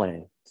recovery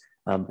plan.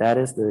 That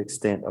is the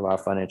extent of our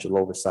financial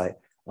oversight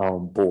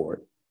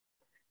board,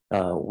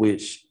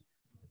 which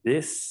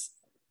this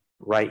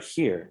right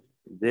here,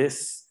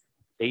 this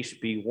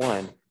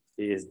HB1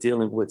 is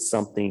dealing with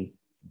something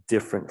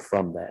different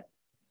from that.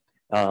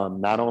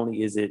 Not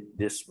only is it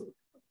this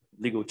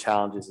legal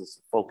challenges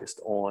is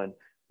focused on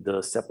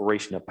the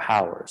separation of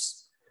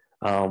powers.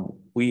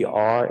 We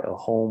are a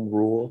home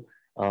rule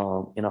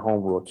in a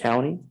home rule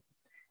county,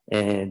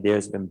 and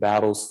there's been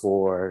battles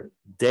for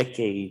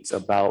decades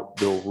about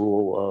the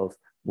rule of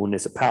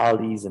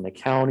municipalities in the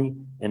county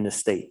and the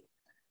state.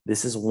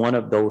 This is one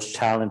of those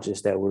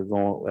challenges that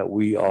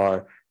we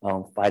are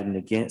fighting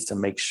against, to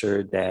make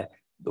sure that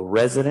the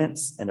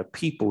residents and the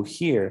people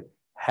here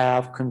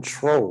have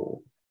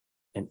control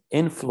and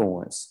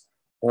influence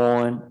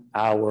on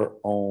our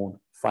own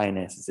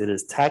finances. It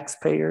is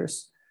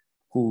taxpayers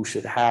who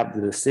should have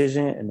the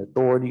decision and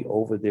authority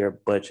over their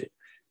budget.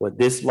 What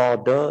this law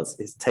does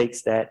is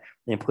takes that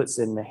and puts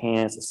it in the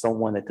hands of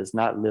someone that does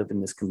not live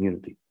in this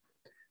community.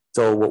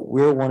 So what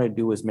we want to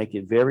do is make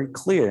it very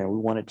clear, and we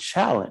want to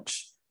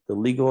challenge the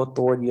legal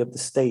authority of the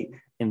state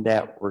in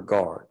that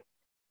regard.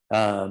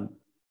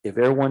 If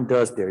everyone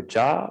does their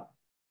job,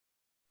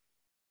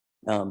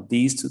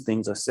 these two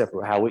things are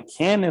separate. How it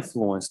can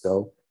influence,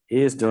 though,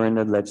 is during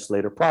the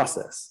legislative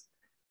process.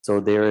 So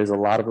there is a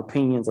lot of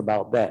opinions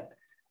about that.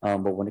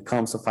 But when it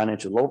comes to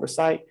financial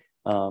oversight,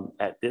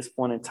 at this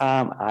point in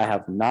time, I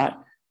have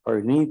not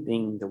heard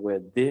anything to where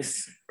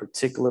this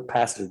particular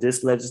passage of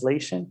this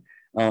legislation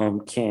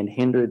can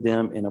hinder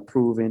them in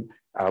approving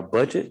our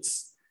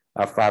budgets,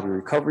 our 5-year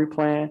recovery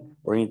plan,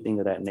 or anything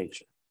of that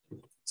nature.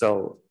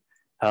 So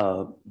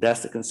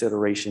that's the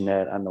consideration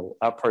that I know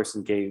our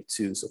person gave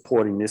to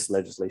supporting this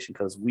legislation,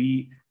 because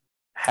we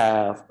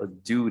have a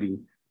duty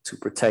to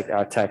protect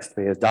our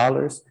taxpayers'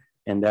 dollars,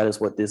 and that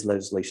is what this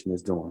legislation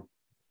is doing.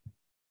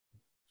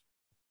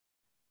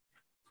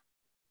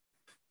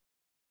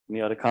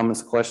 Any other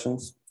comments,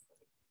 questions?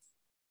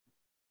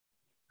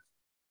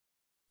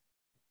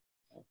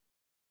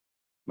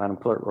 Madam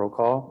Clerk, roll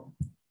call.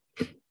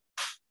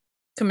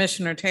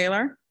 Commissioner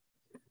Taylor.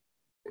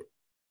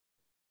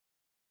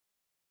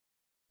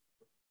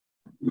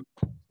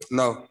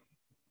 No.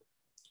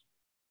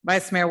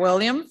 Vice Mayor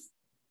Williams.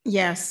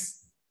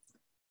 Yes.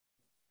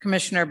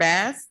 Commissioner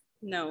Bass.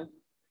 No.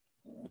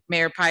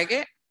 Mayor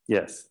Pygott.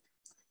 Yes.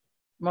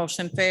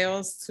 Motion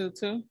fails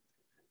 2-2. All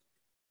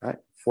right,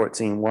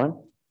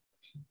 14-1.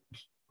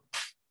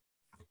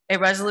 A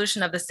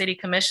resolution of the City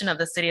Commission of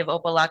the City of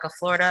Opa-locka,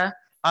 Florida,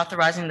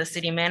 authorizing the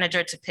city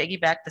manager to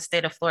piggyback the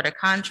state of Florida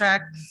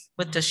contract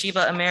with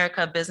Toshiba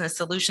America Business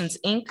Solutions,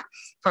 Inc.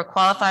 for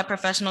qualified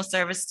professional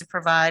service to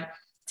provide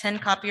 10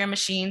 copier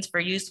machines for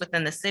use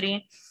within the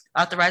city,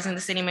 authorizing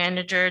the city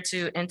manager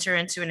to enter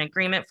into an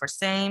agreement for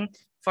same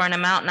for an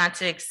amount not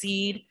to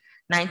exceed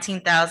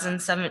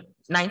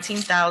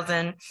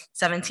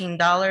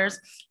 $19,017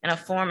 in a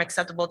form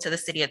acceptable to the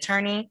city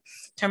attorney,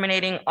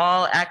 terminating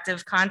all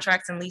active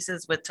contracts and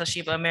leases with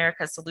Toshiba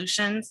America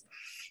Solutions,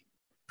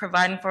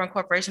 providing for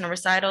incorporation of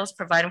recitals,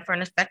 providing for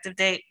an effective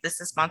date.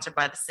 This is sponsored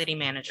by the city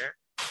manager.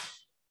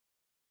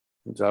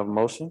 Do I have a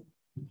motion?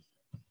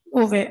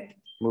 Move it.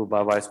 Moved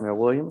by Vice Mayor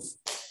Williams,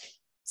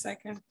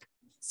 Second.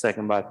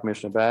 second by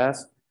Commissioner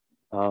Bass.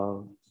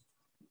 Mr.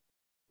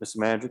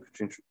 Manager, could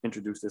you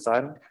introduce this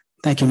item?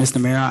 Thank you, Mr.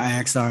 Mayor. I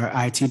asked our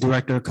IT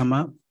director to come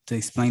up to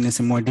explain this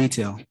in more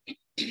detail.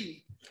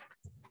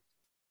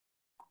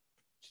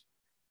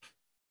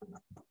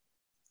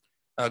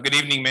 Good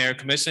evening, Mayor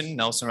Commission.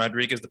 Nelson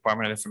Rodriguez,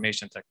 Department of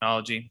Information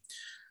Technology.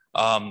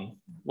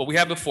 What we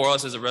have before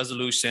us is a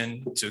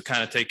resolution to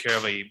kind of take care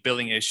of a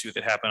billing issue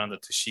that happened on the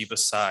Toshiba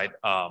side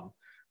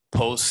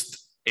post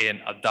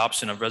an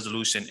adoption of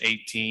Resolution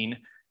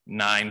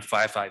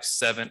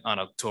 18-9557 on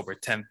October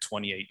 10th,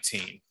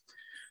 2018.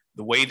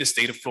 The way the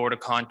state of Florida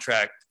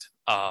contract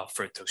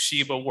for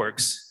Toshiba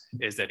works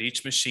is that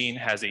each machine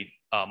has a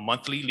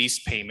monthly lease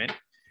payment,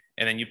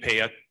 and then you pay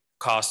a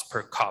cost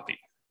per copy.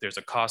 There's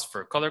a cost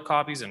for color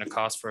copies and a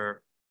cost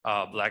for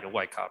black and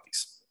white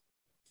copies.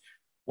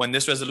 When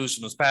this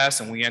resolution was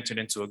passed and we entered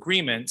into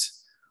agreement,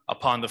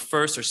 upon the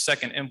first or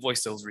second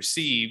invoice that was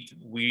received,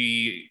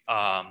 we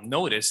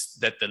noticed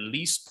that the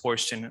lease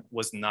portion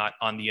was not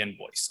on the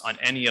invoice, on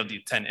any of the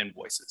 10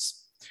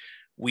 invoices.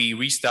 We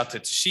reached out to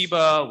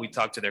Toshiba, we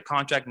talked to their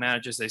contract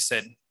managers, they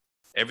said,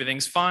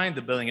 everything's fine,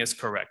 the billing is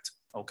correct.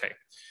 Okay.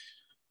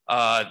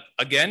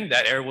 Again,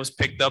 that error was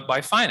picked up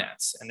by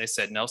finance and they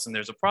said, Nelson,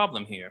 there's a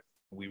problem here.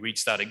 We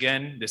reached out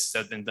again, this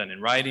has been done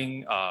in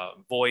writing,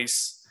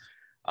 voice,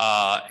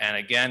 and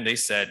again, they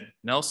said,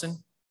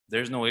 Nelson,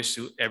 there's no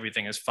issue,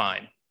 everything is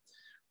fine.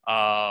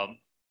 A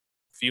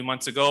few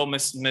months ago,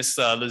 Miss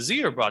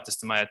Lazier brought this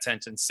to my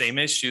attention, same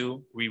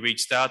issue. We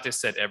reached out, they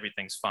said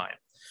everything's fine.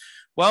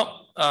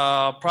 Well,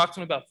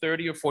 approximately about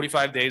 30 or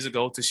 45 days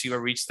ago,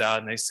 Toshiba reached out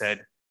and they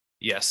said,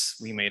 yes,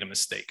 we made a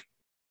mistake.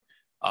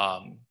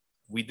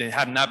 We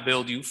have not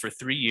billed you for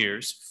 3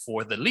 years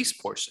for the lease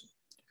portion.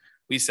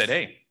 We said,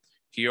 hey,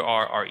 here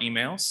are our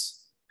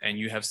emails and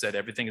you have said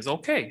everything is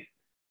okay,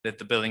 that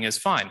the billing is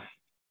fine.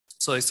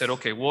 So they said,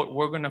 okay,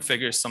 we're gonna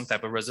figure some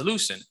type of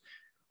resolution.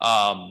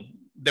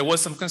 There was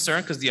some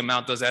concern because the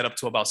amount does add up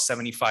to about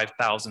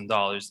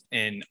 $75,000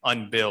 in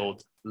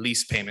unbilled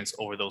lease payments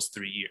over those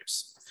 3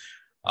 years.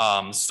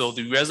 So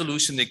the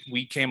resolution that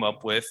we came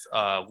up with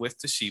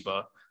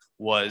Toshiba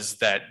was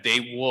that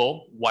they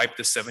will wipe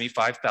the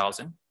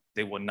 $75,000.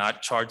 They will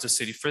not charge the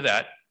city for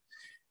that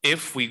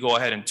if we go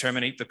ahead and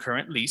terminate the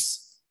current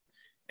lease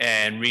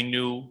and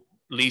renew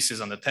leases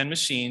on the 10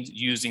 machines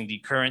using the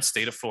current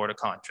state of Florida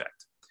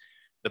contract.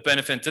 The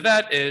benefit to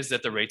that is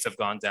that the rates have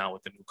gone down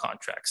with the new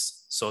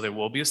contracts. So there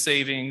will be a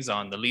savings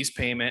on the lease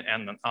payment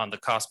and on the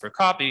cost per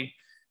copy.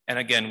 And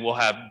again, we'll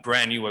have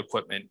brand new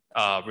equipment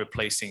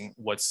replacing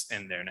what's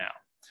in there now.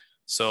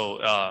 So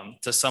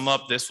to sum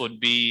up, this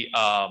would be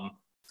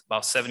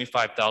about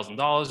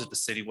 $75,000 that the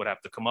city would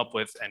have to come up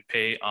with and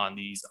pay on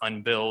these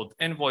unbilled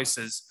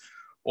invoices,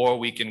 or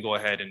we can go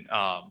ahead and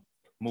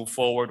move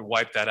forward,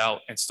 wipe that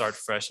out, and start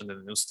fresh under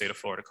the new state of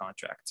Florida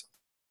contract.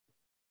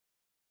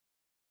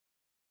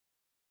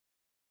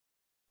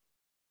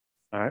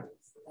 All right,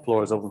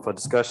 floor is open for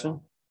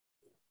discussion.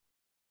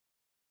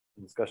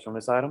 Discussion on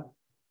this item.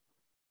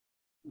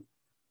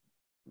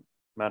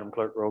 Madam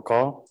Clerk, roll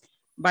call.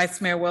 Vice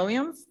Mayor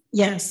Williams?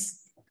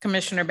 Yes.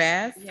 Commissioner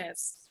Bass?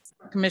 Yes.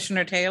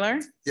 Commissioner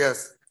Taylor?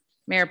 Yes.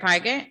 Mayor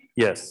Pygott?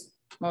 Yes.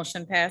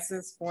 Motion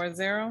passes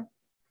 4-0.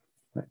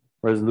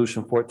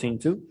 Resolution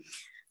 14-2.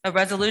 A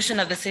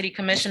resolution of the City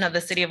Commission of the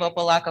City of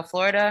Opa-locka,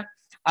 Florida,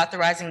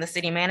 authorizing the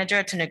city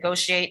manager to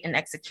negotiate and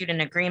execute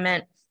an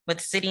agreement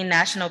with City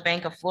National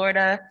Bank of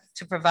Florida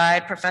to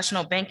provide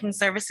professional banking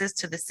services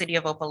to the City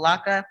of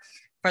Opa-locka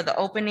for the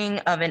opening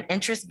of an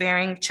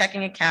interest-bearing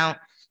checking account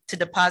to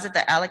deposit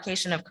the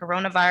allocation of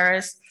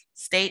coronavirus,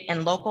 state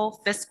and local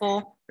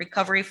fiscal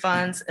recovery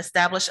funds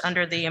established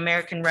under the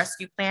American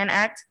Rescue Plan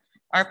Act,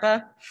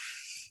 ARPA,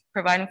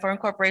 providing for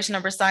incorporation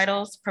of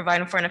recitals,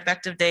 providing for an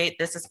effective date.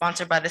 This is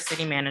sponsored by the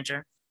city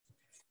manager.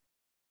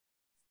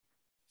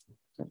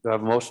 Do I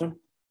have a motion?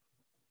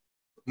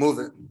 Move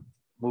it.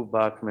 Moved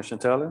by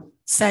Commissioner Taylor.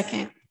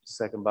 Second.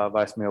 Second by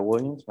Vice Mayor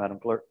Williams. Madam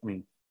Clerk,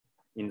 any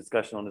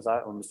discussion on this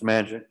item? Mr.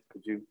 Manager,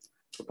 could you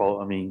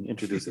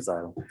introduce this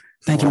item?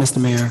 Thank you, Mr.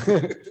 Mayor.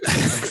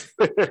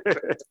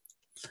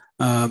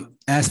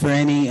 As for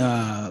any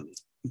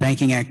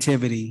banking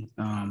activity,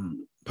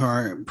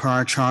 per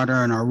our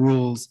charter and our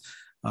rules,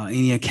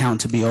 any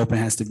account to be open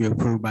has to be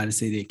approved by the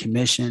City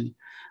Commission.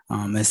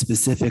 As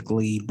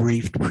specifically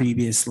briefed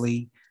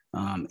previously,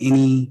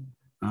 any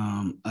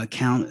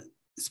account,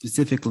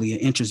 specifically an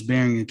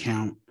interest-bearing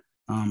account,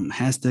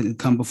 has to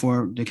come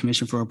before the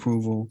Commission for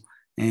approval.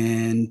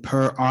 And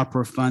per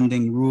ARPA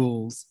funding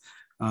rules,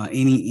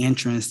 any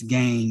interest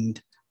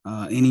gained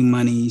any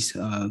monies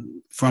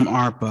from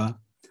ARPA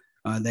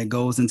that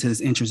goes into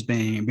this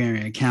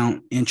interest-bearing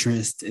account,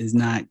 interest is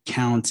not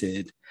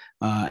counted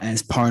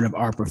as part of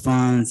ARPA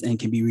funds and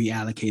can be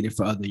reallocated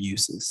for other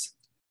uses.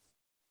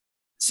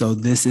 So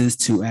this is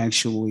to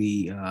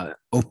actually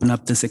open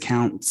up this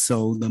account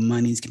so the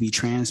monies can be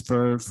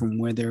transferred from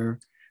where they're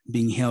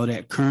being held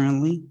at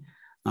currently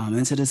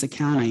into this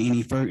account,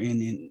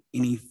 and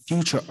any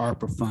future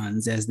ARPA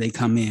funds as they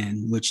come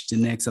in, which the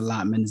next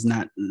allotment is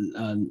not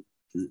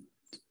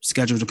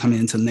scheduled to come in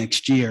until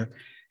next year,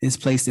 is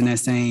placed in that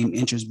same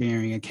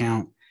interest-bearing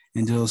account,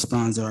 and those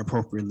funds are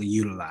appropriately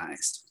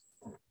utilized.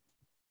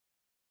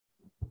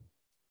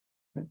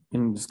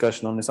 Any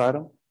discussion on this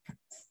item?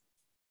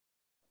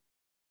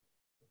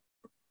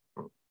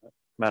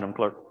 Madam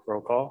Clerk,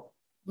 roll call.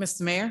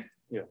 Mr. Mayor?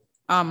 Yeah.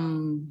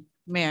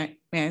 May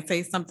I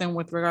say something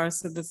with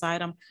regards to this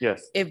item?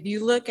 Yes. If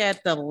you look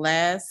at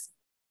the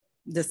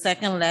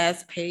second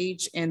last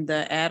page in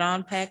the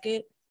add-on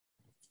packet,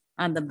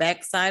 on the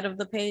back side of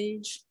the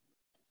page,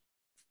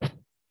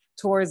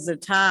 towards the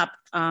top,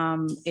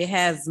 it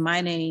has my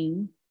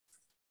name,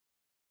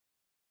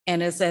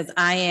 and it says,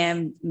 I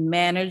am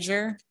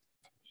manager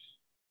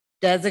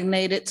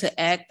designated to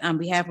act on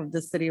behalf of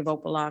the city of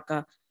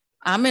Opa-locka.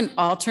 I'm an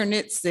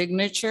alternate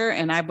signature,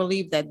 and I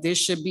believe that this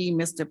should be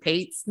Mr.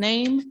 Pate's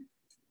name.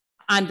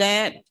 On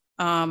that,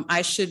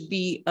 I should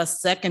be a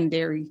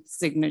secondary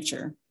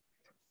signature.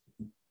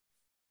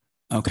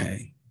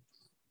 Okay.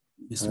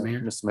 Mr.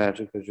 Mayor? Mr.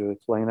 Manager, could you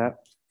explain that?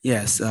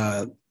 Yes,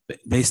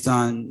 based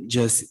on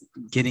just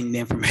getting the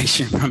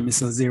information from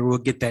Ms. Lazier, we'll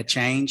get that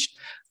changed.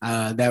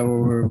 That will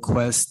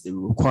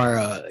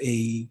require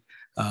a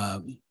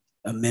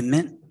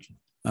amendment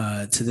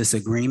to this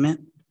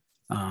agreement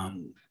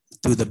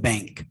through the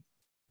bank.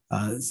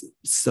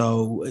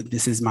 So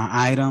this is my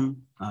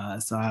item.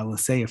 So I will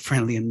say a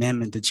friendly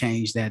amendment to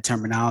change that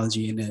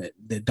terminology, and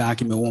the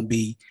document won't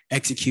be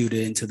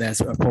executed until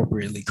that's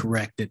appropriately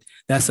corrected.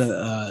 That's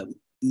a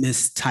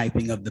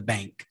mistyping of the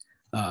bank,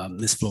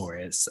 Ms.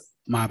 Flores.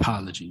 My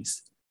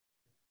apologies.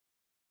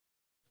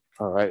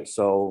 All right,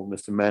 so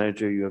Mr.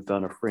 Manager, you have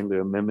done a friendly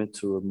amendment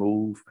to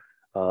remove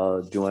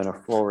Joanna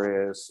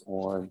Flores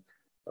on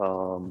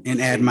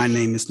And add my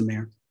name, Mr.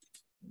 Mayor.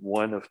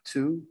 1 of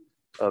 2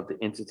 of the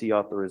entity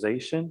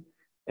authorization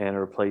and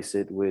replace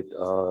it with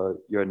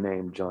your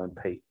name, John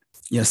Pate.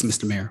 Yes,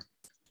 Mr. Mayor.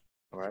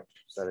 All right,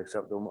 is that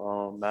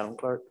acceptable, Madam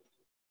Clerk?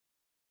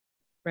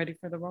 Ready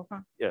for the roll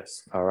call?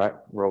 Yes. All right,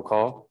 roll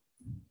call.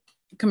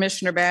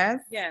 Commissioner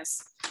Bass?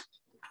 Yes.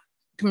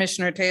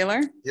 Commissioner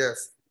Taylor?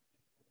 Yes.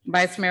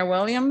 Vice Mayor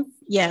Williams?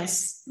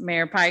 Yes.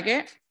 Mayor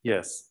Pygott?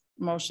 Yes.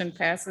 Motion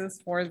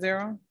passes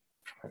 4-0.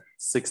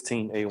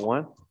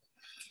 16A1.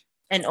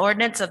 An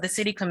ordinance of the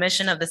City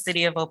Commission of the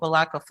City of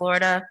Opa-locka,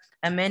 Florida,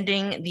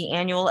 amending the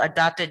annual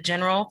adopted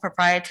general,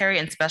 proprietary,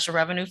 and special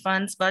revenue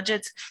funds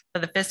budgets for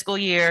the fiscal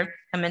year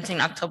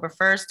commencing October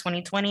 1st,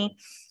 2020,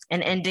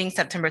 and ending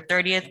September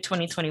 30th,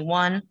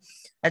 2021,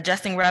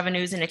 adjusting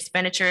revenues and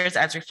expenditures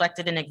as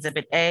reflected in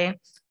Exhibit A,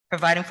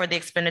 providing for the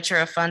expenditure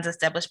of funds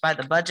established by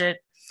the budget,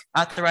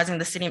 authorizing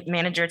the city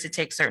manager to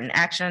take certain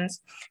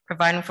actions,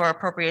 providing for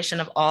appropriation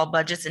of all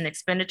budgets and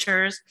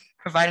expenditures,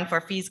 providing for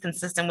fees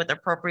consistent with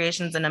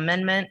appropriations and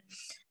amendment,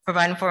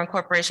 providing for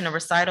incorporation of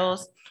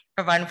recitals,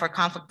 providing for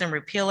conflict and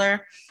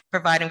repealer,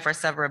 providing for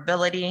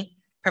severability,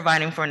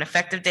 providing for an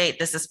effective date.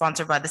 This is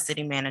sponsored by the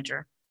city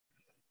manager.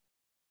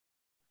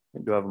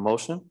 Do I have a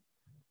motion?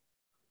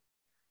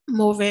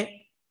 Move it.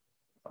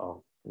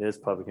 Oh, it is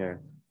public hearing.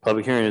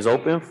 Public hearing is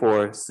open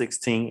for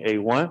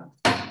 16A1.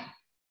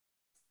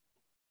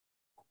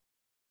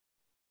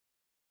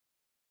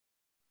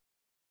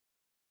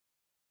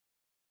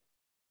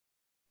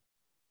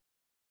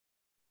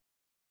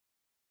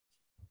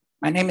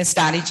 My name is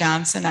Dottie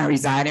Johnson. I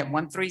reside at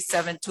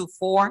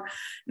 13724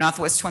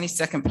 Northwest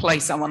 22nd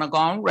Place. I want to go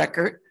on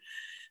record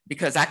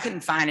because I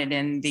couldn't find it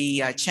in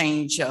the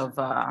change of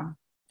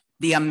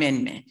the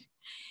amendment.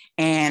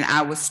 And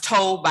I was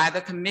told by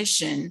the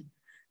commission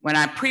when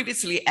I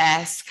previously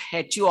asked,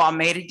 had you all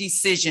made a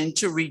decision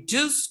to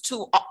reduce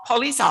 2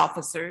 police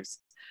officers?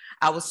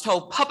 I was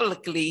told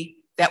publicly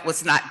that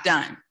was not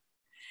done.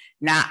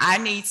 Now I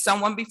need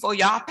someone before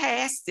y'all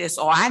pass this,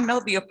 or I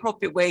know the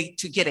appropriate way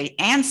to get an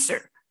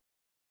answer.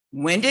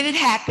 When did it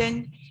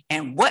happen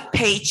and what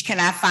page can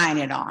I find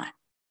it on?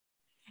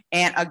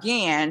 And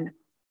again,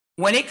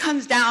 when it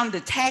comes down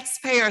to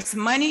taxpayers'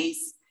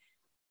 monies,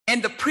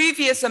 in the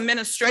previous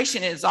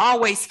administration is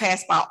always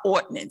passed by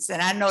ordinance.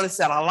 And I noticed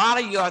that a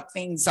lot of your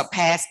things are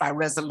passed by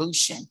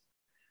resolution.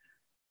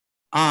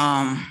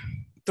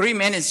 3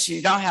 minutes,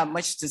 you don't have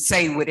much to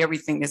say with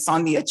everything that's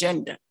on the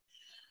agenda.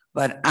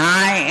 But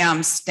I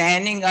am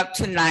standing up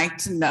tonight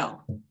to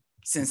know,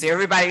 since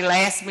everybody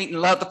last meeting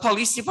loved the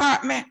police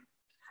department,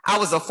 I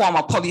was a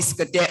former police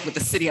cadet with the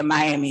city of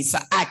Miami, so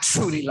I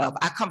truly love,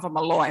 I come from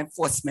a law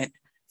enforcement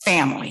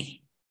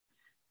family.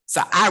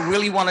 So I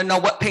really want to know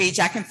what page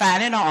I can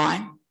find it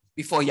on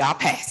before y'all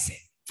pass it.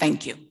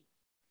 Thank you.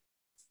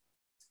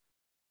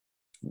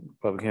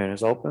 Public hearing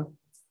is open.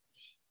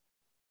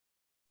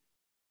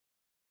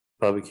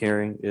 Public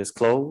hearing is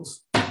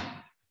closed. Do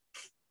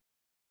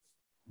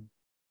you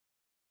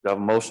have a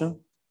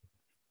motion?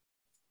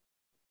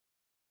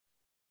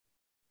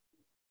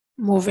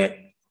 Move it.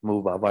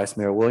 Moved by Vice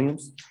Mayor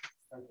Williams.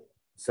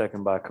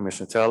 Second by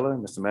Commissioner Taylor.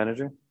 Mr.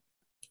 Manager.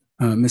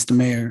 Mr.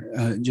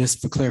 Mayor, just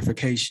for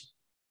clarification,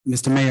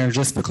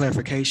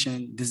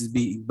 this is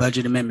the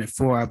budget amendment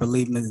 4. I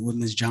believe what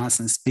Ms.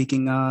 Johnson is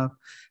speaking of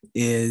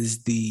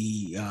is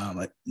the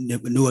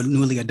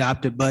newly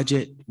adopted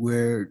budget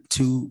where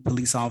 2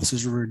 police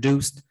officers were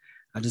reduced.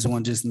 I just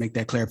want to make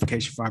that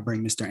clarification before I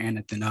bring Mr.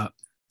 Anathan up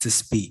to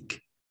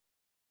speak.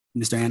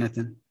 Mr.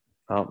 Anathan?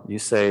 You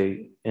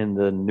say in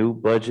the new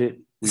budget,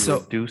 we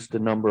reduced the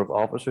number of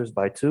officers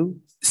by 2?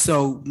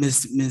 So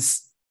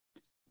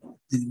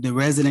the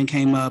resident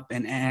came up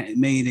and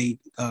made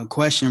a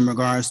question in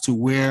regards to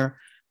where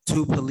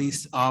 2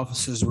 police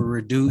officers were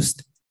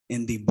reduced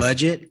in the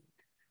budget.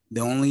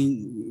 The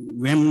only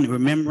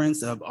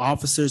remembrance of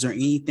officers or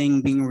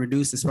anything being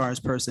reduced as far as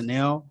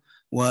personnel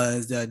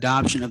was the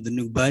adoption of the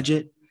new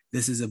budget.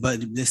 This is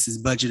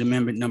budget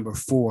amendment number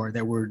 4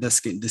 that we're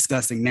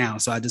discussing now.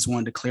 So I just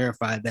wanted to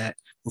clarify that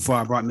before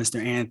I brought Mr.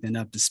 Anthony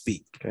up to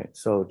speak. Okay,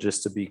 so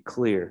just to be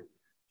clear,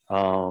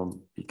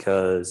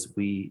 because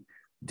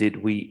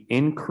did we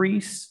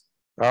increase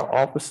our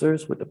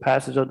officers with the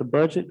passage of the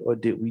budget, or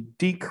did we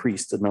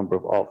decrease the number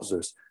of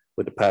officers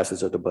with the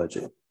passage of the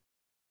budget?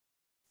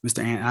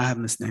 I have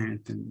Mr.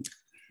 Anthony.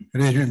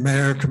 Good evening,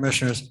 Mayor,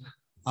 Commissioners.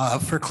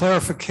 For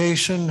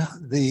clarification,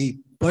 the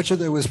budget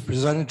that was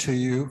presented to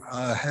you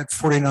had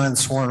 49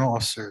 sworn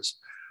officers.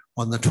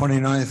 On the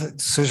 29th, a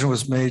decision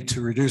was made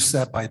to reduce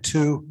that by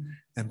 2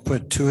 and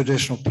put 2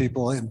 additional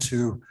people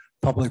into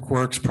public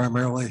works,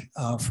 primarily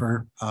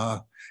for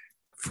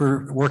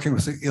working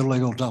with the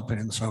illegal dumping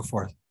and so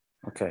forth.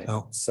 Okay,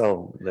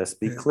 so let's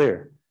be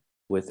clear.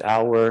 With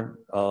our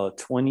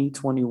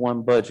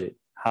 2021 budget,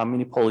 how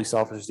many police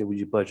officers did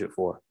you budget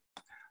for?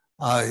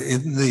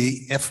 In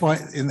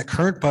the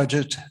current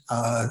budget,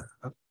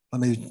 let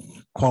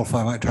me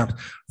qualify my terms.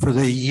 For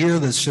the year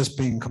that's just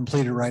being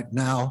completed right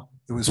now,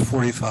 it was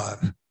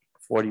 45.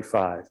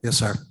 45. Yes,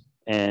 sir.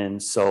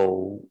 And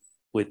so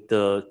with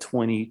the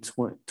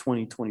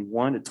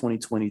 2021 to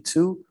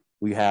 2022,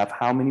 we have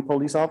how many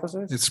police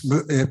officers?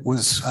 It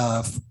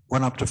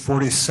went up to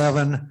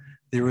 47.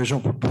 The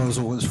original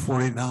proposal was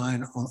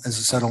 49 as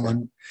a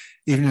settlement.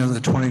 Even on the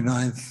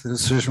 29th, the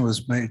decision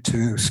was made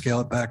to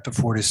scale it back to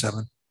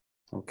 47.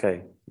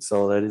 Okay,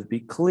 so let it be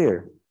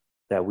clear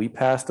that we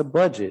passed a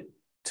budget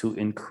to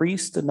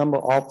increase the number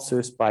of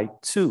officers by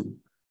 2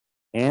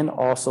 and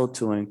also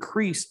to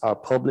increase our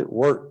public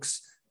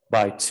works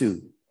by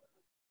 2.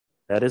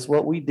 That is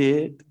what we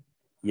did.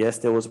 Yes,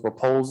 there was a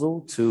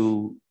proposal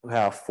to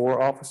have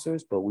 4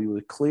 officers, but we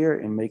were clear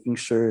in making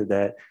sure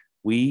that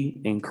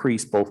we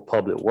increase both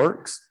public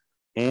works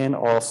and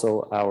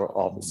also our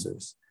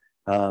officers.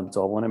 So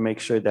I want to make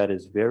sure that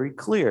is very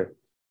clear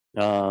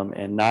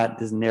and not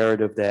this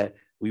narrative that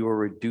we were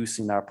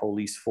reducing our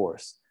police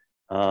force.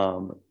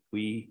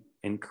 We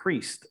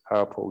increased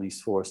our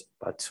police force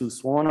by 2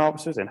 sworn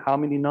officers, and how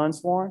many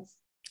non-sworn?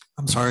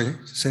 I'm sorry,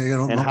 say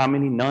again. And how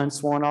many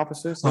non-sworn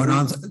officers? Oh,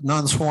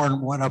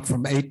 non-sworn went up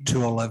from 8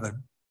 to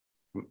 11.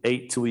 From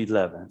 8 to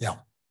 11. Yeah.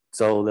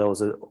 So there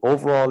was an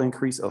overall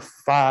increase of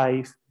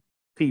 5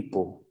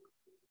 people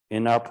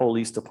in our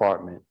police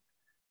department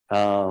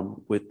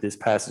with this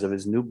passage of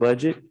his new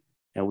budget.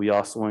 And we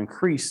also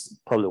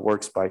increased public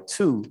works by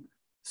 2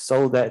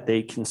 so that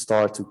they can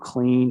start to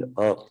clean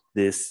up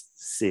this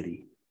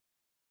city.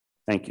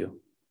 Thank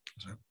you.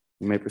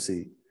 You may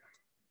proceed.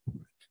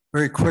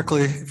 Very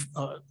quickly,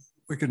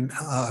 we can,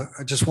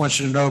 I just want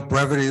you to know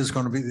brevity is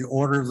going to be the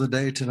order of the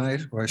day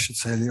tonight, or I should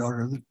say the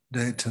order of the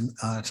day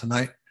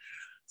tonight.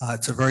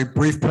 It's a very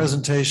brief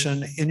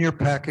presentation in your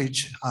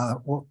package.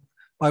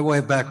 By way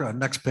of background,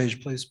 next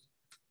page, please.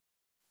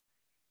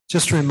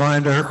 Just a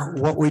reminder,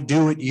 what we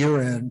do at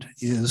year end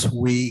is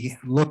we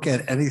look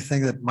at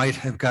anything that might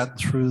have gotten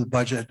through the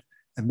budget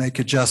and make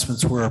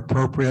adjustments where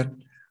appropriate.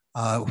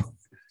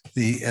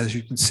 As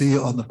you can see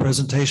on the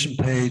presentation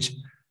page,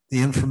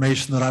 the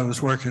information that I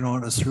was working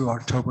on is through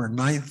October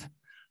 9th.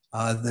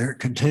 There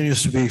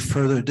continues to be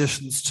further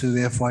additions to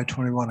the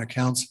FY21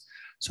 accounts.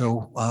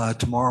 So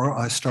tomorrow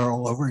I start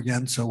all over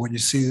again. So when you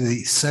see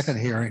the second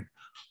hearing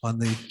on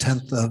the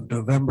 10th of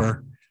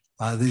November,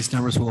 these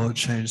numbers will have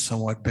changed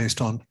somewhat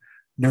based on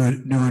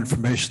new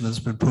information that's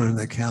been put in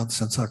the account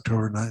since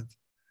October 9th.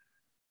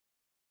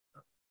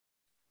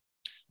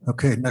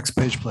 Okay, next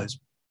page, please.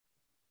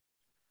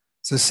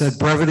 As I said,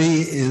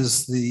 brevity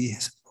is the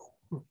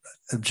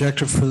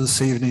objective for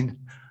this evening.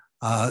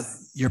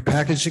 Your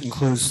package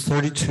includes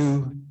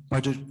 32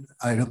 budget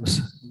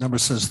items. Number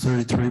says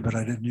 33, but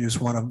I didn't use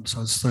one of them,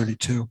 so it's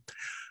 32.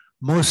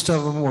 Most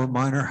of them were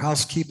minor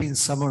housekeeping,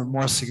 some are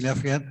more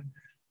significant.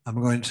 I'm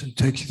going to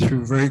take you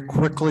through very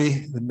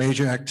quickly the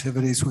major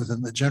activities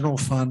within the general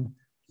fund,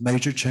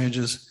 major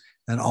changes,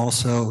 and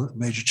also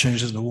major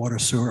changes in the water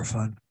sewer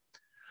fund.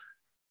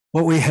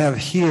 What we have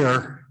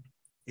here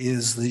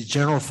is the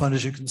general fund,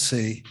 as you can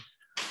see.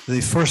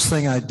 The first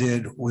thing I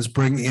did was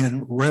bring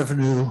in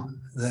revenue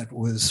that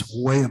was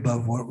way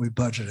above what we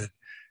budgeted.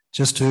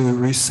 Just to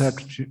reset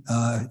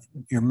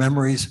your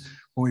memories,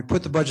 when we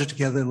put the budget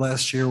together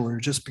last year, we were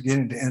just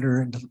beginning to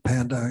enter into the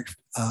pandemic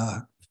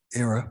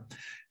era.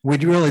 We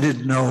really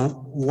didn't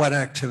know what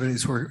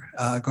activities were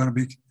going to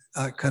be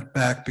cut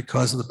back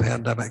because of the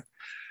pandemic.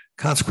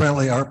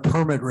 Consequently, our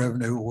permit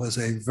revenue was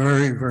a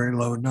very, very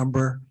low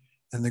number.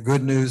 And the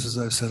good news, as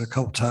I've said a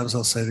couple times,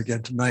 I'll say it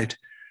again tonight,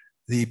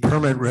 the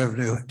permit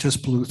revenue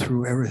just blew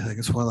through everything.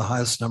 It's one of the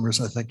highest numbers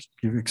I think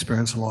you've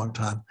experienced in a long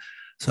time.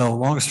 So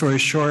long story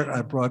short,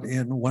 I brought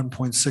in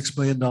 $1.6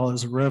 million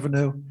of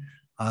revenue.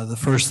 The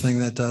first thing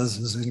that does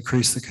is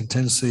increase the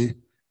contingency.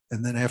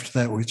 And then after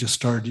that, we just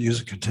started to use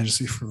a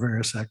contingency for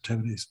various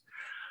activities.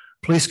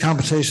 Police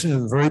compensation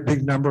is a very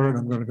big number, and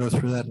I'm going to go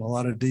through that in a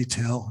lot of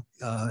detail.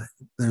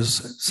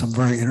 There's some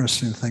very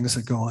interesting things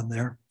that go on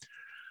there.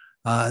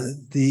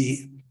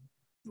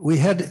 We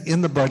had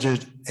in the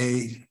budget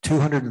a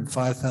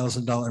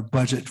 $205,000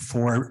 budget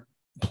for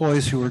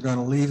employees who were going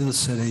to leave the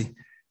city,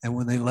 and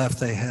when they left,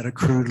 they had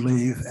accrued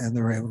leave, and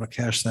they were able to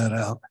cash that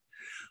out.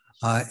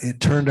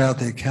 It turned out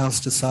the accounts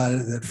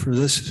decided that for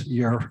this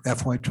year,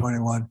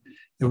 FY21,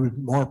 it would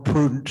be more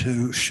prudent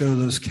to show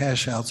those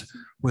cash outs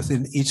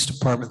within each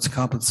department's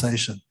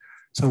compensation.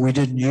 So we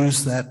didn't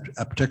use that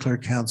particular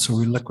account, so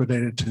we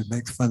liquidated to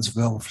make the funds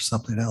available for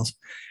something else.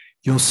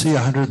 You'll see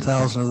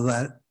 100,000 of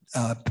that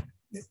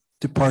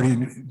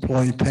departing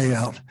employee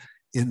payout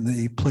in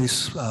the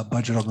police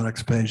budget on the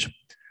next page.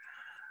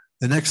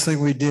 The next thing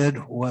we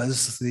did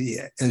was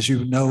as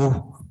you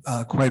know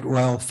quite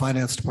well,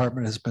 finance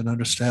department has been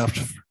understaffed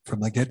from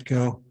the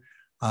get-go.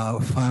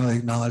 Finally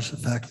acknowledged the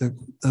fact that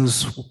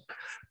those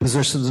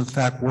positions, in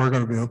fact, were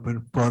going to be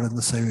open, brought in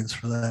the savings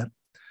for that.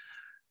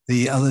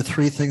 The other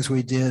three things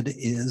we did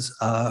is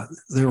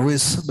there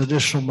was some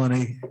additional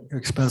money,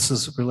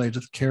 expenses related to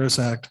the CARES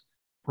Act,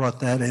 brought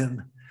that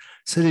in.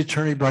 City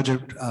attorney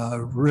budget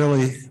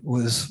really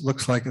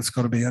looks like it's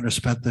going to be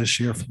underspent this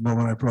year from the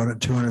moment I brought in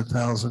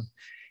 200,000.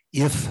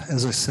 If,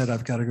 as I said,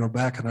 I've got to go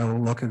back and I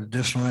will look at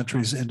additional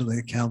entries into the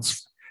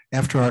accounts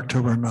after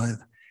October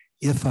 9th.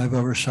 If I've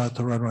overshot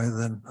the runway,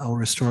 then I'll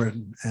restore it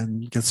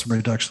and get some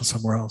reduction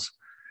somewhere else.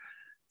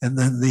 And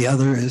then the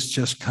other is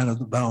just kind of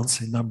the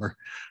balancing number.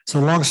 So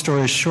long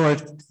story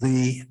short,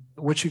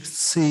 what you can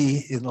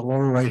see in the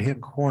lower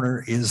right-hand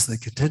corner is the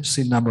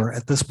contingency number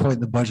at this point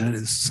in the budget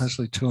is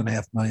essentially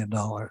 $2.5 million.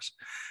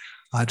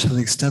 To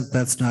the extent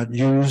that's not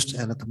used,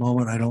 and at the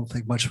moment I don't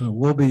think much of it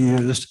will be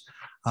used,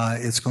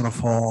 it's going to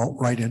fall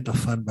right into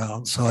fund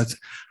balance. So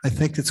I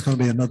think it's going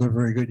to be another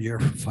very good year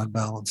for fund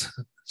balance.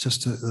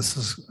 This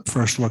is a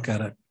first look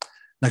at it.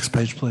 Next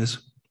page, please.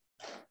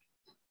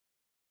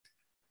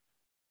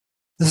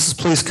 This is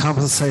police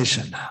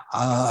compensation.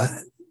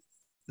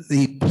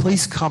 The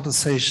police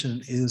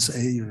compensation is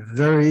a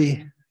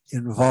very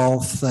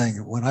involved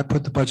thing. When I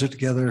put the budget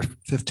together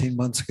 15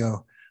 months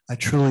ago, I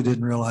truly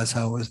didn't realize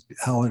how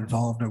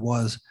involved it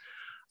was.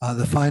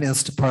 The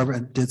finance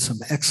department did some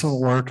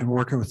excellent work in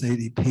working with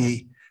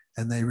ADP,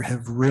 and they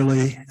have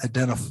really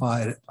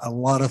identified a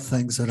lot of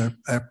things that are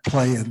at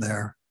play in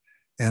there.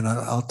 And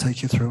I'll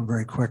take you through them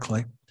very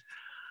quickly.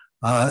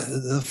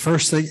 The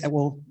first thing,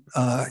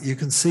 you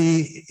can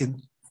see in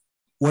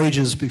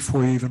wages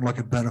before you even look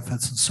at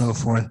benefits and so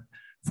forth,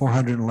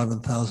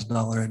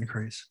 $411,000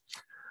 increase.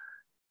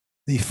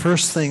 The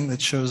first thing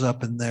that shows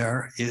up in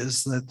there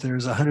is that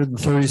there's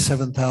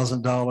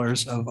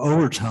 $137,000 of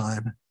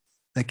overtime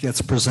that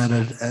gets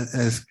presented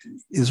as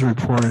is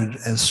reported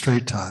as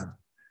straight time.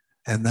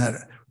 And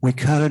that we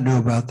kind of knew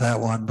about that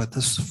one, but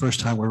this is the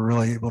first time we're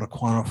really able to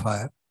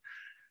quantify it.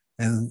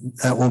 And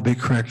that will be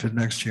corrected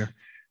next year.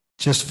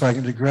 Just if I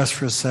can digress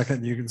for a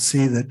second, you can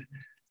see that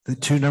the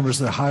two numbers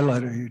that are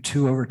highlighted are your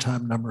two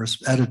overtime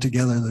numbers. Added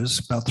together, there's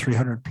about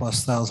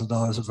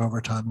 $300,000+ of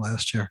overtime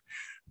last year.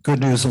 Good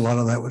news, a lot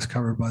of that was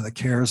covered by the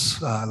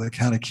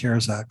County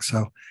CARES Act.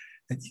 So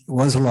it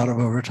was a lot of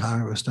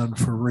overtime. It was done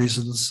for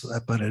reasons,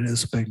 but it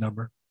is a big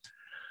number.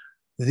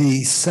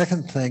 The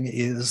second thing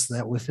is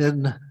that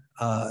within,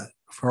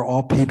 for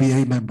all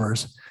PBA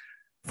members,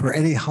 for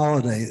any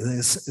holiday, they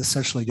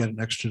essentially get an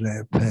extra day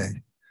of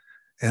pay.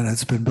 And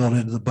it's been built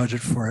into the budget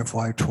for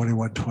FY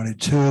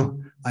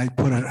 21-22. I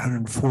put it at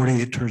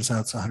 140, it turns out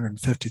it's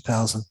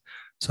 150,000.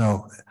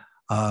 So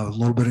a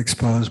little bit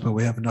exposed, but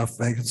we have enough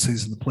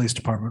vacancies in the police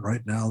department right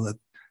now that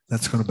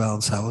that's going to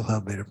balance out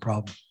without being a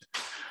problem.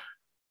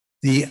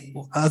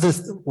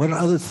 One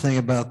other thing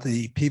about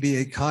the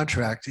PBA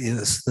contract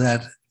is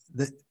that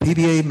the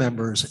PBA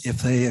members,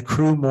 if they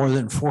accrue more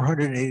than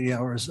 480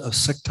 hours of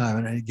sick time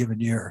in any given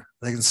year,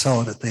 they can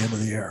sell it at the end of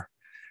the year.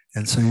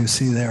 And so you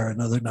see there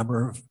another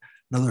number of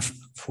another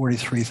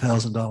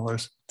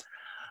 $43,000.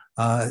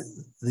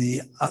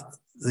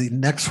 The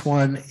next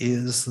one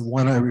is the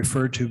one I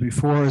referred to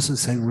before. As I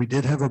said, we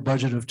did have a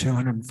budget of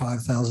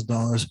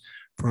 $205,000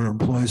 for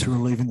employees who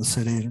are leaving the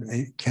city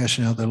and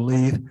cashing out their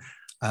leave.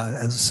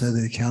 As I said,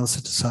 the accounts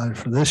that decided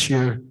for this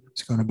year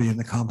is going to be in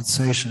the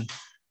compensation.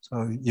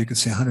 So you can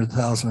see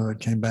 100,000 of it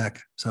came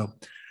back. So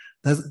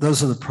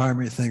Those are the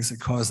primary things that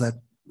cause that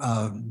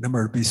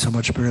number to be so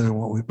much bigger than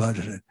what we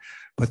budgeted.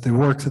 But the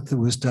work that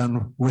was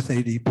done with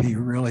ADP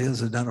really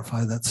has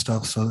identified that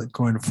stuff so that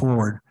going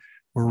forward,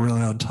 we're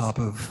really on top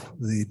of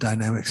the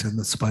dynamics in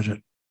this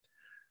budget.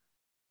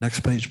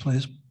 Next page,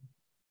 please.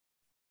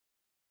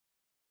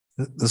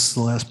 This is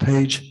the last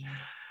page.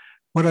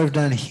 What I've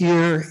done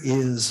here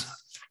is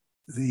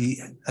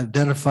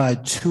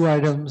identified 2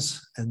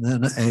 items and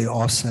then a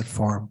offset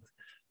form.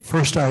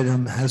 First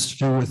item has to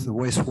do with the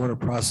wastewater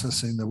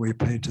processing that we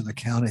pay to the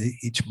county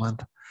each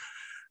month.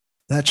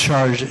 That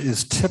charge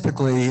is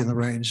typically in the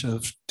range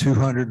of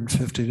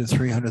 $250,000 to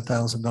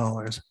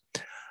 $300,000.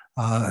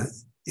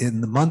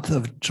 In the month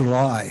of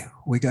July,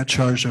 we got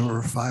charged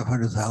over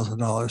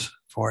 $500,000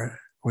 for it,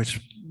 which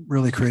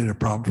really created a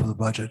problem for the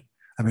budget.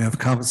 I mean, I've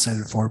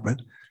compensated for it, but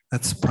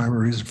that's the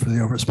primary reason for the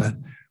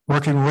overspend.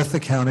 Working with the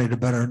county to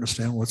better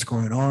understand what's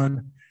going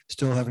on.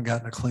 Still haven't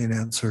gotten a clean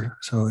answer.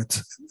 So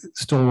it's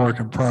still a work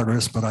in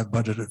progress, but I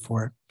budgeted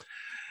for it.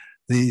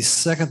 The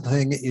second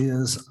thing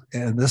is,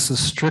 and this is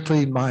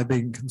strictly my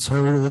being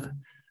conservative,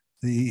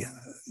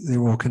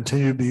 there will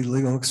continue to be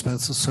legal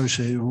expenses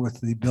associated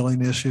with the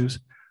billing issues.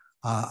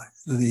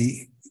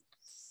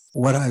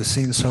 What I've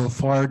seen so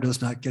far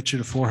does not get you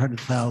to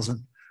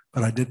 400,000,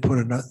 but I did put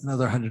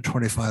another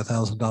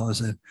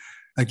 $125,000 in.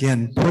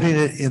 Again, putting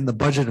it in the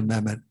budget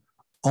amendment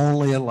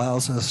only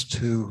allows us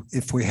to,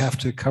 if we have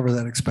to cover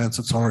that expense,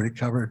 it's already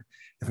covered.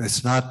 If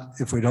it's not,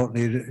 if we don't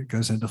need it, it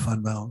goes into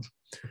fund balance.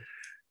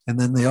 And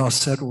then the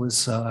offset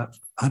was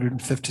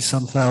 150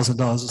 some thousand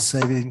dollars of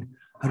saving,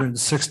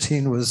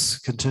 116 was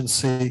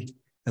contingency,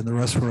 and the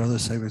rest were other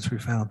savings we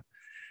found.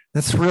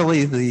 That's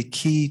really the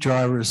key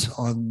drivers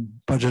on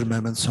budget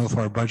amendments so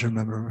far. Budget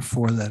amendment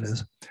 4, that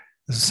is.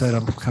 As I said,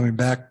 I'm coming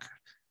back.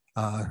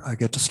 I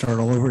get to start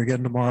all over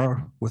again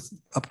tomorrow with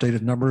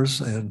updated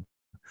numbers, and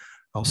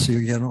I'll see you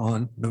again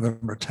on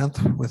November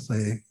 10th with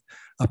a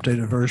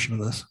updated version of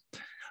this.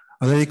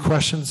 Are there any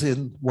questions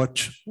in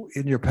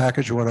your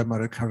package or what I might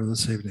have covered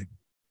this evening?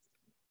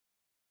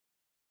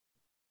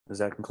 Does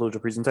that conclude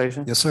your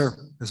presentation? Yes, sir.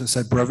 As I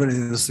said, brevity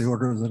is the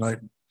order of the night.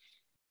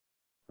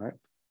 All right.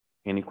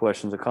 Any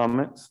questions or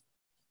comments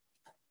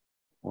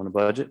on the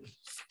budget?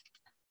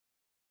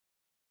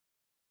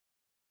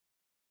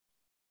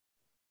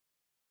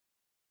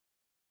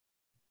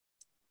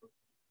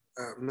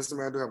 Mr.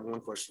 Mayor, I do have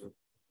one question.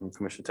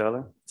 Commissioner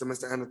Taylor? So,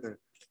 Mr. Anderson,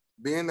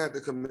 being that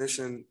the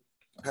commission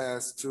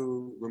passed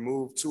to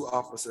remove 2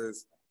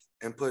 officers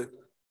and put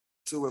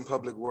 2 in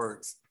public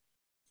works,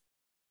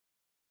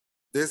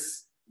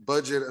 this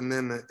budget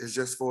amendment is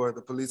just for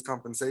the police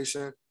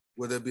compensation.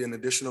 Will there be an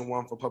additional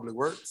one for public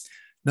works?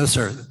 No,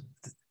 sir.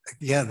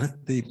 Again,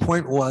 the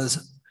point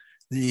was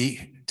the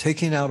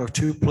taking out of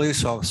 2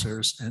 police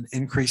officers and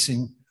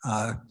increasing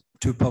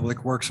 2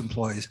 public works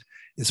employees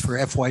is for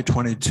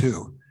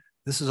FY22.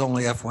 This is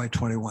only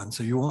FY21.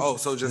 So you won't. Oh,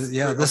 so just.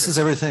 Yeah, this is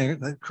everything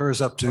that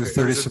occurs up to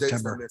 30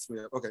 September.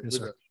 Okay, yes,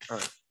 sir. All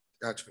right,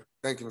 gotcha.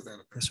 Thank you, Mr.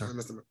 Anderson. Yes, sir.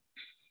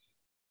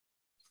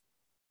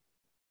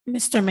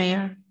 Mr.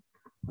 Mayor.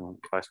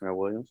 Vice Mayor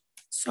Williams.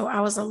 So I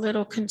was a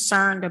little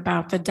concerned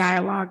about the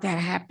dialogue that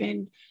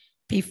happened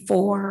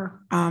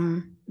before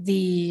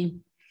the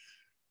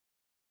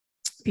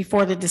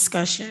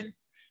discussion.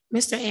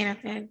 Mr.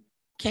 Anderson,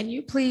 can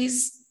you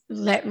please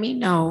let me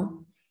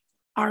know,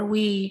 are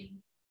we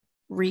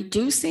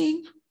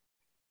reducing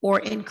or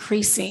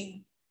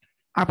increasing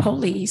our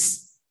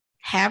police?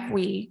 Have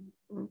we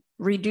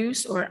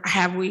reduced or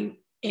have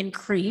we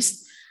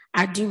increased?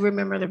 I do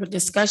remember the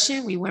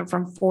discussion. We went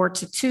from 4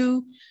 to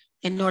 2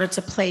 in order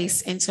to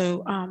place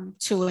into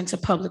 2 into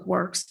public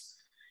works.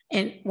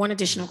 And one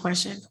additional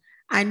question.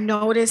 I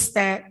noticed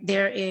that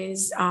there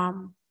is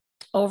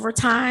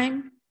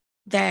overtime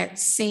that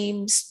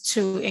seems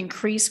to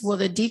increase. Will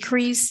the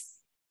decrease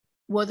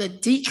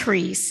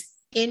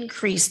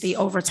increase the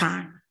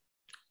overtime?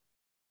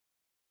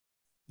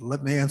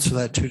 Let me answer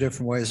that 2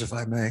 different ways, if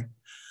I may.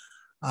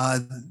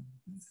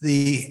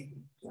 The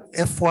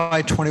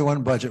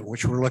FY21 budget,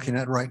 which we're looking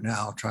at right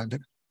now, trying to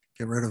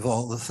get rid of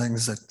all the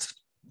things that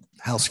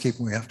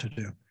housekeeping we have to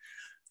do,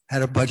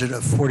 had a budget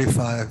of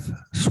 45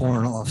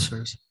 sworn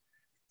officers.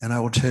 And I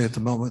will tell you at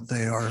the moment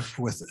they are,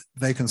 with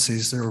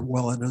vacancies, they're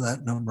well under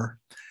that number.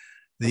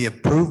 The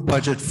approved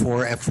budget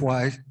for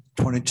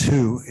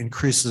FY22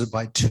 increases it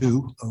by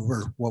 2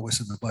 over what was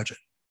in the budget.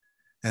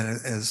 And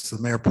as the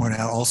mayor pointed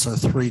out, also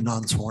 3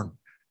 non-sworn,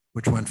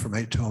 which went from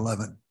 8 to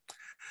 11.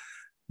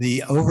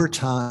 The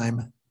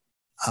overtime,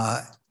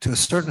 to a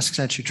certain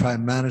extent, you try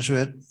and manage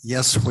it.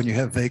 Yes, when you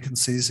have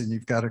vacancies and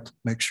you've got to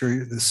make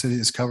sure the city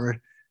is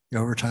covered, the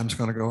overtime is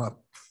going to go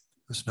up.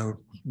 There's no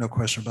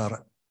question about it.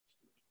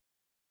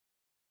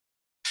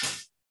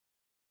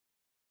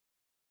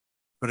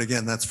 But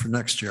again, that's for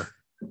next year.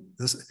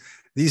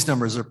 These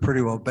numbers are pretty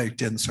well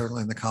baked in,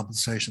 certainly in the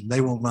compensation. They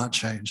will not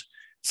change.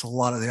 It's a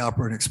lot of the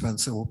operating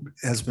expense that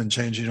has been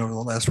changing over the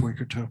last week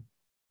or 2.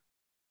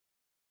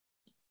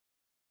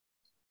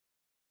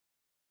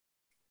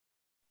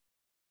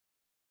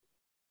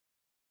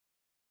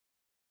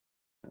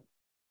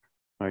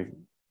 Are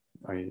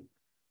you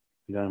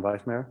You done,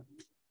 Vice Mayor?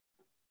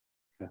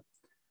 Yeah.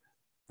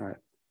 All right.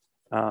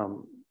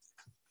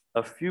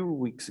 A few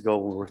weeks ago,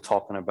 we were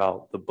talking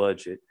about the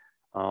budget.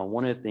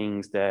 One of the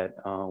things that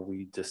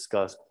we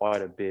discussed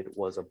quite a bit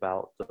was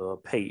about the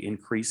pay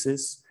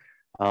increases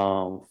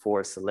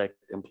for select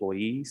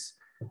employees.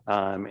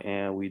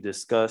 And we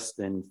discussed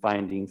in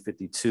finding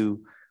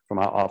 52 from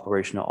our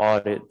operational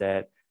audit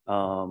that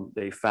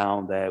they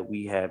found that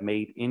we had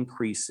made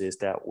increases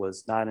that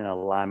was not in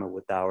alignment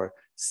with our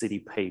city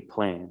pay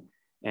plan.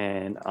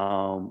 And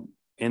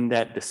in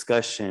that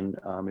discussion,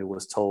 it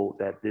was told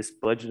that this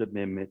budget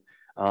amendment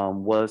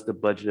was the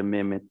budget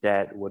amendment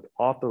that would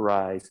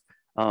authorize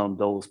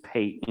those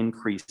pay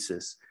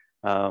increases.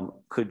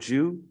 Could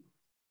you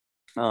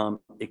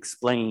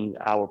explain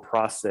our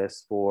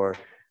process for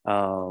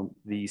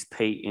these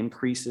pay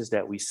increases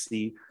that we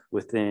see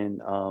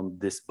within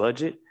this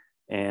budget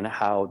and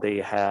how they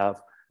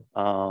have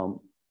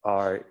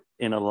are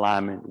in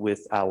alignment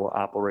with our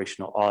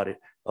operational audit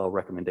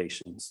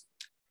recommendations?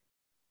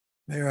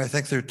 Mayor, I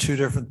think there are two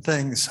different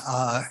things.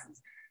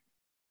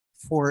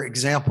 For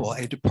example,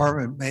 a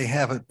department may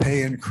have a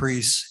pay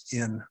increase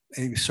in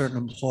a certain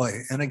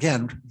employee. And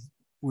again,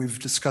 we've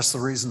discussed the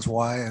reasons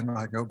why, and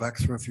I go back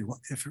through if you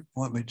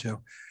want me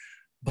to.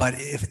 But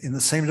if in the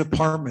same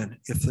department,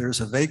 if there's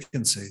a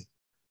vacancy,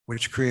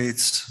 which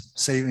creates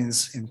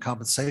savings in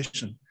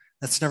compensation,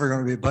 that's never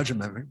going to be a budget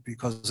amendment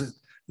because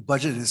the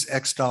budget is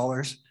X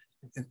dollars.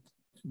 It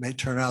may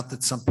turn out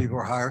that some people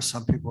are higher,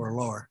 some people are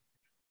lower.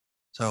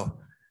 So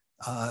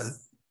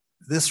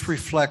this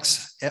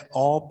reflects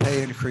all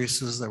pay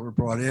increases that were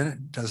brought in.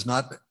 It does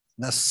not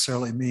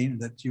necessarily mean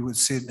that you would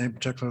see it in a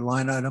particular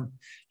line item.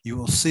 You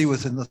will see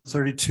within the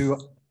 32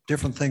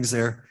 different things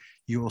there,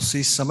 you will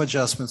see some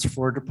adjustments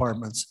for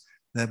departments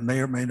that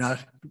may or may not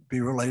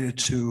be related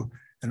to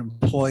an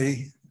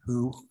employee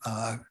who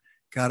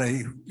got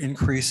an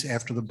increase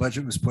after the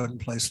budget was put in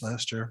place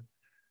last year.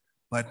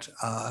 But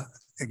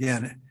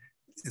again,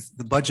 if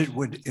the budget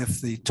would, if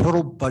the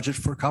total budget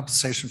for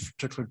compensation for a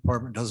particular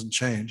department doesn't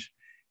change,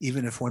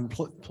 even if one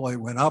employee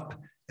went up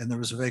and there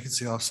was a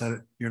vacancy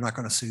offset, you're not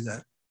going to see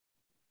that.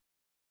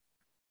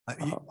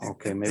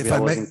 Okay, maybe I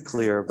wasn't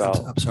clear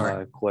about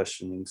my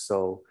questioning.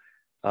 So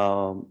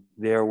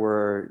there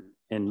were,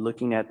 in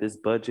looking at this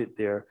budget,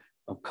 there are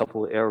a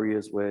couple of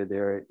areas where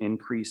there are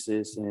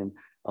increases in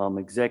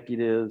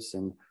executives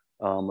and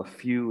a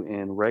few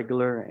in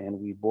regular, and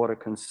we brought a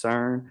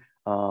concern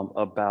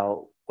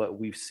about what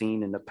we've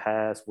seen in the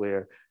past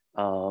where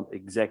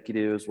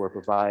executives were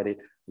provided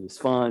these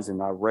funds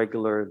and our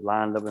regular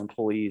line level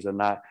employees are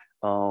not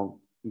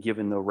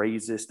given the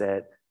raises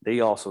that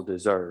they also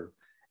deserve.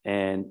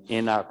 And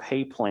in our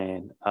pay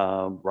plan,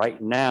 right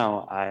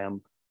now, I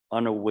am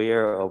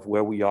unaware of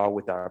where we are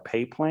with our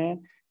pay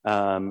plan.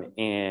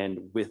 And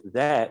with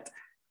that,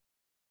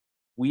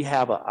 we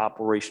have an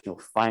operational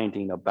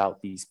finding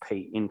about these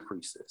pay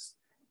increases.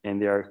 And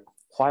there are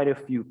quite a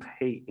few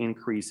pay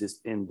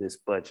increases in this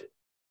budget.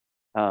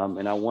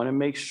 And I want to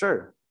make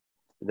sure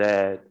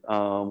that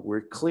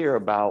we're clear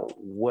about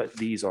what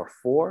these are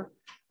for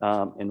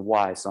and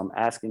why. So I'm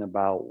asking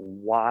about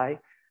why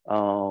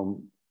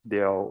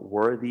there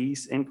were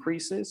these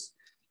increases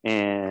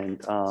and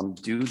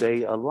do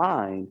they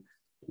align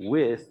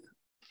with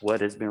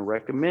what has been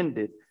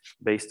recommended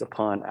based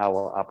upon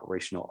our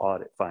operational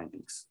audit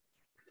findings?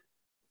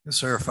 Yes,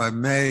 sir, if I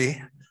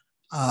may,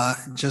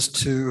 just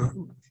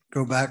to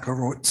go back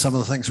over some of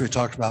the things we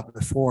talked about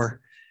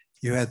before,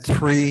 you had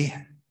 3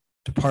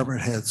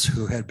 department heads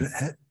who had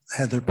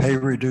their pay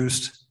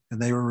reduced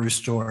and they were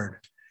restored.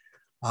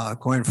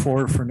 Going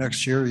forward for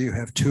next year, you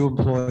have 2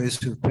 employees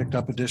who picked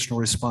up additional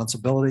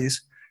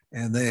responsibilities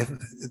and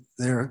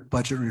their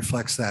budget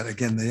reflects that.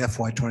 Again, the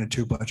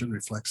FY22 budget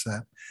reflects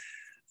that.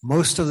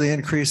 Most of the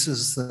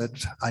increases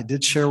that I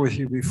did share with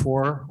you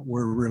before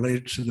were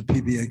related to the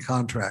PBA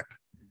contract.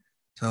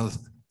 So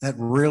that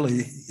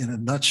really, in a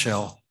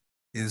nutshell,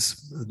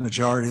 is the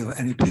majority of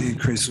any pay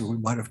increases we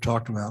might have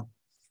talked about.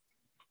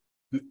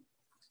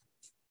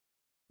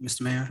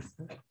 Mr. Mayor.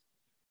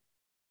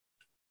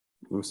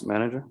 Mr.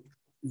 Manager.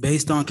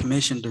 Based on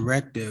commission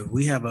directive,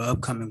 we have an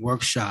upcoming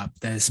workshop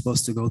that is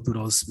supposed to go through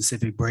those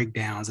specific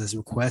breakdowns as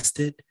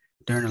requested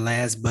during the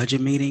last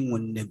budget meeting.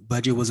 When the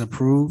budget was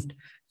approved,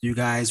 you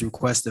guys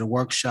requested a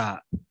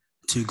workshop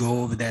to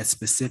go over that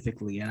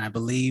specifically. And I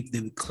believe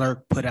the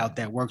clerk put out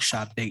that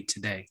workshop date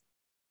today.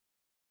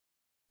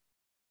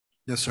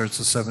 Yes, sir, it's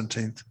the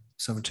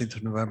 17th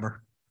of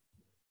November.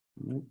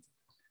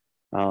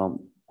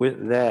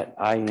 With that,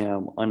 I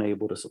am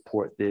unable to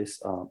support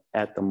this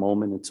at the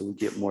moment until we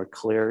get more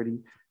clarity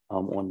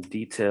on the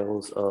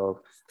details of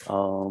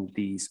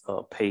these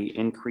pay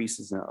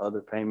increases and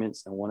other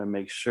payments. I want to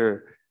make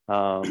sure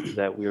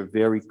that we're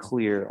very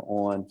clear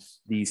on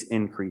these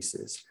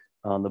increases.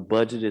 The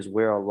budget is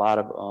where a lot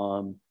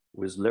of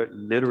was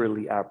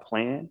literally our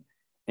plan,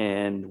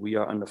 and we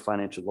are under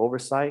financial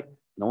oversight.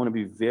 And I want to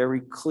be very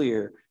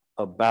clear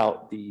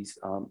about these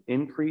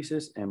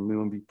increases, and we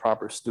will be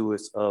proper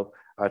stewards of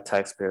our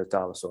taxpayers'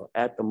 dollars. So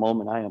at the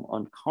moment, I am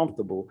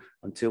uncomfortable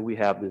until we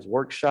have this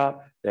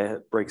workshop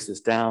that breaks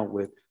this down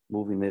with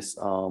moving this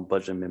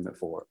budget amendment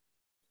forward.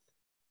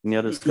 Any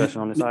other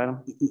discussion on this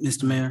item?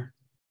 Mr. Mayor,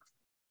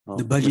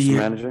 the budget Mr. year,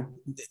 Manager?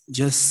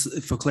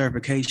 just for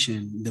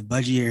clarification, the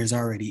budget year is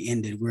already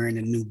ended. We're in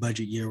a new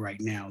budget year right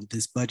now.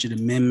 This budget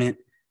amendment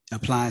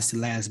applies to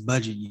last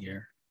budget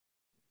year.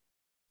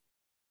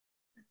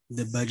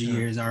 The budget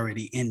year is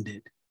already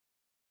ended.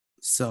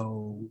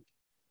 So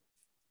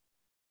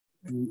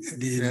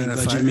the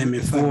budget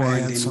amendment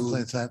forward.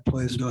 Something to that,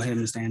 please. Go ahead,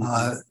 Mr.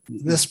 Anderson.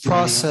 This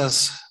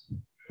process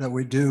that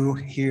we do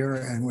here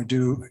and we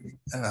do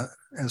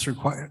as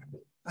required,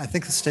 I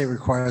think the state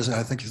requires it.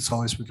 I think it's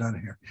always been done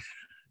here.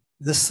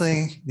 This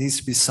thing needs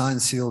to be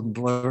signed, sealed, and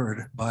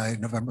delivered by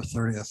November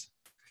 30th.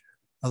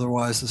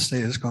 Otherwise, the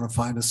state is going to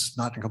find us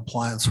not in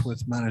compliance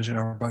with managing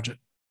our budget.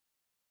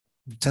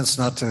 It tends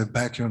not to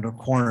back you into a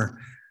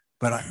corner,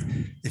 but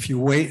if you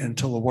wait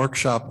until the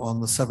workshop on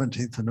the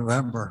 17th of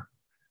November,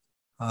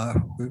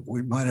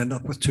 we might end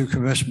up with 2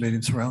 commission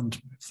meetings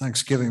around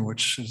Thanksgiving,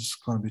 which is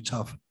going to be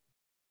tough.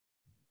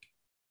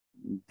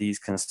 These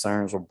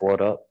concerns were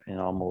brought up in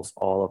almost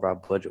all of our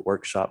budget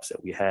workshops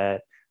that we had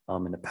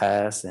in the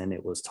past, and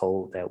it was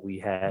told that we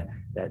had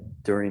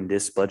that during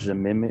this budget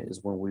amendment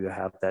is when we will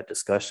have that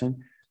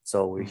discussion.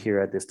 So we're here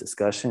at this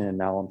discussion, and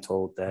now I'm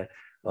told that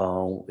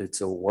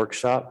it's a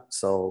workshop.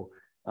 So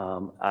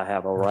I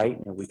have a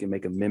right, and we can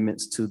make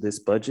amendments to this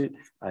budget.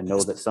 I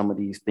know that some of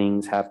these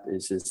things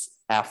is just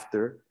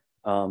after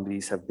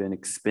these have been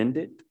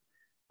expended,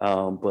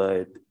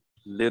 but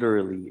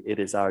literally it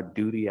is our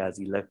duty as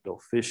elected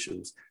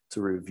officials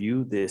to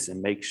review this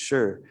and make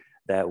sure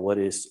that what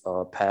is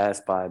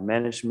passed by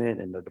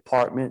management and the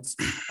departments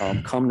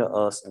come to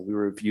us, and we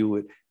review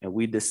it and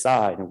we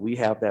decide, and we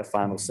have that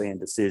final say and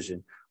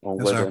decision on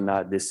whether or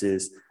not this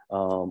is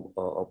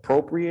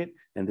appropriate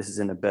and this is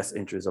in the best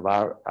interest of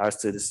our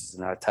citizens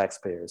and our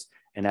taxpayers.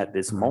 And at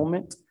this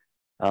moment,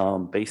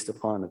 based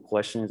upon the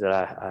questions that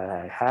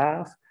I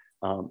have,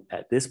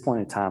 at this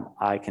point in time,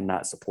 I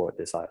cannot support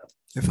this item.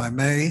 If I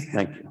may,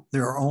 thank you.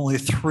 There are only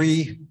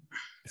 3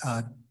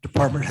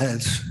 department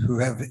heads who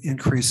have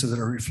increases that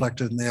are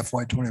reflected in the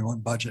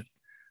FY21 budget.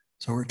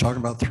 So we're talking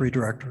about 3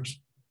 directors.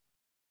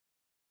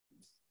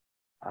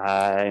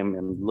 I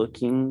am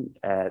looking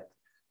at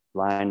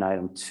line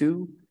item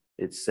 2.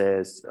 It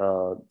says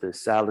the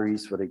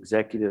salaries for the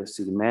executive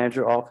city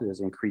manager office has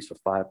increased for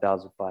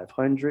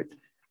 5,500.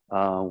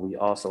 We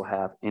also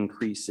have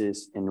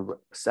increases in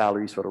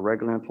salaries for the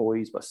regular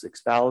employees by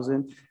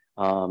 6,000.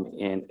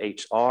 In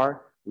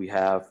HR, we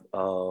have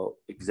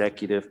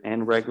executive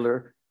and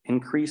regular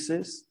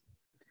increases.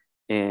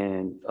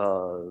 And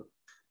what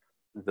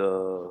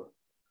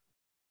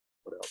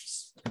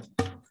else?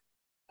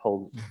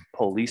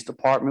 Police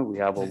department, we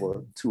have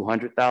over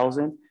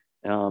 200,000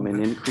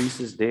 in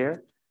increases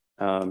there.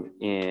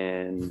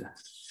 In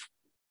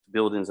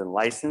buildings and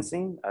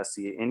licensing, I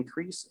see an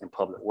increase. In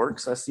public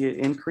works, I see an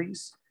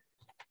increase.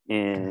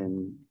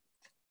 In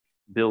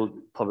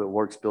public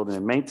works, building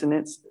and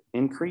maintenance,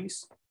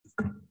 increase.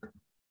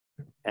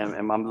 And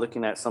am I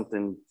looking at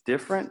something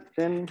different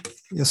than?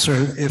 Yes,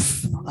 sir.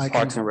 If I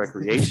Parks and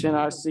Recreation,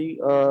 I see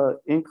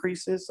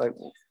increases. Like,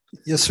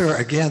 yes, sir.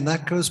 Again,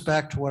 that goes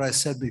back to what I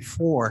said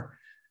before,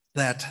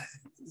 that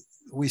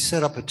we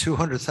set up a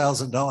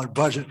 $200,000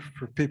 budget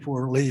for people who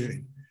are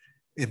leaving.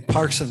 In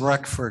Parks and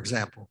Rec, for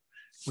example,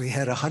 we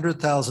had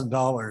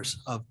 $100,000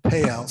 of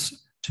payouts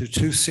to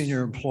 2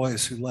 senior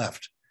employees who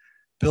left.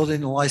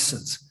 Building a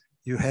license,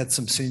 you had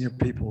some senior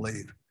people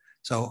leave.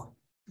 So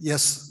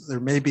yes, there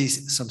may be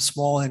some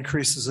small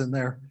increases in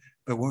there,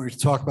 but when we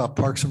talk about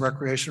Parks and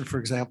Recreation, for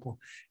example,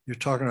 you're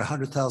talking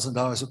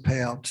 $100,000 of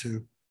payout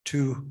to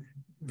 2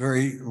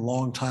 very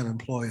long-time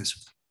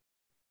employees.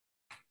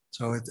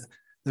 So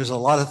there's a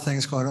lot of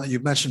things going on. You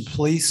mentioned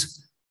police.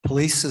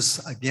 Police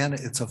is, again,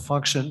 it's a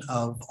function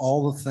of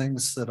all the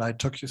things that I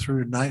took you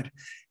through tonight.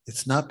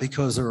 It's not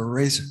because they're a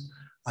raise.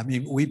 I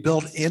mean, we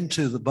built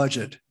into the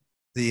budget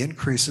the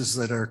increases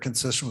that are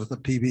consistent with the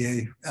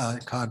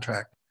PBA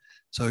contract.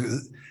 So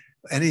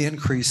any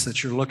increase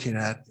that you're looking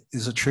at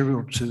is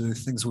attributable to the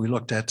things we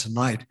looked at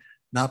tonight,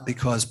 not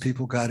because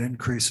people got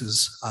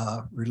increases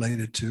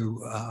related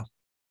to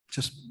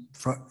just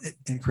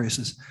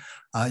increases.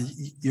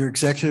 Your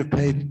executive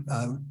pay,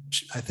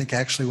 I think,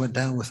 actually went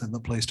down within the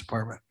police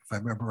department, if I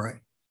remember right.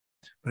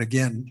 But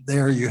again,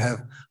 there you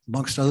have,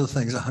 amongst other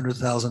things,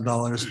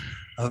 $100,000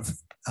 of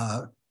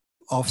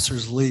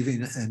officers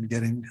leaving and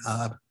getting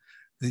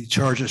the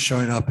charges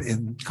showing up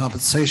in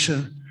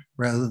compensation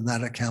rather than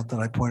that account that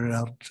I pointed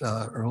out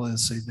earlier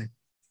this evening.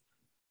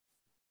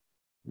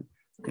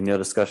 Any other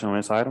discussion on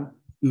this item?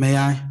 May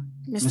I?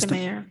 Mr.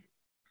 Mayor.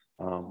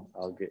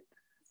 I'll get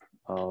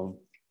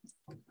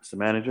Mr.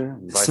 Manager.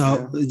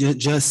 So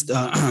just,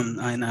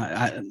 and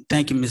I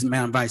thank you,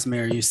 Madam Vice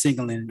Mayor. You're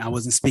signaling I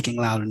wasn't speaking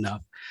loud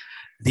enough.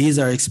 These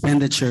are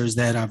expenditures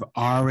that have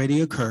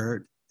already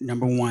occurred.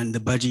 Number one, the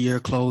budget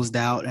year closed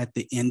out at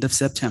the end of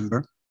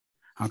September.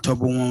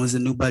 October 1 was a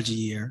new budget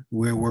year.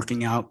 We're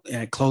working out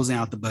at closing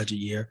out the budget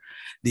year.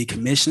 The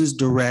commission's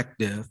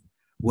directive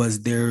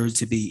was there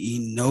to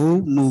be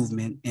no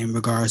movement in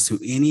regards to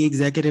any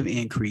executive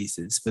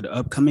increases for the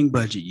upcoming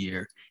budget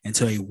year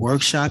until a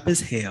workshop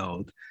is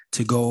held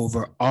to go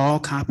over all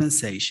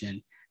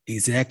compensation,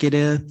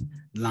 executive,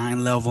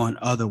 line level, and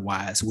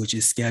otherwise, which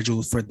is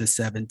scheduled for the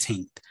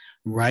 17th.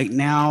 Right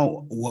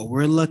now, what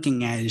we're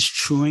looking at is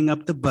truing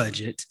up the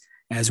budget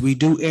as we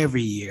do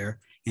every year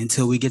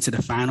until we get to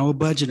the final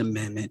budget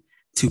amendment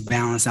to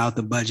balance out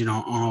the budget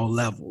on all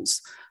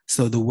levels.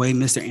 So the way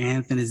Mr.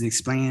 Anthony is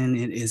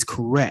explaining it is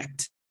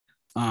correct.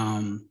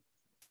 And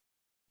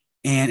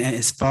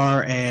as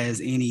far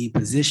as any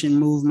position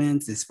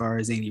movements, as far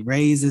as any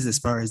raises, as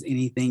far as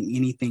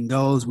anything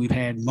goes, we've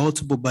had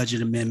multiple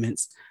budget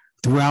amendments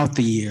throughout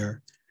the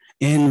year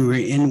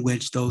in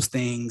which those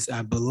things,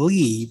 I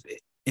believe,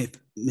 if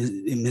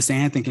Ms.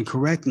 Anthony can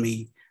correct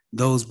me,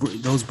 those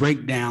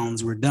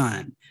breakdowns were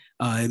done.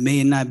 It may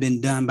have not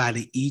been done by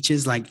the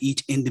eaches, like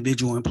each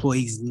individual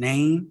employee's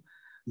name,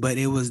 but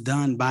it was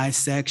done by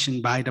section,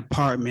 by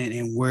department,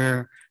 and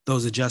where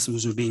those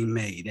adjustments were being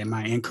made. Am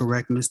I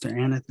incorrect, Mr.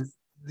 Anathan?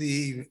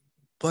 The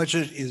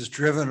budget is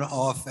driven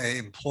off a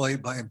employee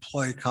by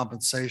employee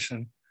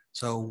compensation.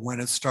 So when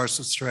it starts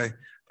to stray,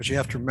 but you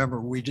have to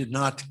remember, we did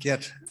not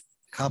get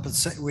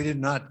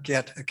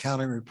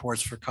accounting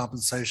reports for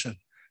compensation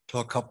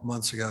until a couple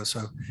months ago.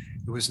 So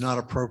it was not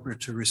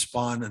appropriate to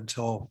respond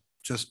until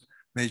just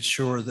made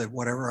sure that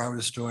whatever I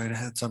was doing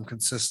had some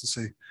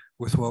consistency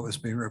with what was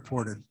being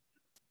reported.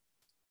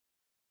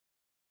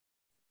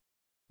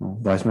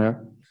 Vice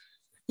Mayor?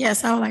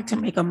 Yes, I would like to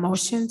make a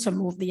motion to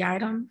move the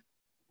item.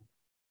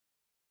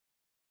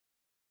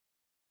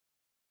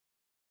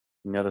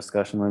 Any other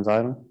discussion on this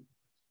item?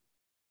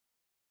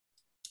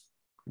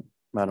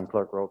 Madam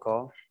Clerk, roll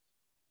call.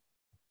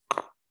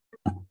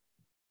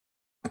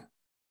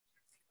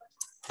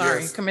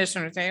 Sorry, Yes.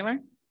 Commissioner Taylor,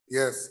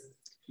 Yes.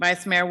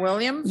 Vice Mayor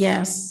Williams.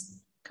 Yes.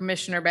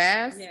 Commissioner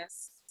Bass.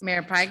 Yes.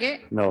 Mayor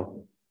Pygott.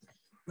 No.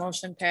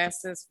 Motion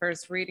passes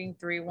first reading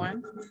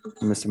 3-1.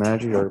 Mr.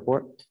 Manager, your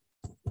report.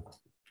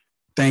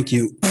 Thank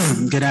you.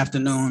 Good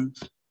afternoon,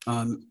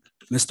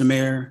 Mr.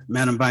 Mayor,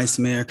 Madam Vice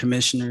Mayor,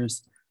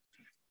 Commissioners,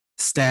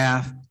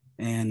 staff,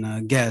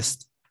 and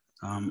guests.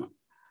 I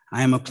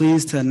am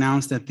pleased to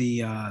announce that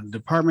the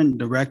department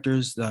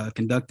directors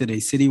conducted a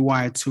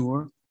citywide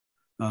tour,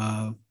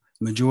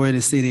 majority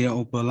of the city of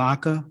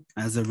Opa-locka.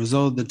 As a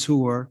result of the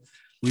tour,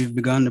 we've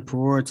begun to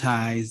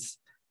prioritize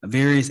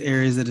various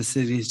areas of the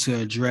city to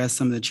address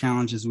some of the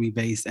challenges we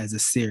face as a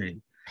city.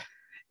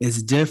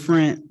 It's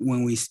different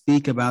when we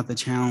speak about the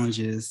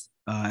challenges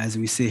as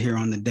we sit here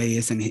on the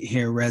dais and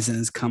hear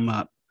residents come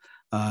up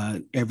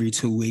every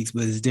 2 weeks,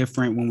 but it's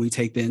different when we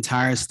take the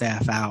entire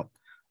staff out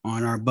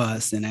on our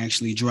bus and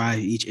actually drive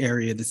each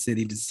area of the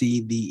city to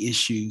see the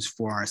issues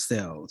for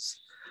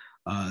ourselves.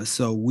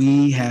 So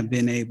we have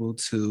been able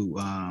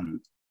to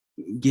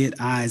get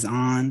eyes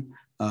on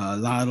a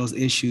lot of those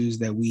issues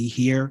that we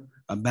hear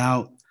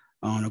about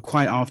on a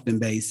quite often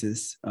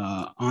basis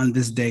on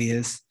this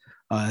dais,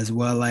 as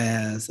well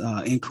as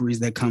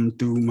inquiries that come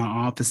through my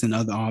office and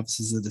other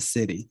offices of the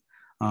city.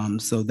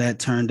 So that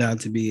turned out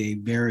to be a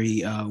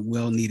very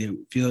well-needed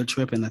field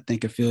trip, and I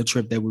think a field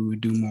trip that we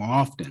would do more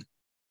often.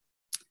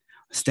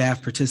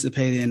 Staff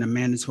participated in a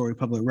mandatory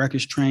public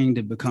records training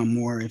to become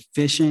more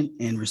efficient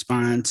and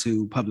respond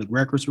to public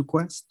records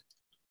requests.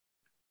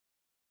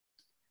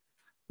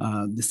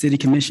 The City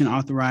Commission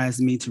authorized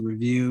me to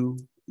review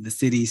the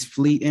city's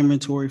fleet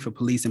inventory for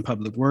police and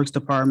public works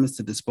departments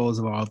to dispose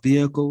of all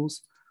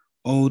vehicles,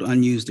 old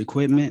unused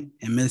equipment,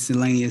 and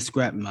miscellaneous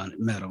scrap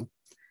metal.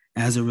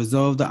 As a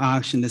result of the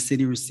auction, the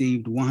city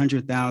received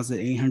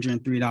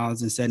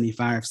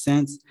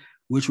 $100,803.75,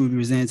 which will be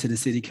presented to the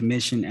City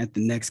Commission at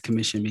the next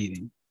commission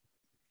meeting.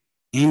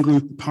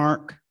 Ingram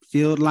Park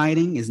field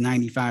lighting is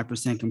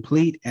 95%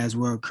 complete, as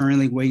we're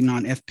currently waiting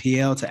on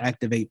FPL to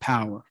activate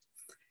power.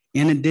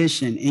 In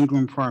addition,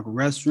 Ingram Park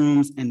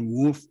restrooms and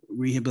roof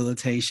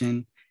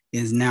rehabilitation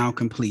is now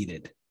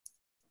completed.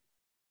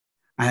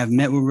 I have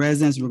met with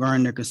residents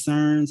regarding their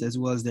concerns as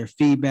well as their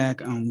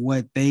feedback on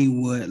what they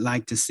would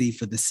like to see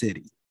for the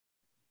city.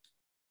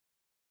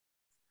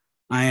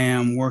 I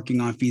am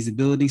working on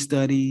feasibility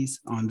studies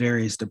on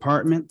various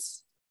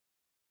departments.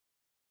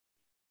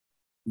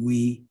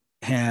 We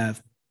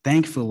have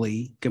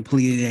thankfully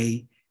completed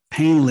a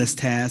painless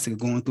task of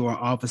going through our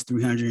Office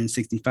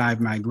 365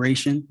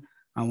 migration.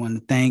 I want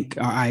to thank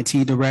our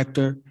IT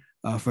director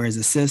for his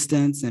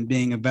assistance and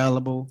being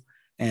available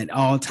at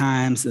all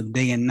times of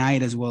day and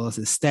night, as well as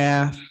his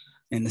staff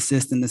and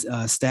assisting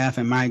the staff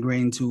in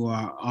migrating to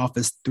our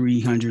Office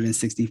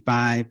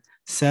 365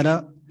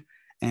 setup.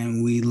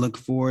 And we look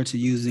forward to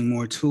using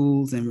more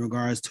tools in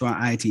regards to our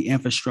IT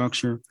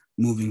infrastructure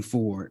moving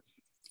forward.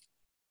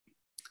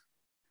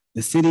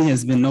 The city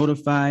has been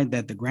notified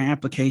that the grant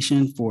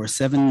application for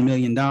 $7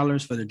 million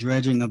for the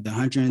dredging of the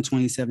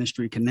 127th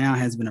Street Canal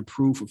has been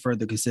approved for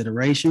further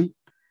consideration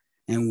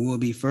and will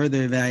be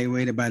further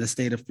evaluated by the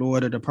state of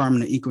Florida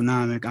Department of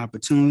Economic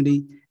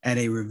Opportunity at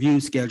a review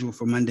scheduled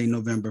for Monday,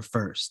 November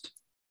 1st.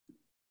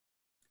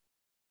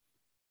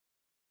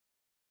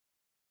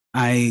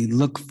 I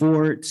look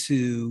forward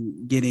to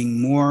getting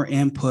more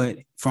input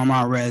from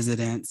our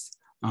residents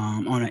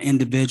on an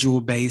individual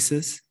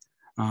basis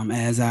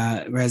as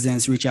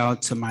residents reach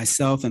out to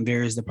myself and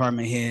various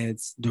department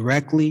heads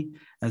directly,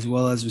 as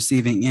well as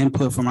receiving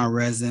input from our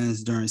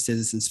residents during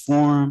Citizens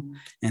Forum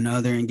and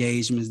other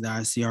engagements that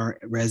I see our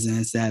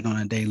residents at on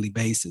a daily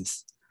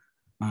basis.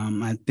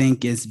 I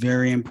think it's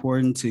very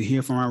important to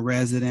hear from our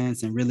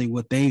residents and really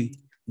what they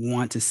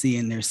want to see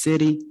in their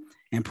city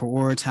and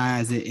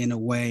prioritize it in a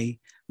way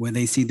where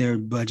they see their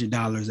budget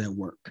dollars at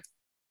work.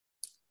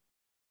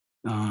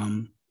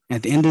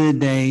 At the end of the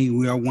day,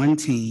 we are one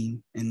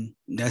team, and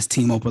that's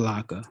Team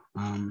Opa-locka.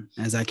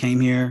 As I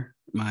came here,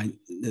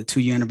 the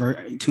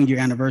two-year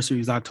anniversary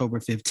is October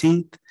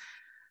 15th.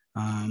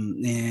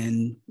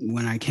 And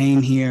when I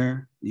came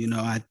here,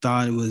 I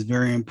thought it was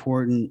very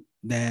important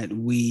that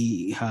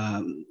we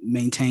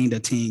maintained a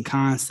team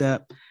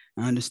concept.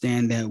 I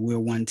understand that we're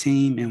one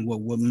team, and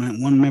what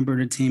one member of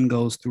the team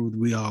goes through,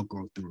 we all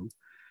go through.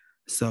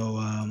 So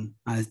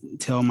I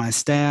tell my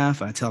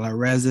staff, I tell our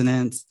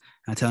residents,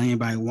 I tell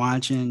anybody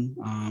watching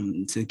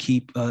to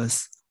keep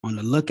us on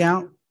the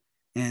lookout,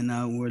 and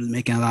we're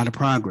making a lot of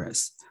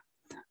progress.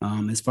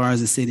 As far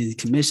as the city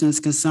commission is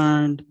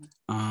concerned,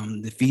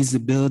 the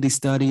feasibility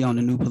study on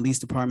the new police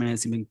department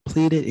has been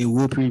completed. It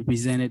will be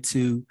presented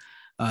to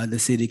the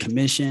city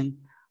commission,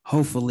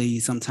 hopefully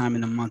sometime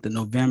in the month of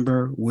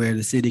November, where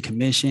the city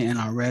commission and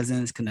our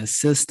residents can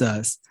assist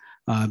us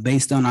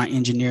based on our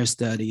engineer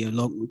study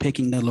of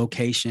picking the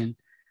location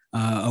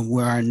of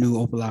where our new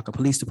Opa-locka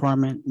Police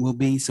Department will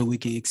be, so we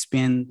can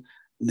expend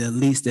at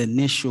least the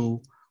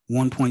initial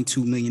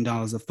 $1.2 million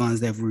of funds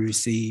that we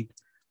received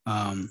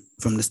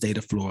from the state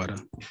of Florida.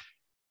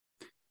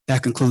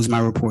 That concludes my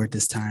report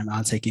this time.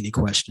 I'll take any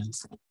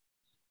questions.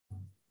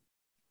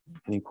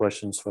 Any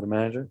questions for the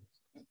manager?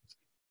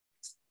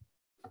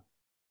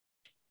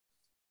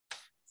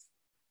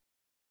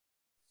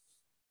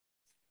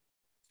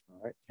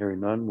 All right, hearing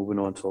none, moving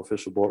on to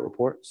official board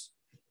reports.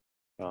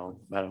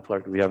 Madam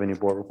Clerk, do we have any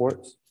board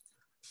reports?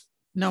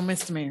 No,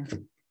 Mr. Mayor. All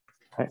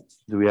right,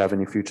 do we have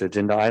any future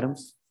agenda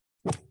items?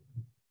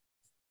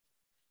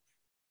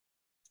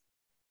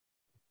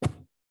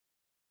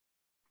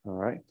 All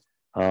right,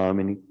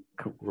 any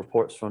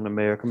reports from the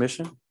Mayor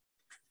Commission?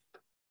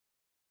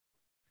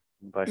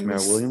 Vice Mayor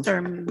Williams.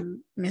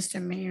 Mr.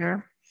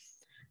 Mayor,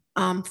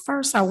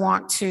 first I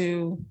want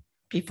to,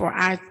 before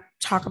I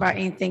talk about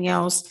anything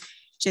else,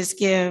 just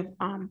give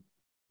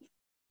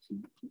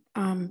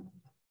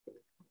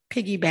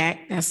piggyback,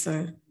 that's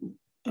a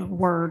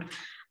word,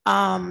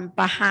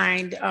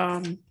 behind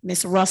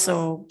Ms.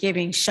 Russell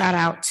giving shout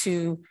out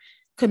to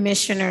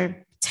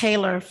Commissioner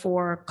Taylor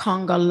for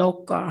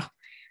Opa-locka.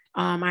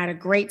 I had a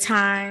great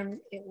time.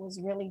 It was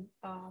really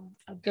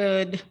a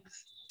good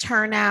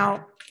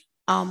turnout,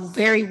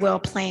 very well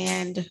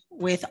planned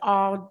with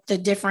all the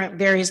different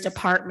various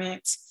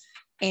departments.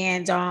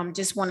 And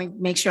just want to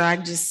make sure I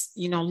just,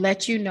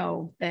 let you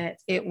know that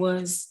it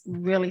was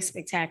really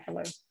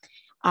spectacular.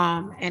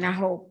 And I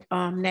hope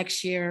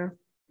next year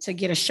to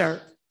get a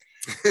shirt.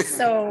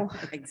 So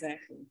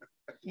exactly.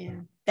 Yeah,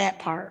 that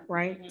part,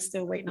 right?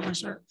 Still waiting on a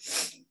shirt.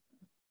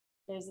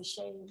 There's a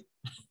shade.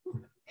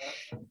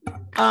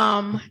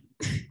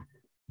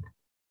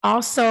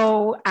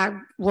 Also, I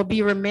will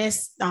be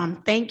remiss.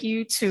 Thank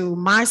you to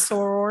my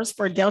sorors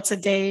for Delta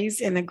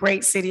Days in the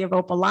great city of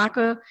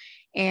Opa-locka,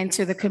 and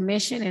to the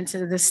commission and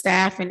to the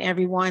staff and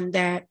everyone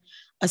that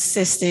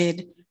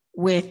assisted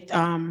with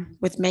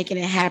making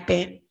it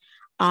happen.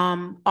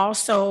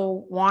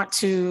 Also want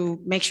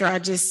to make sure I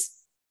just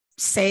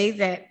say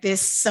that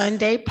this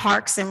Sunday,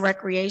 Parks and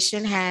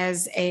Recreation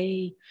has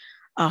a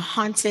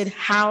haunted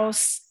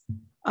house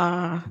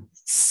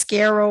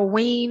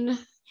Scaroween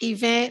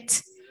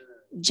event.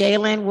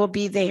 Jalen will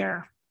be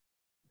there.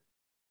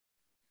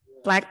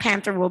 Black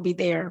Panther will be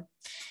there.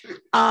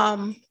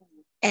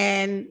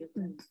 And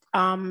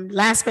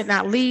last but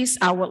not least,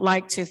 I would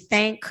like to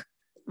thank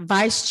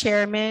Vice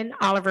Chairman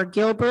Oliver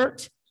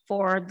Gilbert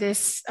for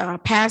this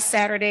past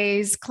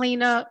Saturday's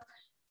cleanup.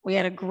 We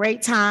had a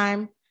great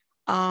time.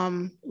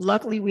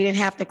 Luckily, we didn't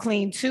have to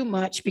clean too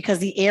much because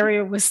the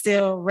area was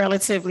still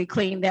relatively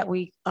clean that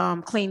we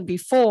cleaned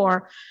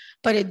before,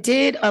 but it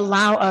did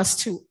allow us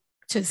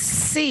to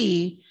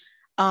see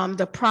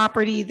the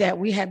property that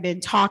we had been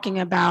talking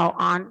about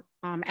on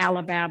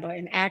Alabama,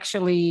 and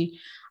actually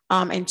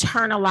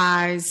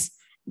internalize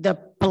the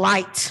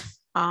blight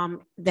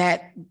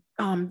that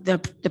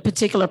the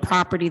particular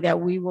property that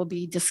we will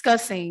be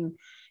discussing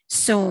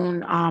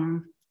soon,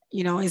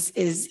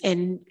 is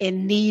in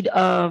need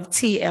of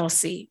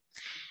TLC.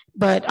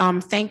 But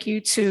thank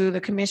you to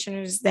the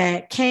commissioners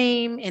that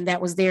came and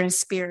that was there in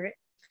spirit.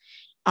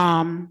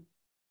 And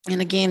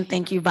again,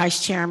 thank you,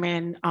 Vice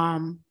Chairman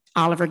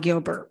Oliver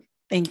Gilbert.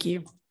 Thank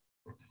you.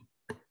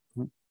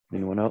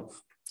 Anyone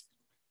else?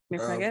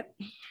 Mayor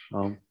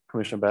Praggett?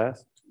 Commissioner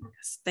Bass?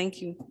 Yes,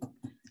 thank you.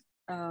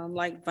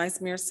 Like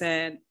Vice Mayor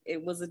said,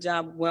 it was a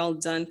job well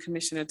done,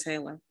 Commissioner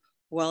Taylor.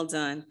 Well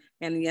done.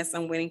 And yes,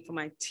 I'm waiting for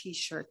my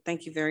t-shirt.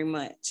 Thank you very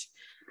much.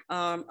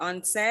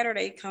 On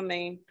Saturday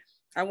coming,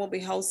 I will be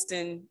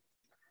hosting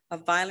a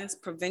violence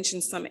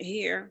prevention summit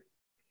here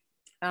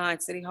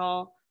at City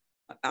Hall.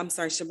 I'm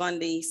sorry,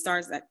 Shabundi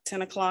starts at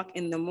 10 o'clock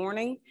in the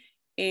morning.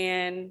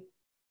 And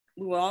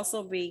we will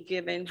also be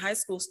giving high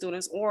school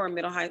students or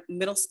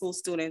middle school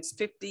students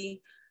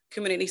 50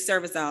 community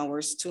service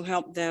hours to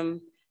help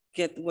them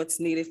get what's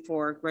needed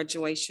for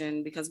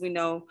graduation, because we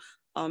know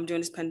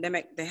during this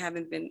pandemic, they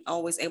haven't been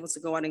always able to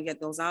go out and get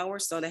those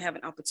hours. So they have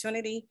an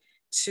opportunity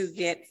to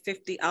get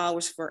 50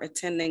 hours for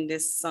attending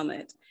this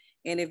summit.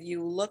 And if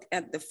you look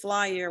at the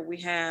flyer, we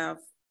have,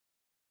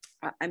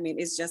 I mean,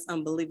 it's just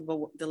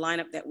unbelievable, the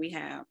lineup that we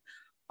have.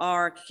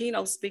 Our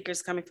keynote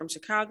speakers coming from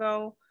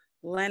Chicago,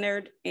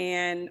 Leonard,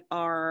 and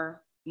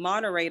our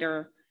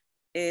moderator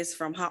is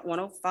from Hot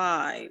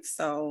 105.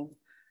 So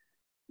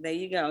there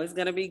you go. It's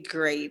going to be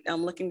great.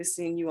 I'm looking to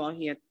seeing you all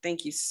here.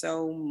 Thank you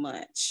so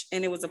much.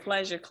 And it was a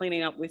pleasure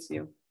cleaning up with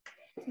you.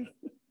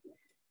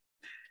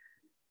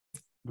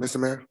 Mr.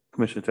 Mayor?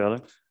 Commissioner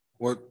Taylor?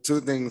 Well, two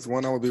things.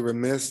 One, I would be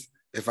remiss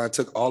if I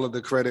took all of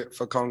the credit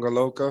for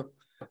Opa-locka.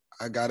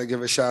 I got to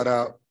give a shout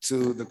out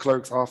to the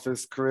clerk's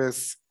office,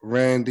 Chris,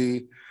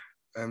 Randy,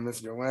 and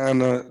Miss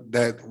Joanna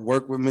that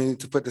worked with me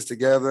to put this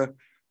together.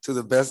 To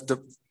the best,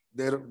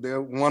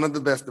 they're one of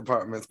the best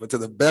departments, but to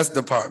the best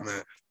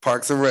department,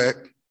 Parks and Rec,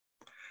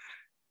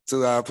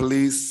 to our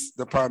police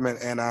department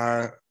and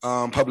our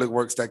public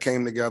works that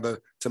came together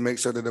to make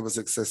sure that it was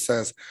a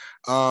success.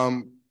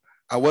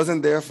 I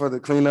wasn't there for the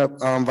cleanup,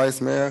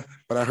 Vice Mayor,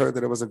 but I heard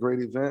that it was a great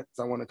event.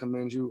 So I want to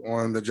commend you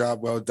on the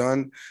job well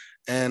done.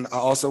 And I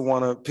also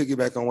want to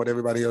piggyback on what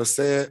everybody else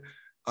said.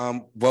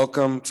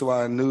 Welcome to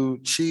our new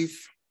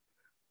Chief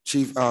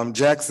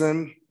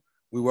Jackson.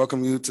 We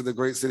welcome you to the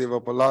great city of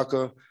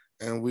Opa-locka,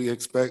 and we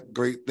expect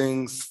great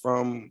things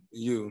from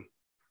you.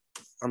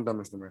 I'm done,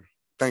 Mr. Mayor.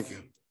 Thank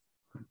you.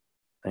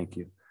 Thank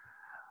you.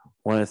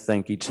 I want to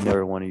thank each and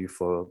every one of you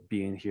for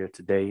being here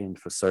today and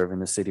for serving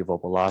the city of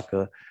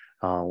Opa-locka.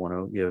 I want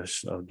to give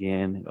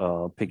again,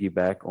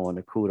 piggyback on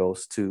the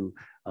kudos to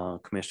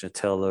Commissioner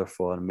Taylor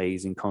for an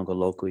amazing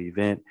Opa-locka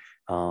event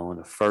on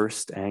the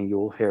first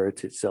annual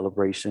heritage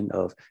celebration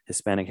of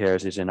Hispanic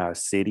heritage in our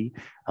city,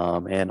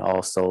 and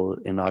also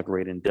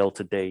inaugurating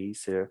Delta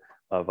Days here,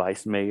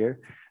 Vice Mayor,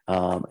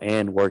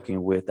 and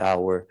working with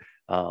our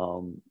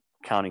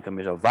County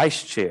Commissioner,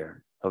 Vice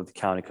Chair of the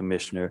County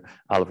Commissioner,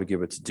 Oliver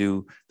Gilbert, to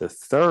do the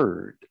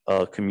third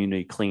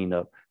community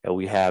cleanup that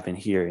we have in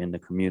here in the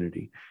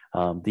community.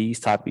 These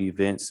type of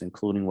events,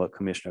 including what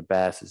Commissioner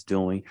Bass is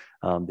doing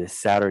this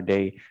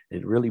Saturday,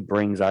 it really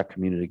brings our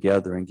community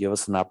together and give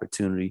us an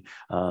opportunity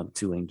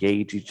to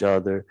engage each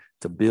other,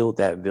 to build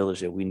that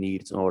village that we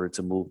need in order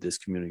to move this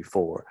community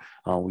forward.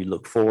 We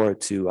look forward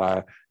to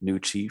our new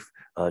Chief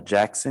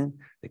Jackson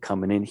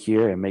coming in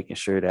here and making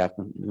sure that our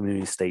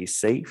community stays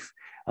safe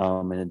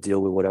and to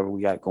deal with whatever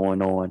we got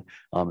going on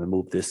and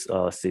move this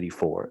city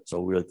forward.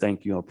 So we really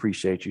thank you and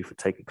appreciate you for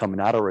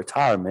coming out of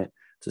retirement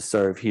to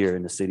serve here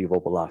in the city of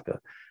Opa-locka.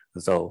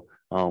 So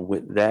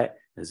with that,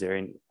 is there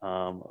any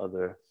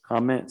other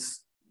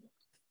comments?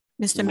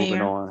 Mr. Moving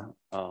Mayor,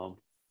 on,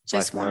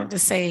 just wanted to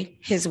say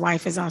his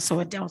wife is also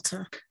a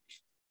Delta.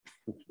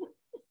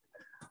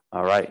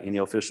 All right, any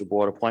official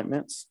board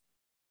appointments?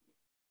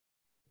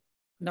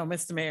 No,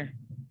 Mr. Mayor.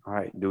 All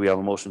right, do we have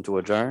a motion to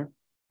adjourn?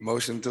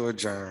 Motion to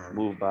adjourn.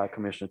 Moved by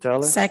Commissioner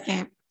Taylor.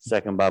 Second.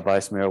 Second by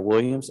Vice Mayor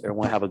Williams.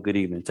 Everyone have a good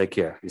evening. Take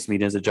care. This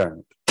meeting is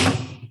adjourned.